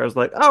rewatching where I was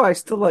like, "Oh, I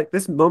still like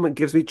this moment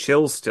gives me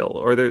chills still."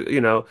 Or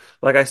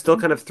like I still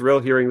kind of thrill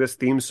hearing this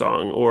theme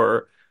song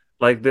or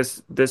like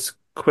this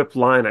quip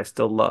line I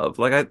still love.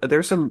 Like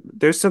there's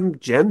some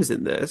gems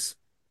in this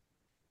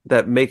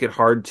that make it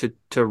hard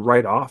to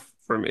write off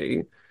for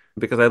me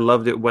because I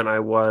loved it when I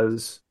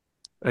was,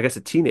 I guess,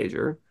 a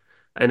teenager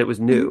and it was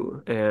Mhm.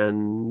 new.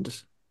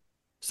 And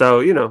so,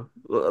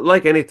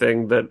 like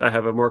anything that I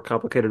have a more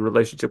complicated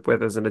relationship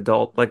with as an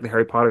adult, like the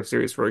Harry Potter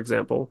series, for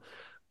example,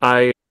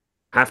 I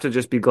have to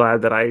just be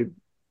glad that I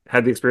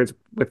had the experience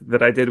with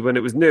that I did when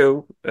it was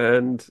new,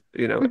 and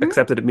Hmm.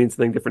 accept that it means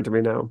something different to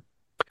me now.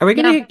 Are we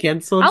gonna Yeah. get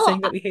canceled I'll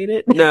saying that we hate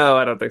it? No,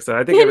 I don't think so.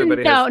 I think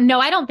everybody has. no, no,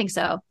 I don't think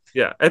so.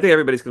 Yeah, I think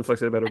everybody's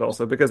conflicted about it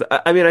also because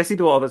I mean I see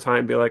people all the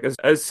time be like,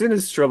 as soon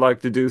as Sherlock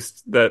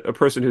deduced that a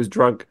person who's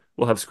drunk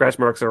will have scratch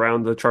marks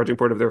around the charging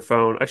port of their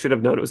phone, I should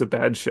have known it was a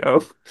bad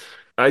show.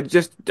 I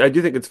do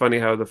think it's funny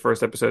how the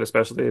first episode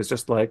especially is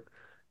just like,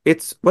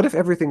 it's what if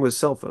everything was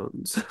cell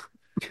phones?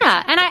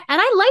 Yeah, and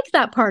I like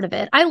that part of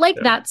it. I like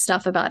Yeah. that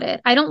stuff about it.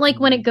 I don't like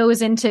when it Mhm.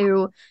 goes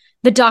into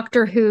the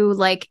Doctor Who,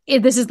 like,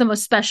 this is the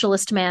most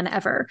specialist man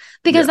ever,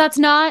 because Yeah. that's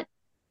not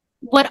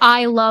what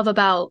I love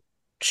about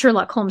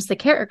Sherlock Holmes, the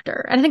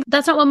character. And I think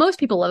that's not what most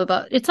people love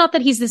about. It's not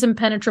that he's this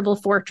impenetrable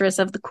fortress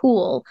of the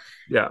cool.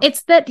 Yeah.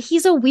 It's that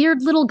he's a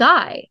weird little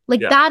guy.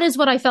 Like Yeah. that is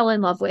what I fell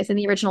in love with in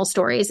the original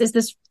stories, is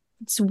this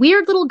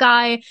weird little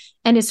guy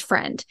and his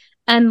friend.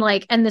 And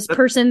this That,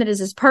 person that is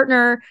his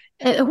partner,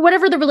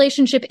 whatever the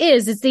relationship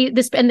is, it's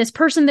this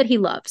person that he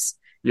loves.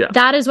 yeah.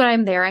 That is what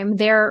I'm there. I'm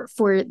there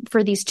for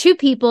these two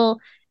people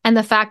and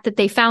the fact that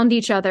they found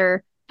each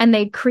other and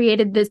they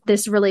created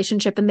this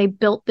relationship and they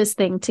built this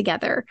thing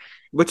together.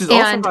 Which is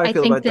also And how I I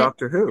feel think about that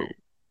Doctor Who.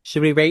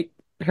 Should we rate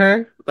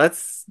her?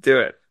 Let's do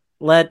it.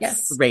 Let's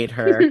yes. rate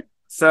her.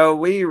 So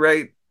we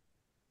rate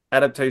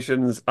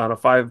adaptations on a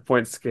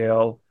 5-point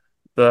scale.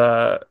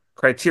 The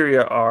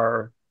criteria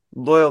are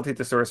loyalty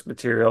to source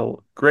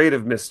material, grade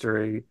of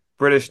mystery,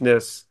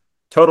 Britishness,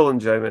 total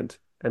enjoyment,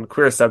 and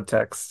queer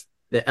subtext.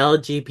 The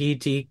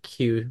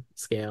LGBTQ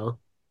scale.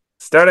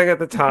 Starting at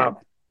the Okay.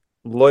 top,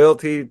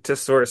 loyalty to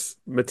source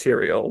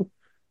material.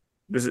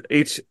 This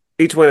is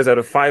each one is out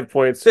of 5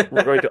 points.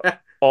 We're going to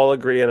all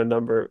agree on a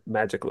number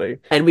magically.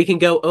 And we can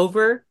go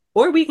over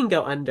or we can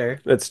go under.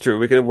 That's true.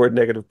 We can award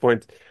negative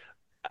points.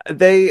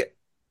 They,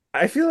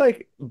 I feel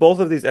like both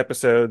of these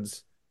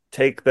episodes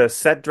take the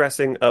set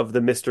dressing of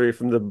the mystery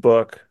from the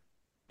book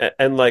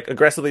and like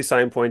aggressively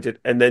signpoint it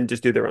and then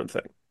just do their own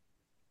thing.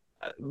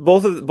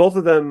 Both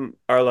of them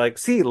are like,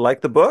 see, like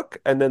the book,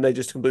 and then they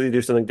just completely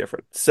do something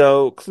different.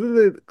 So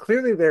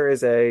clearly there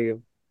is a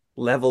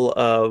level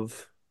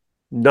of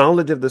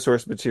knowledge of the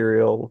source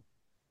material,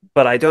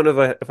 but I don't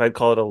know if I'd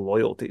call it a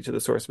loyalty to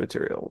the source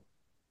material.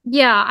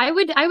 Yeah, I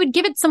would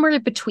give it somewhere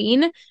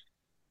between,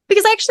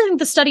 because I actually think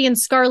the study in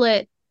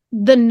Scarlet,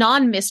 the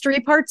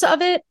non-mystery parts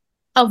of it,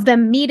 of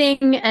them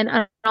meeting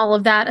and all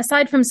of that,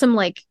 aside from some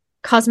like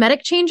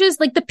cosmetic changes,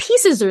 like the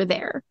pieces are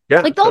there.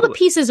 Yeah, Like all the totally.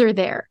 pieces are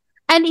there.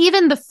 And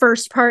even the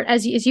first part,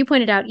 as you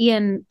pointed out,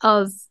 Ian,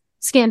 of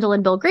Scandal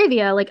in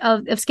Belgravia, like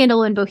of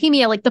Scandal in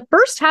Bohemia, like the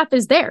first half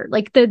is there.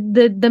 Like the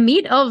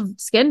meat of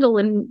Scandal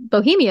in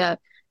Bohemia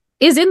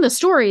is in the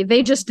story.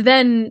 They just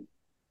then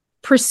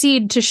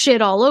proceed to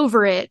shit all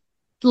over it,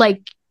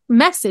 like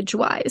message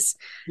wise. So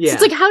Yeah.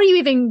 it's like, how do you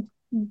even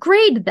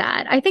grade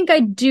that? I think I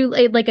do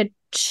like a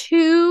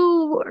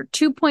 2 or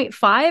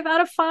 2.5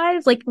 out of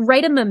 5, like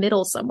right in the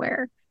middle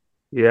somewhere.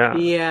 Yeah.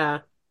 Yeah.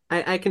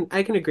 I can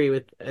agree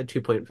with a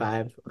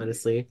 2.5,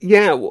 honestly.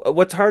 Yeah,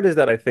 what's hard is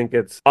that I think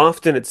it's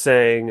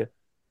saying,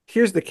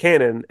 here's the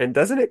canon, and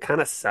doesn't it kind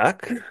of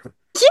suck?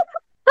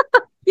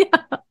 Yeah.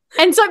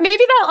 And so maybe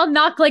that'll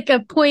knock like a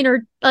point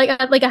or like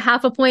a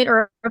half a point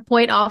or a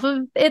point off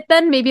of it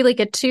then, maybe like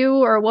a 2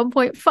 or a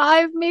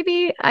 1.5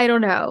 maybe. I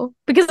don't know.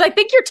 Because I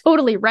think you're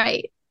totally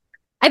right.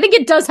 I think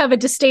it does have a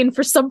disdain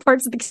for some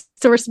parts of the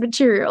source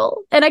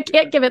material, and I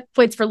can't give it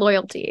points for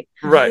loyalty.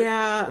 Right.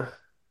 Yeah.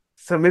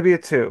 So maybe a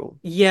 2.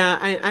 Yeah,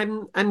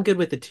 I'm good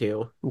with the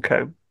 2.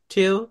 Okay.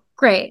 2,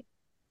 Great.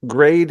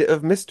 Grade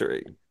of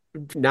mystery.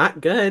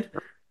 not good.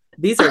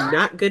 These are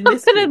not good I'm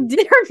gonna,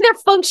 mysteries. they're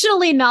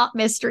functionally not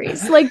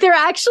mysteries. Like they're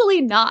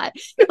actually not.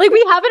 Like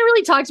we haven't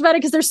really talked about it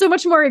because there's so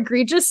much more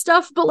egregious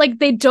stuff, but like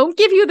they don't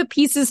give you the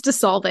pieces to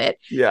solve it.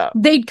 Yeah.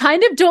 They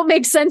kind of don't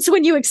make sense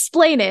when you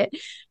explain it.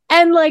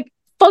 And like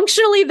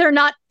functionally they're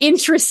not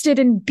interested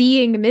in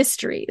being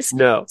mysteries.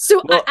 No.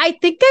 So Well, I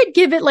think I'd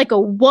give it like a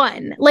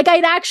 1. Like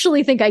I'd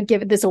actually think I'd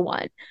give it this a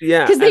 1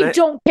 yeah, because and they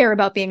don't care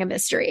about being a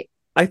mystery.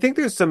 I think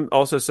there's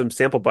also some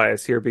sample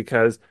bias here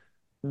because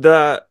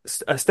the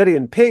a study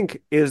in pink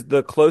is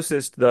the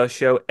closest the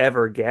show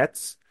ever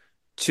gets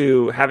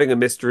to having a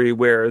mystery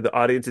where the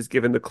audience is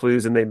given the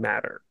clues and they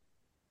matter.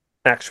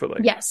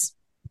 Actually, Yes.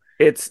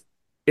 it's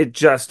it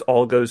just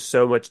all goes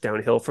so much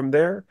downhill from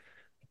there.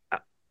 I,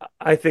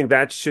 I think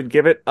that should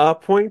give it a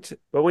point,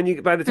 but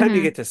by the time you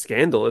Hmm. get to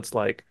Scandal, it's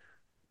like,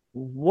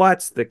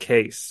 what's the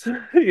case?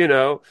 You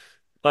know,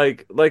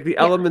 like the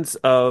Yeah. elements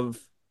of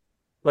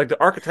like the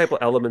archetypal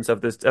elements of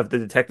the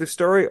detective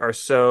story are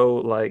so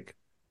like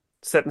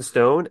set in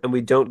stone and we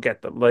don't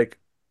get them. Like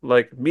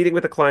meeting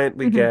with a client,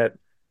 we Hmm. get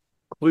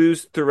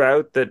clues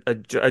throughout that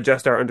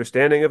adjust our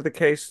understanding of the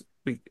case.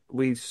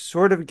 We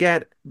sort of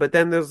get, but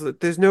then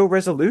there's no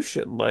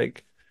resolution.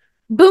 Like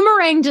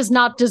Boomerang does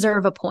not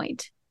deserve a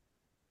point.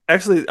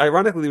 actually,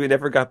 ironically, we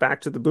never got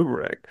back to the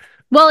boomerang.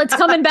 Well, it's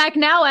coming back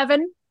now,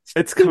 Evan.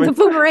 It's The coming.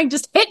 boomerang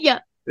just hit you.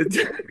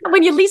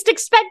 when you least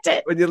expect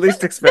it. When you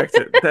least expect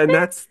it. And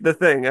that's the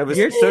thing. I was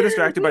You're- so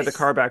distracted by the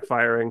car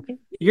backfiring.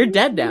 You're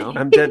dead now.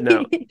 I'm dead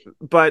now.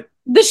 But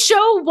The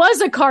show was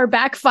a car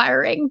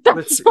backfiring.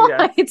 That's why.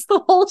 Yeah. It's the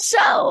whole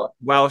show.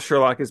 while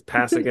Sherlock is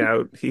passing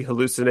out, he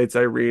hallucinates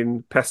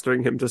Irene,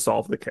 pestering him to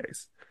solve the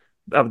case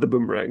of the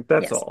boomerang.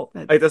 That's Yes. all.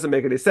 It doesn't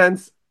make any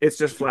sense. It's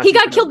just flashy. He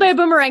got killed by a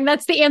boomerang.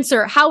 That's the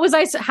answer. How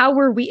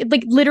were we,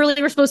 like, literally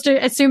we're supposed to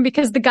assume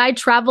because the guy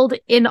traveled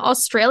in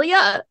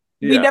Australia?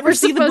 We never We're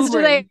see the supposed to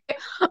boomerang. say,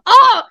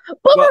 oh,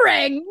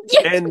 boomerang!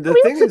 And the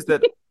thing is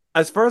that,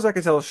 as far as I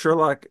can tell,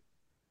 Sherlock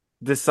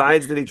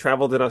decides that he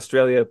traveled in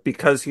Australia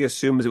because he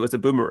assumes it was a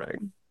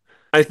boomerang.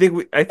 I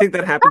think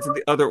that happens in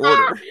the other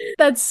order.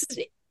 That's,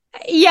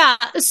 yeah.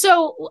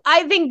 So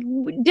I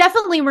think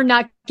definitely we're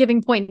not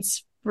giving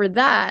points for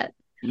that.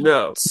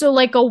 No. So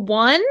like a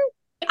 1?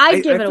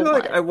 I'd give it a feel 1.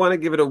 like I want to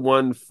give it a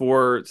 1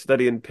 for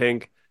Study in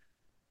Pink.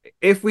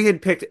 If we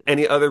had picked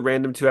any other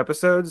random 2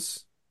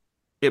 episodes,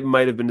 it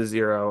might have been a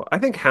 0. I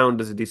think Hound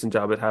does a decent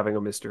job at having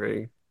a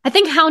mystery. I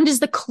think Hound is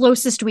the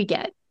closest we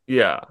get.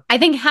 Yeah. I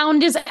think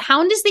Hound is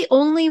the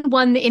only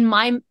one in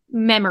my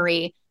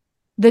memory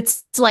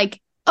that's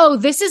like, oh,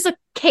 this is a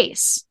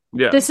case.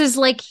 Yeah. This is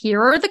like,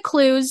 here are the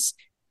clues.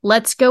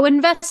 Let's go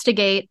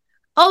investigate.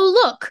 Oh,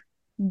 look,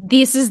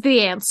 this is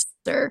the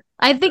answer.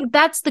 I think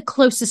that's the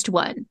closest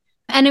one.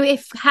 And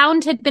if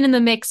Hound had been in the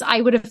mix,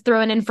 I would have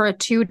thrown in for a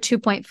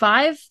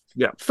 2.5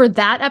 for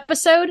that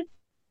episode.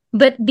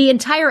 But the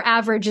entire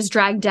average is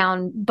dragged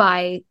down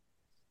by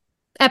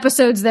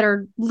episodes that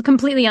are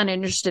completely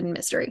uninterested in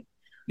mystery.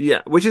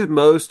 Yeah, which is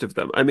most of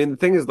them. I mean, the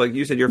thing is, like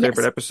you said, your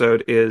favorite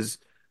episode is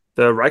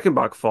the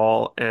Reichenbach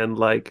fall, and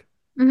like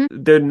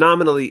there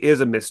nominally is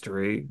a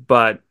mystery,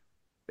 but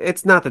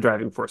it's not the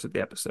driving force of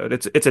the episode.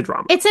 It's a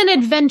drama. It's an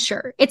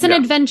adventure. It's an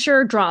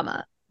adventure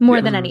drama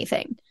more than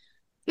anything.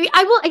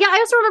 I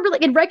also remember,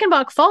 like, in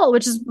Reichenbach Fall,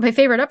 which is my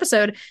favorite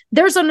episode,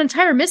 there's an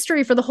entire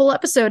mystery for the whole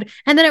episode.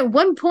 And then at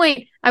one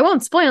point, I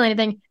won't spoil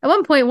anything, at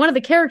one point, one of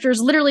the characters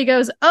literally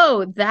goes,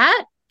 oh,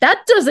 that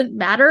doesn't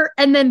matter,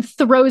 and then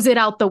throws it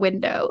out the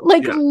window.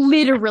 Like,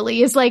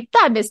 literally is like,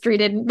 that mystery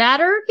didn't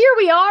matter. Here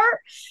we are.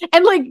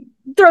 And, like,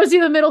 throws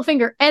you the middle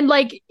finger. And,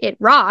 like, it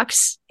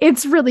rocks.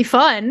 It's really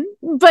fun.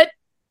 But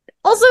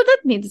also, that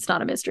means it's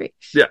not a mystery.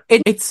 Yeah.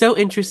 It's so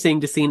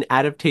interesting to see an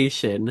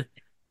adaptation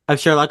of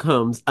Sherlock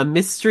Holmes, a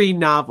mystery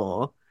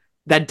novel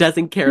that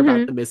doesn't care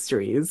about the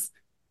mysteries.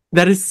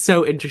 That is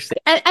so interesting.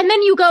 And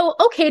then you go,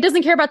 okay, it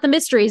doesn't care about the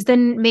mysteries.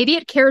 Then maybe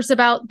it cares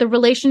about the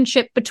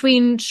relationship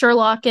between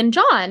Sherlock and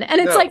John.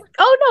 And it's like,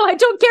 oh no, I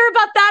don't care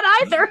about that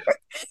either.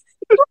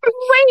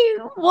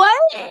 Wait,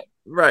 what?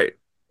 Right.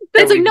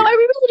 But it's like, no, I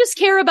really just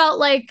care about,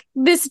 like,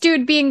 this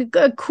dude being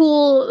a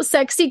cool,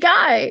 sexy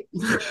guy.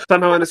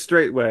 Somehow in a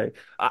straight way.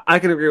 I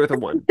can agree with a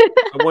 1.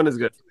 A 1 is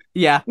good.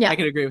 Yeah, I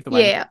can agree with the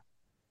 1. Yeah.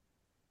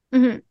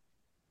 Mm-hmm.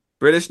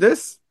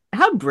 Britishness?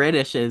 How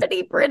British is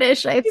pretty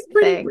British, I think.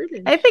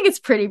 British. I think it's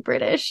pretty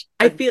British.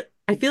 I feel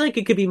like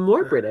it could be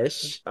more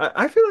British.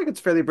 I feel like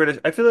it's fairly British.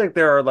 I feel like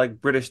there are, like,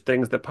 British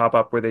things that pop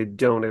up where they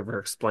don't ever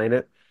explain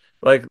it.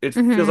 Like, it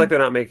feels like they're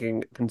not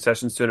making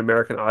concessions to an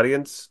American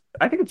audience.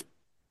 I think it's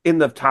in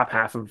the top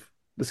half of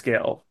the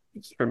scale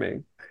for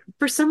me.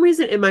 For some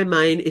reason in my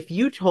mind, if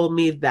you told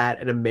me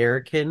that an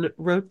American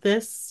wrote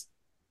this,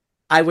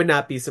 I would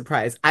not be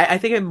surprised. I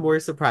think I'm more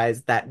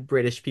surprised that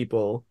British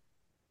people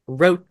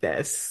wrote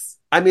this.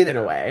 I mean, in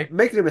a way,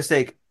 make no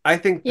mistake. I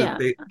think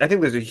that I think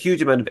there's a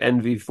huge amount of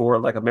envy for,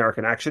 like,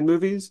 American action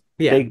movies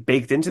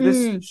baked into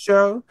this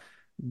show,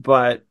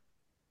 but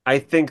I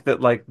think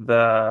that, like,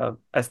 the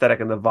aesthetic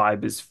and the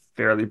vibe is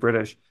fairly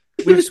British.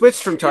 We've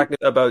switched from talking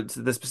about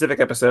the specific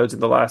episodes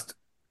in the last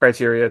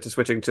criteria to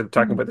switching to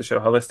talking about the show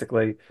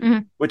holistically,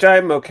 which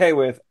I'm okay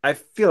with. I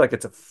feel like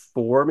it's a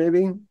 4,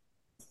 maybe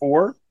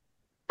 4.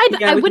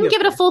 I wouldn't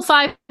give it a full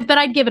 5, but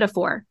I'd give it a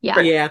 4.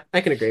 Yeah,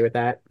 I can agree with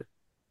that.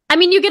 I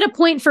mean, you get a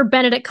point for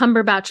Benedict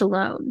Cumberbatch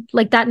alone.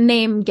 Like, that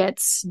name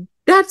gets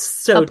That's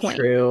so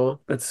true.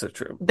 That's so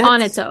true.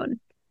 On its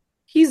own.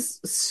 He's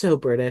so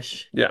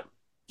British. Yeah.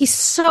 He's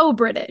so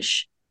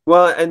British.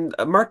 Well, and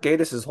Mark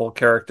Gatiss' whole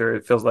character,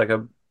 it feels like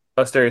a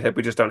stereotype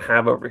we just don't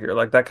have over here.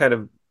 Like, that kind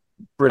of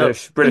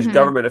British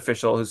government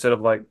official who's sort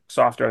of, like,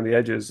 softer on the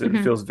edges.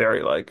 It feels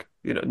very, like,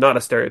 not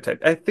a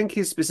stereotype. I think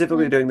he's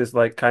specifically doing this,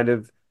 like, kind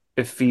of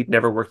effete,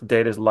 never worked a day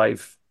in his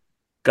life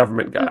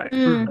government guy.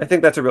 I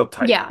think that's a real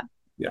type.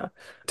 Yeah.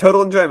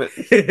 Total enjoyment.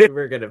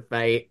 We're going to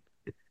fight.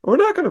 We're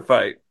not going to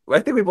fight.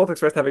 I think we both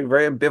expressed having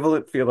very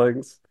ambivalent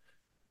feelings.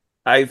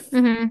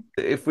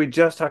 If we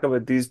just talk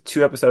about these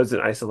 2 episodes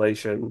in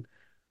isolation,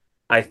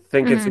 I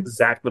think it's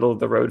exact middle of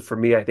the road for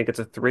me. I think it's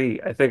a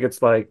 3. I think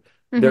it's like,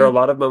 there are a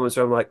lot of moments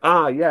where I'm like,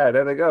 yeah,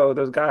 there they go,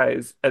 those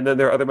guys. And then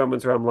there are other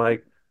moments where I'm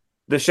like,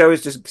 the show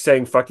is just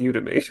saying fuck you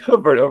to me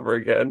over and over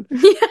again.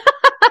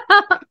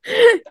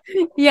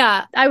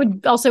 Yeah, I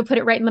would also put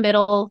it right in the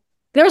middle.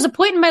 There was a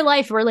point in my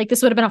life where, like,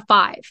 this would have been a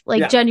 5,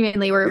 like,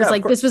 genuinely, where it was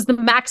like, this was the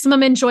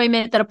maximum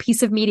enjoyment that a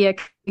piece of media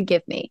could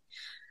give me.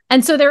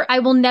 And so I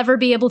will never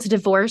be able to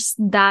divorce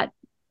that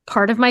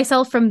part of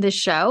myself from this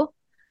show.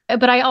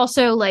 but I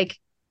also like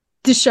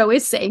the show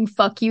is saying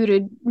fuck you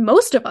to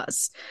most of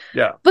us.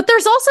 Yeah. But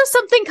there's also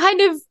something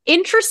kind of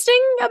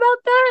interesting about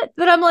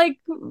that I'm like,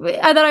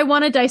 that I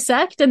want to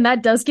dissect, and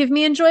that does give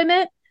me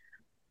enjoyment.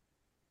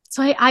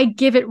 So I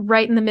give it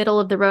right in the middle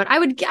of the road. I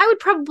would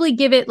probably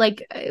give it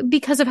like,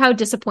 because of how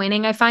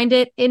disappointing I find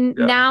it in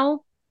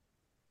now,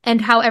 and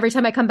how every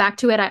time I come back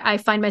to it, I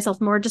find myself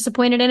more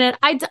disappointed in it.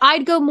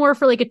 I'd go more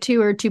for like a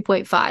 2 or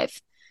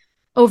 2.5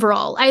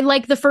 overall. I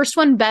like the first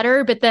one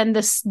better, but then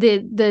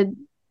the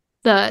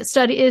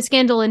study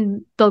scandal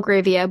in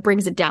Belgravia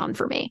brings it down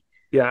for me.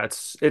 Yeah,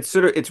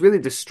 it's really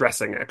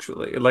distressing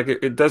actually. Like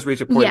it does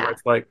reach a point where Yeah.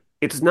 it's like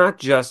it's not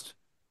just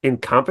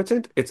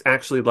incompetent, it's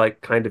actually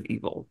like kind of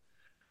evil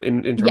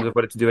in terms Yeah. of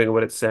what it's doing and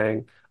what it's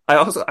saying.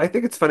 I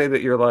think it's funny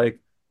that you're like,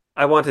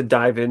 I want to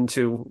dive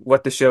into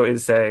what the show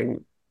is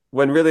saying,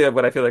 when really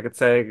what I feel like it's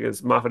saying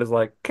is Moffat is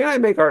like, can I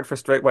make art for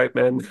straight white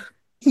men?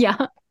 Yeah.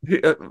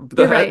 You're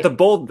The right.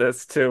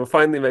 boldness to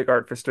finally make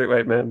art for straight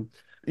white men.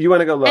 You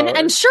want to go And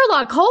lower?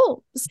 Sherlock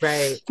Holmes.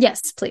 Right.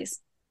 Yes, please.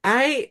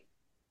 I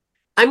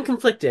I'm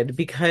conflicted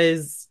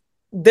because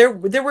there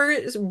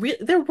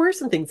were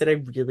some things that I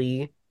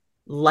really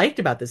liked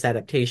about this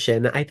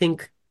adaptation. I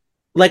think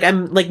like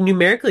I'm like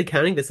numerically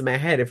counting this in my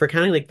head. If we're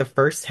counting like the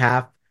first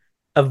half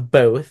of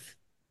both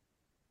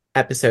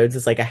episodes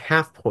is like a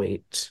half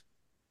point.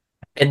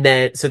 And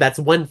then so that's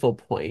one full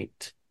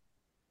point.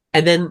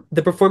 And then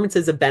the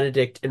performances of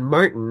Benedict and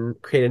Martin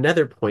create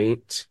another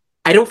point.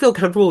 I don't feel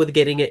comfortable with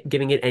giving it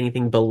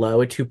anything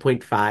below a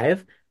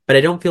 2.5, but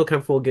I don't feel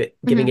comfortable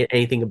giving Mhm. it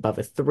anything above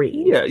a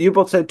 3. Yeah, you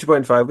both said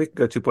 2.5. We could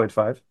go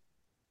 2.5.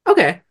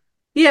 Okay.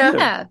 Yeah,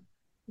 Yeah.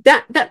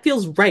 Yeah. that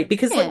feels right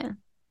because Yeah.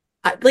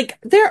 like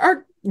there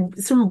are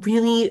some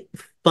really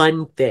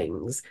fun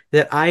things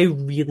that I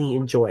really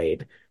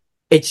enjoyed.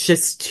 It's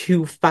just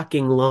too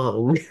fucking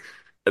long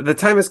The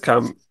time has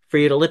come. for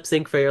you to lip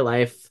sync for your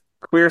life.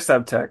 Queer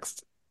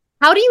subtext.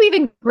 How do you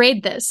even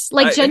grade this?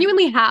 Like, I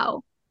genuinely,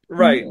 how?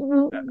 Right.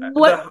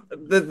 What?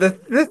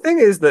 The thing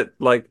is that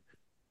like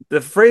the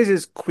phrase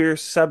is queer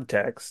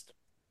subtext.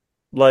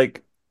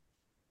 Like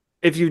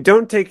if you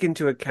don't take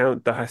into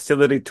account the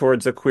hostility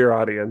towards a queer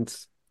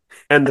audience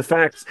and the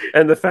fact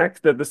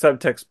that the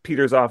subtext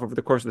peters off over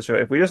the course of the show,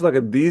 if we just look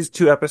at these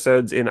two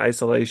episodes in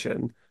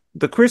isolation,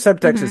 the queer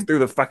subtext is Mhm. through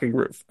the fucking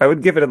roof. I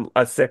would give it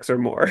a 6 or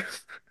more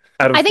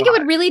out of I think it five.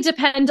 would really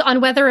depend on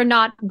whether or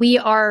not we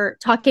are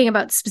talking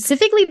about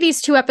specifically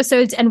these two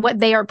episodes and what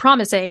they are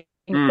promising,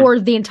 Mm, or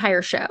the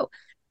entire show.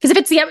 Because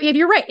if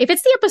you're right, if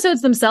it's the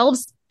episodes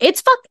themselves,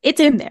 it's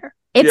in there.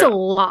 It's a yeah.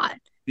 lot.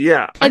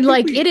 Yeah. And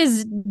like it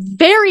is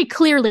very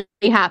clearly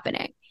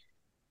happening.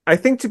 I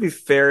think to be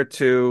fair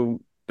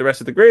to the rest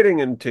of the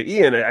grading and to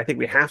Ian, I think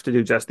we have to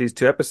do just these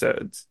two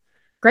episodes.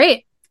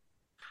 Great.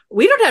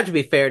 We don't have to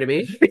be fair to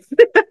me.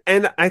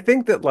 And I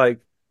think that like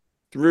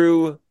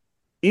through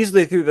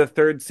easily through the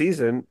third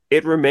season,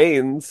 it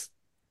remains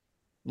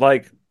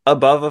like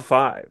above a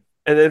 5.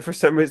 And then for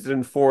some reason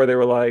in 4, they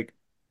were like,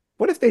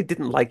 what if they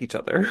didn't like each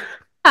other?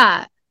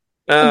 Yeah.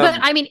 But Um,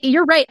 I mean,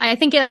 you're right. I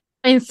think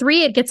in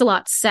 3 it gets a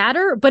lot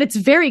sadder, but it's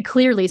very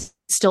clearly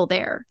still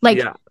there. Like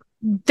yeah,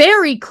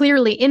 very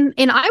clearly in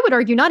I would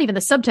argue not even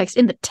the subtext,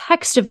 in the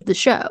text of the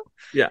show.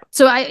 yeah,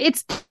 So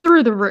it's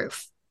through the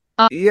roof.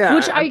 Which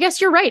yeah. I guess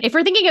you're right. If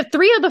we're thinking of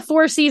 3 of the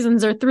 4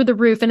 seasons are through the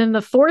roof, and in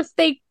the fourth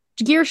they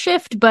gear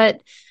shift,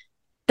 but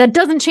that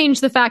doesn't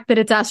change the fact that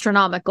it's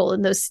astronomical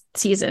in those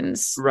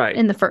seasons Right.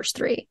 in the first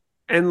 3.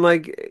 And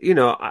like,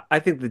 I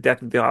think the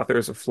death of the author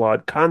is a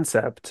flawed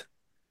concept,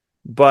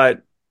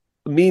 but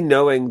me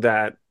knowing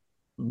that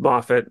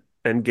Moffat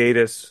and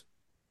Gatiss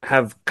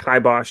have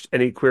kiboshed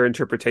any queer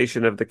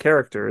interpretation of the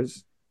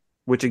characters,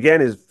 which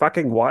again is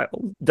fucking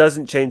wild,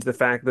 doesn't change the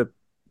fact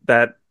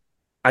that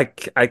I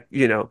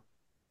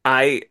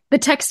I The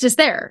text is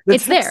there. the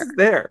It's text there. is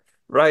there,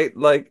 right?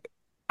 Like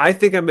I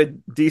think I'm a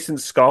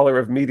decent scholar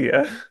of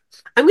media.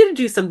 I'm going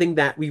to do something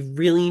that we've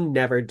really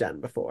never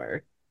done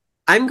before.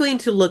 I'm going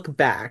to look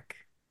back.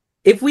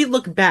 If we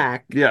look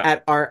back Yeah.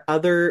 at our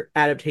other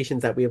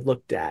adaptations that we have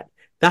looked at,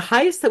 the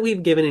highest that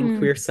we've given in Mm.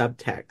 queer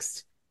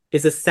subtext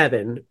is a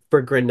 7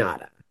 for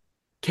Granada.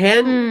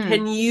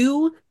 Can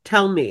you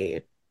tell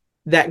me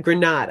that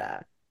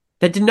Granada,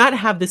 that did not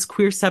have this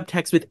queer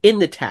subtext within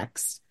the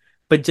text,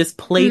 but just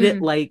played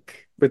it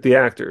like With the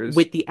actors.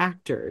 with the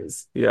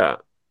actors, Yeah.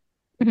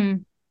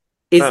 Mhm.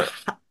 is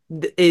Uh,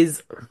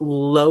 is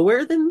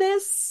lower than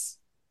this?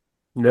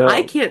 no.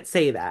 I can't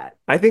say that.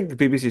 I think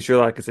BBC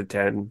Sherlock is a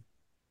 10.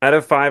 Out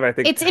of 5, I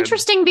think It's 10.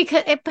 interesting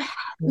because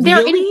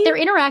Really? they're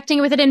interacting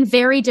with it in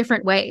very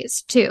different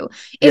ways too.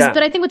 Yeah.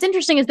 But I think what's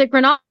interesting is that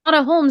Granada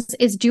Holmes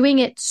is doing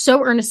it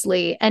so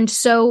earnestly and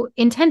so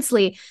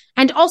intensely,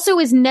 and also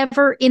is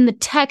never in the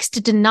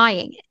text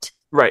denying it.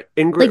 Right.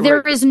 Like there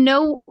Right. is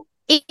no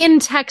in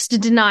text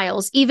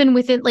denials, even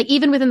within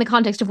the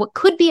context of what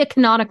could be a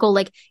canonical,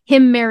 like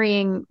him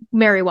marrying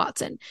Mary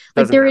Watson.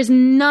 Like Doesn't there happen. is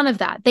none of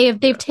that.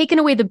 They've taken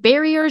away the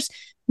barriers.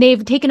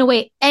 they've taken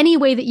away any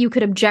way that you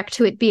could object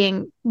to it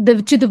being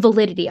to the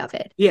validity of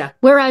it. Yeah.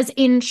 Whereas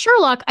in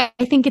Sherlock, I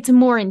think it's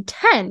more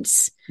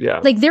intense. Yeah.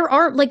 Like there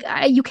are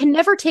you can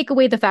never take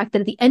away the fact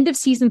that at the end of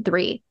season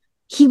 3,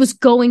 he was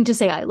going to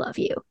say I love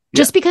you.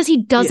 Just because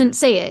he doesn't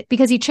say it,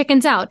 because he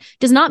chickens out,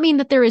 does not mean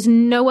that there is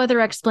no other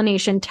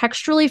explanation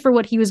textually for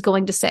what he was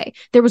going to say.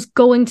 There was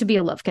going to be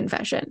a love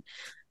confession.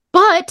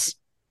 But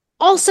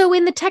also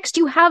in the text,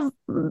 you have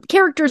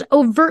characters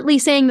overtly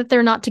saying that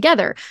they're not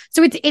together.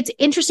 So it's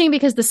interesting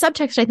because the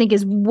subtext, I think,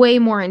 is way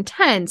more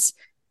intense,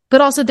 but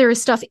also there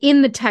is stuff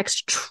in the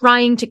text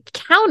trying to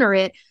counter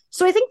it.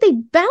 So I think they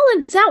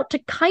balance out to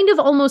kind of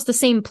almost the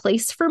same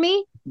place for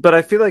me. But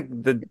I feel like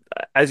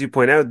as you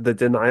point out, the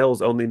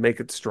denials only make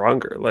it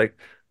stronger. Like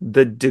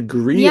the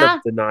degree of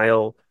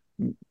denial,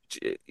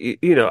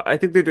 I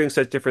think they're doing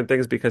such different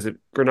things because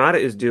Granada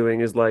is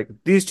doing is like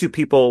these two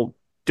people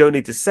don't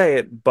need to say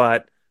it,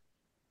 but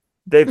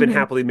they've been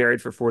happily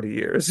married for 40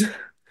 years.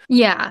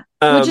 Yeah,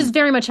 which is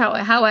very much how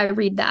I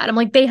read that. I'm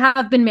like, they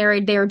have been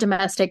married, they are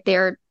domestic,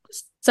 they're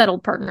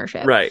settled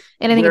partnership. Right.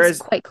 And I think it's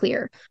quite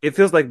clear. It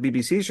feels like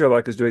BBC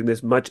Sherlock is doing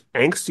this much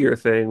angstier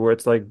thing where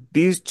it's like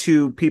these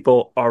two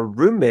people are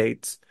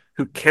roommates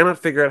who cannot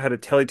figure out how to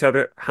tell each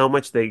other how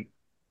much they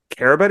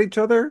care about each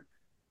other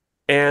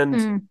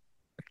and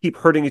keep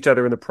hurting each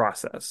other in the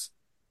process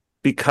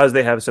because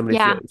they have so many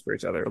feelings for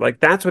each other. Like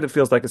that's what it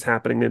feels like is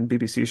happening in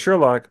BBC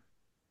Sherlock,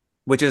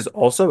 which is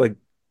also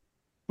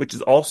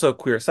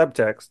queer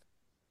subtext,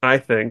 I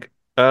think.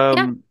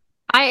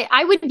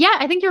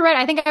 I think you're right.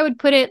 I think I would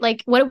put it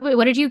like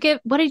what did you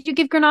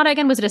give Granada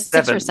again? Was it a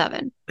 6 or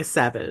 7? A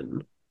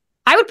 7.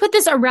 I would put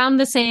this around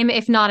the same,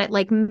 if not at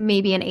like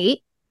maybe an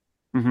 8.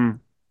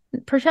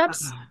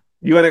 Perhaps.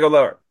 You want to go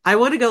lower? I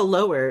want to go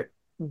lower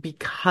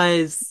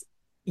because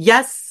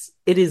yes,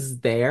 it is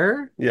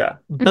there. Yeah.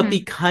 But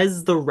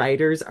because the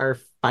writers are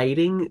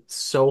fighting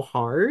so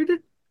hard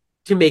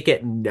to make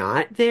it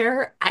not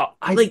there,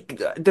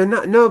 they're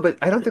not. No, but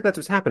I don't think that's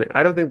what's happening.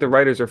 I don't think the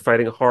writers are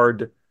fighting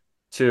hard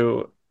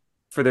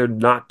for there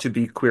not to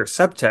be queer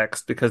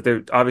subtext because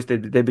they're obviously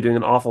they'd be doing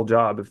an awful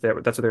job if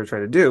that's what they were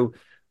trying to do.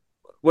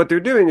 What they're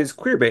doing is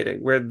queer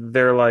baiting, where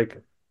they're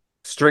like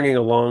stringing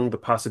along the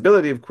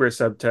possibility of queer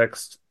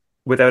subtext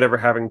without ever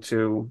having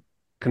to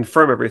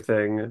confirm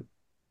everything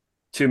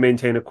to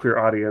maintain a queer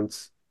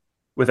audience,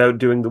 without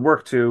doing the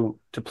work to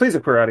please a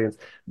queer audience.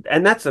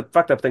 And that's a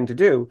fucked up thing to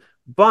do,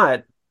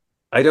 but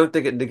I don't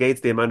think it negates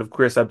the amount of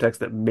queer subtext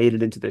that made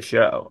it into the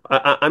show.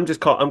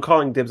 I'm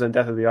calling dibs on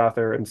Death of the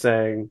Author and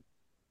saying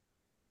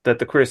that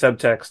the queer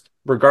subtext,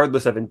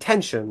 regardless of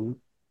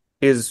intention,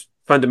 is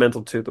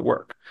fundamental to the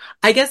work.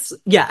 I guess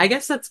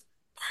that's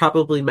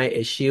probably my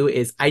issue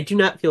is I do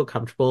not feel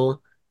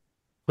comfortable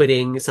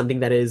putting something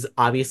that is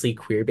obviously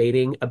queer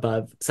baiting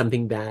above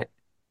something that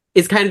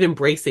is kind of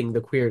embracing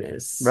the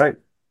queerness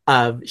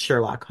of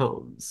Sherlock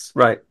Holmes.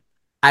 Right.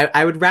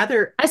 I would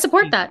rather I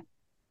support that.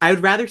 I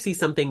would rather see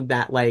something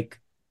that like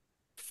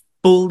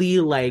fully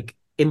like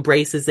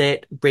embraces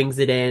it, brings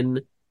it in.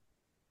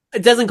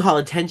 It doesn't call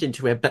attention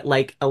to it, but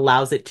like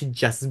allows it to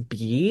just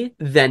be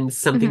than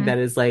something that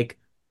is like,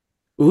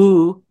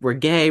 ooh, we're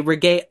gay.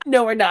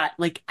 No, we're not.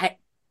 Like I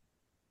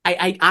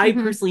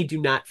personally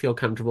do not feel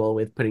comfortable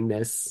with putting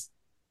this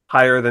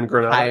higher than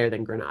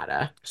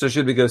Granada. So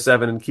should we go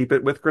 7 and keep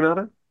it with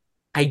Granada?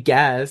 I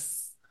guess.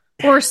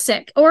 Or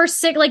sick,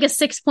 like a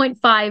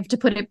 6.5 to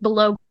put it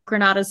below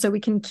Granada so we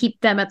can keep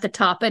them at the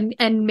top and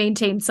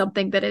maintain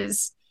something that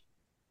is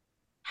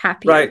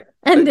happier. Right.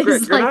 And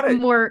is Granada, like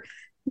more,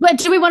 but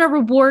do we want to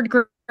reward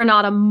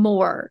Granada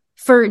more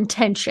for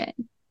intention?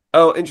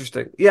 Oh,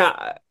 interesting.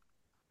 Yeah.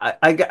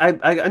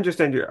 I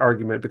understand your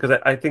argument because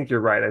I think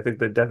you're right. I think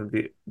the death of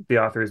the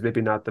author is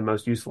maybe not the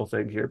most useful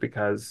thing here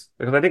because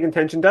I think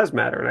intention does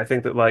matter. And I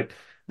think that like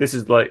this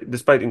is like,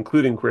 despite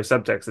including queer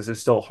subtext, this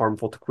is still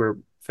harmful to queer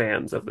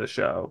fans of the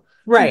show.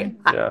 Right.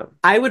 Yeah.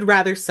 I would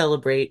rather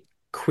celebrate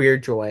queer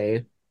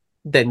joy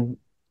than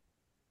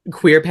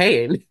queer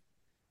pain,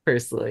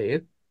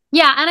 personally.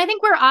 Yeah, and I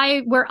think where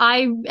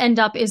I end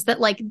up is that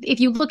like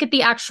if you look at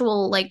the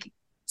actual like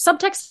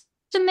subtext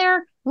in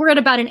there, we're at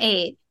about an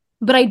 8.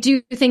 But I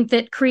do think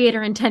that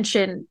creator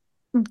intention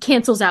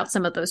cancels out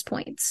some of those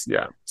points.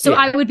 Yeah. So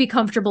I would be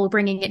comfortable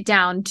bringing it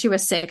down to a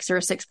 6 or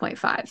a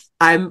 6.5.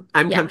 I'm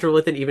comfortable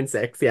with an even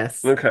 6,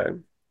 yes. Okay.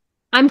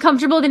 I'm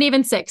comfortable with an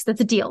even 6. That's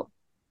a deal.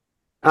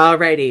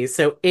 Alrighty.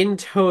 So in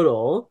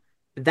total,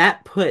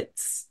 that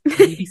puts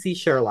BBC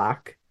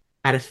Sherlock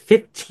at a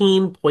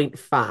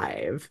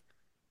 15.5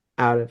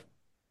 out of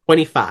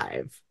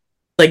 25.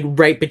 Like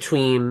right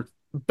between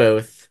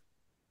both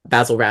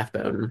Basil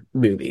Rathbone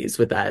movies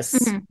with us.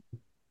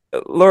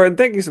 Lauren,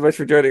 thank you so much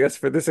for joining us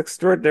for this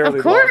extraordinarily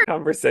long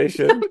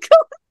conversation.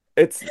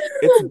 It's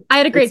I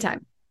had a great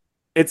time.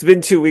 It's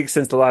been 2 weeks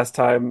since the last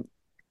time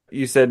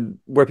you said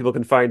where people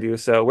can find you.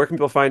 So where can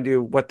people find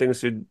you? What things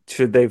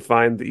should they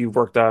find that you've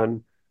worked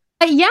on?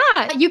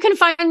 Yeah, you can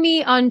find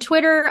me on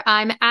Twitter.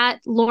 I'm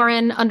at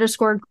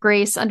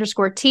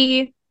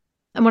Lauren_Grace_T.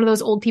 I'm one of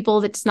those old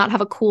people that does not have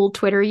a cool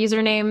Twitter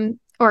username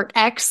or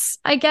X,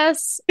 I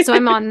guess. So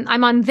I'm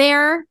on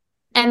there.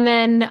 And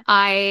then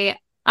I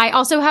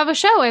also have a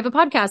show. I have a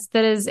podcast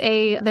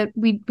that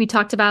we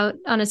talked about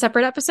on a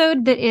separate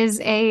episode that is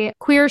a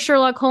queer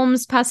Sherlock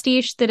Holmes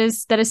pastiche that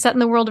is set in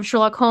the world of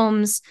Sherlock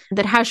Holmes,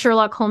 that has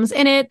Sherlock Holmes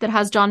in it, that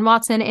has John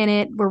Watson in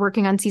it. We're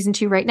working on season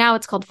 2 right now.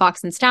 It's called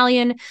Fox and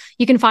Stallion.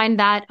 You can find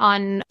that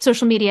on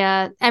social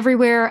media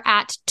everywhere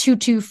at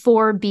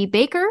 224B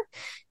Baker,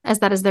 as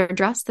that is their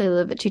address. They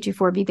live at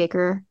 224B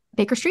Baker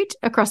Street,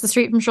 across the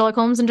street from Sherlock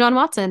Holmes and John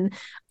Watson.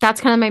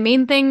 That's kind of my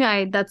main thing.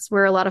 That's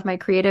where a lot of my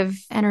creative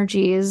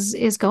energy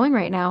is going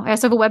right now. I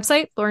also have a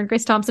website,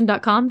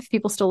 laurengracethompson.com, if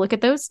people still look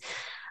at those.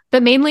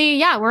 But mainly,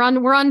 yeah, we're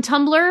on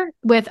Tumblr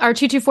with our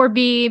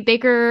 224B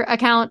Baker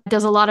account.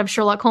 Does a lot of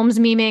Sherlock Holmes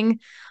memeing,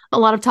 a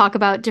lot of talk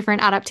about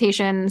different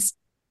adaptations,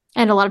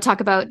 and a lot of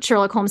talk about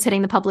Sherlock Holmes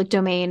hitting the public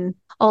domain,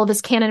 all of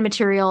this canon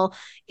material.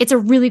 It's a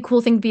really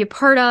cool thing to be a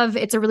part of.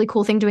 It's a really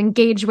cool thing to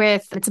engage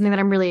with. It's something that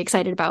I'm really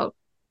excited about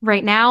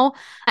right now.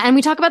 And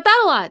we talk about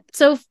that a lot.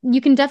 So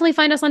you can definitely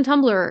find us on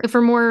Tumblr for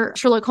more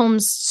Sherlock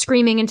Holmes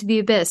screaming into the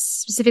abyss,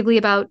 specifically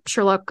about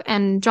Sherlock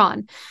and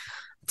John.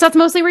 So that's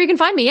mostly where you can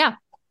find me. Yeah.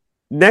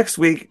 Next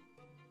week,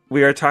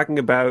 we are talking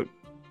about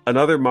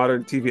another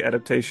modern TV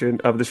adaptation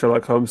of the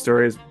Sherlock Holmes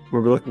stories,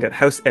 where we're looking at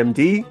House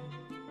MD.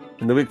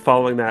 And the week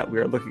following that, we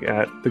are looking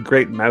at The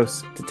Great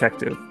Mouse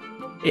Detective.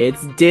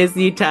 It's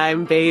Disney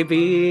time,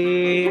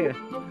 baby!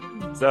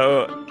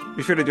 So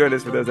be sure to join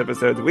us for those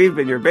episodes. We've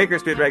been your Baker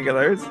Street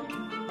regulars.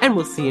 And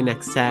we'll see you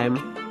next time.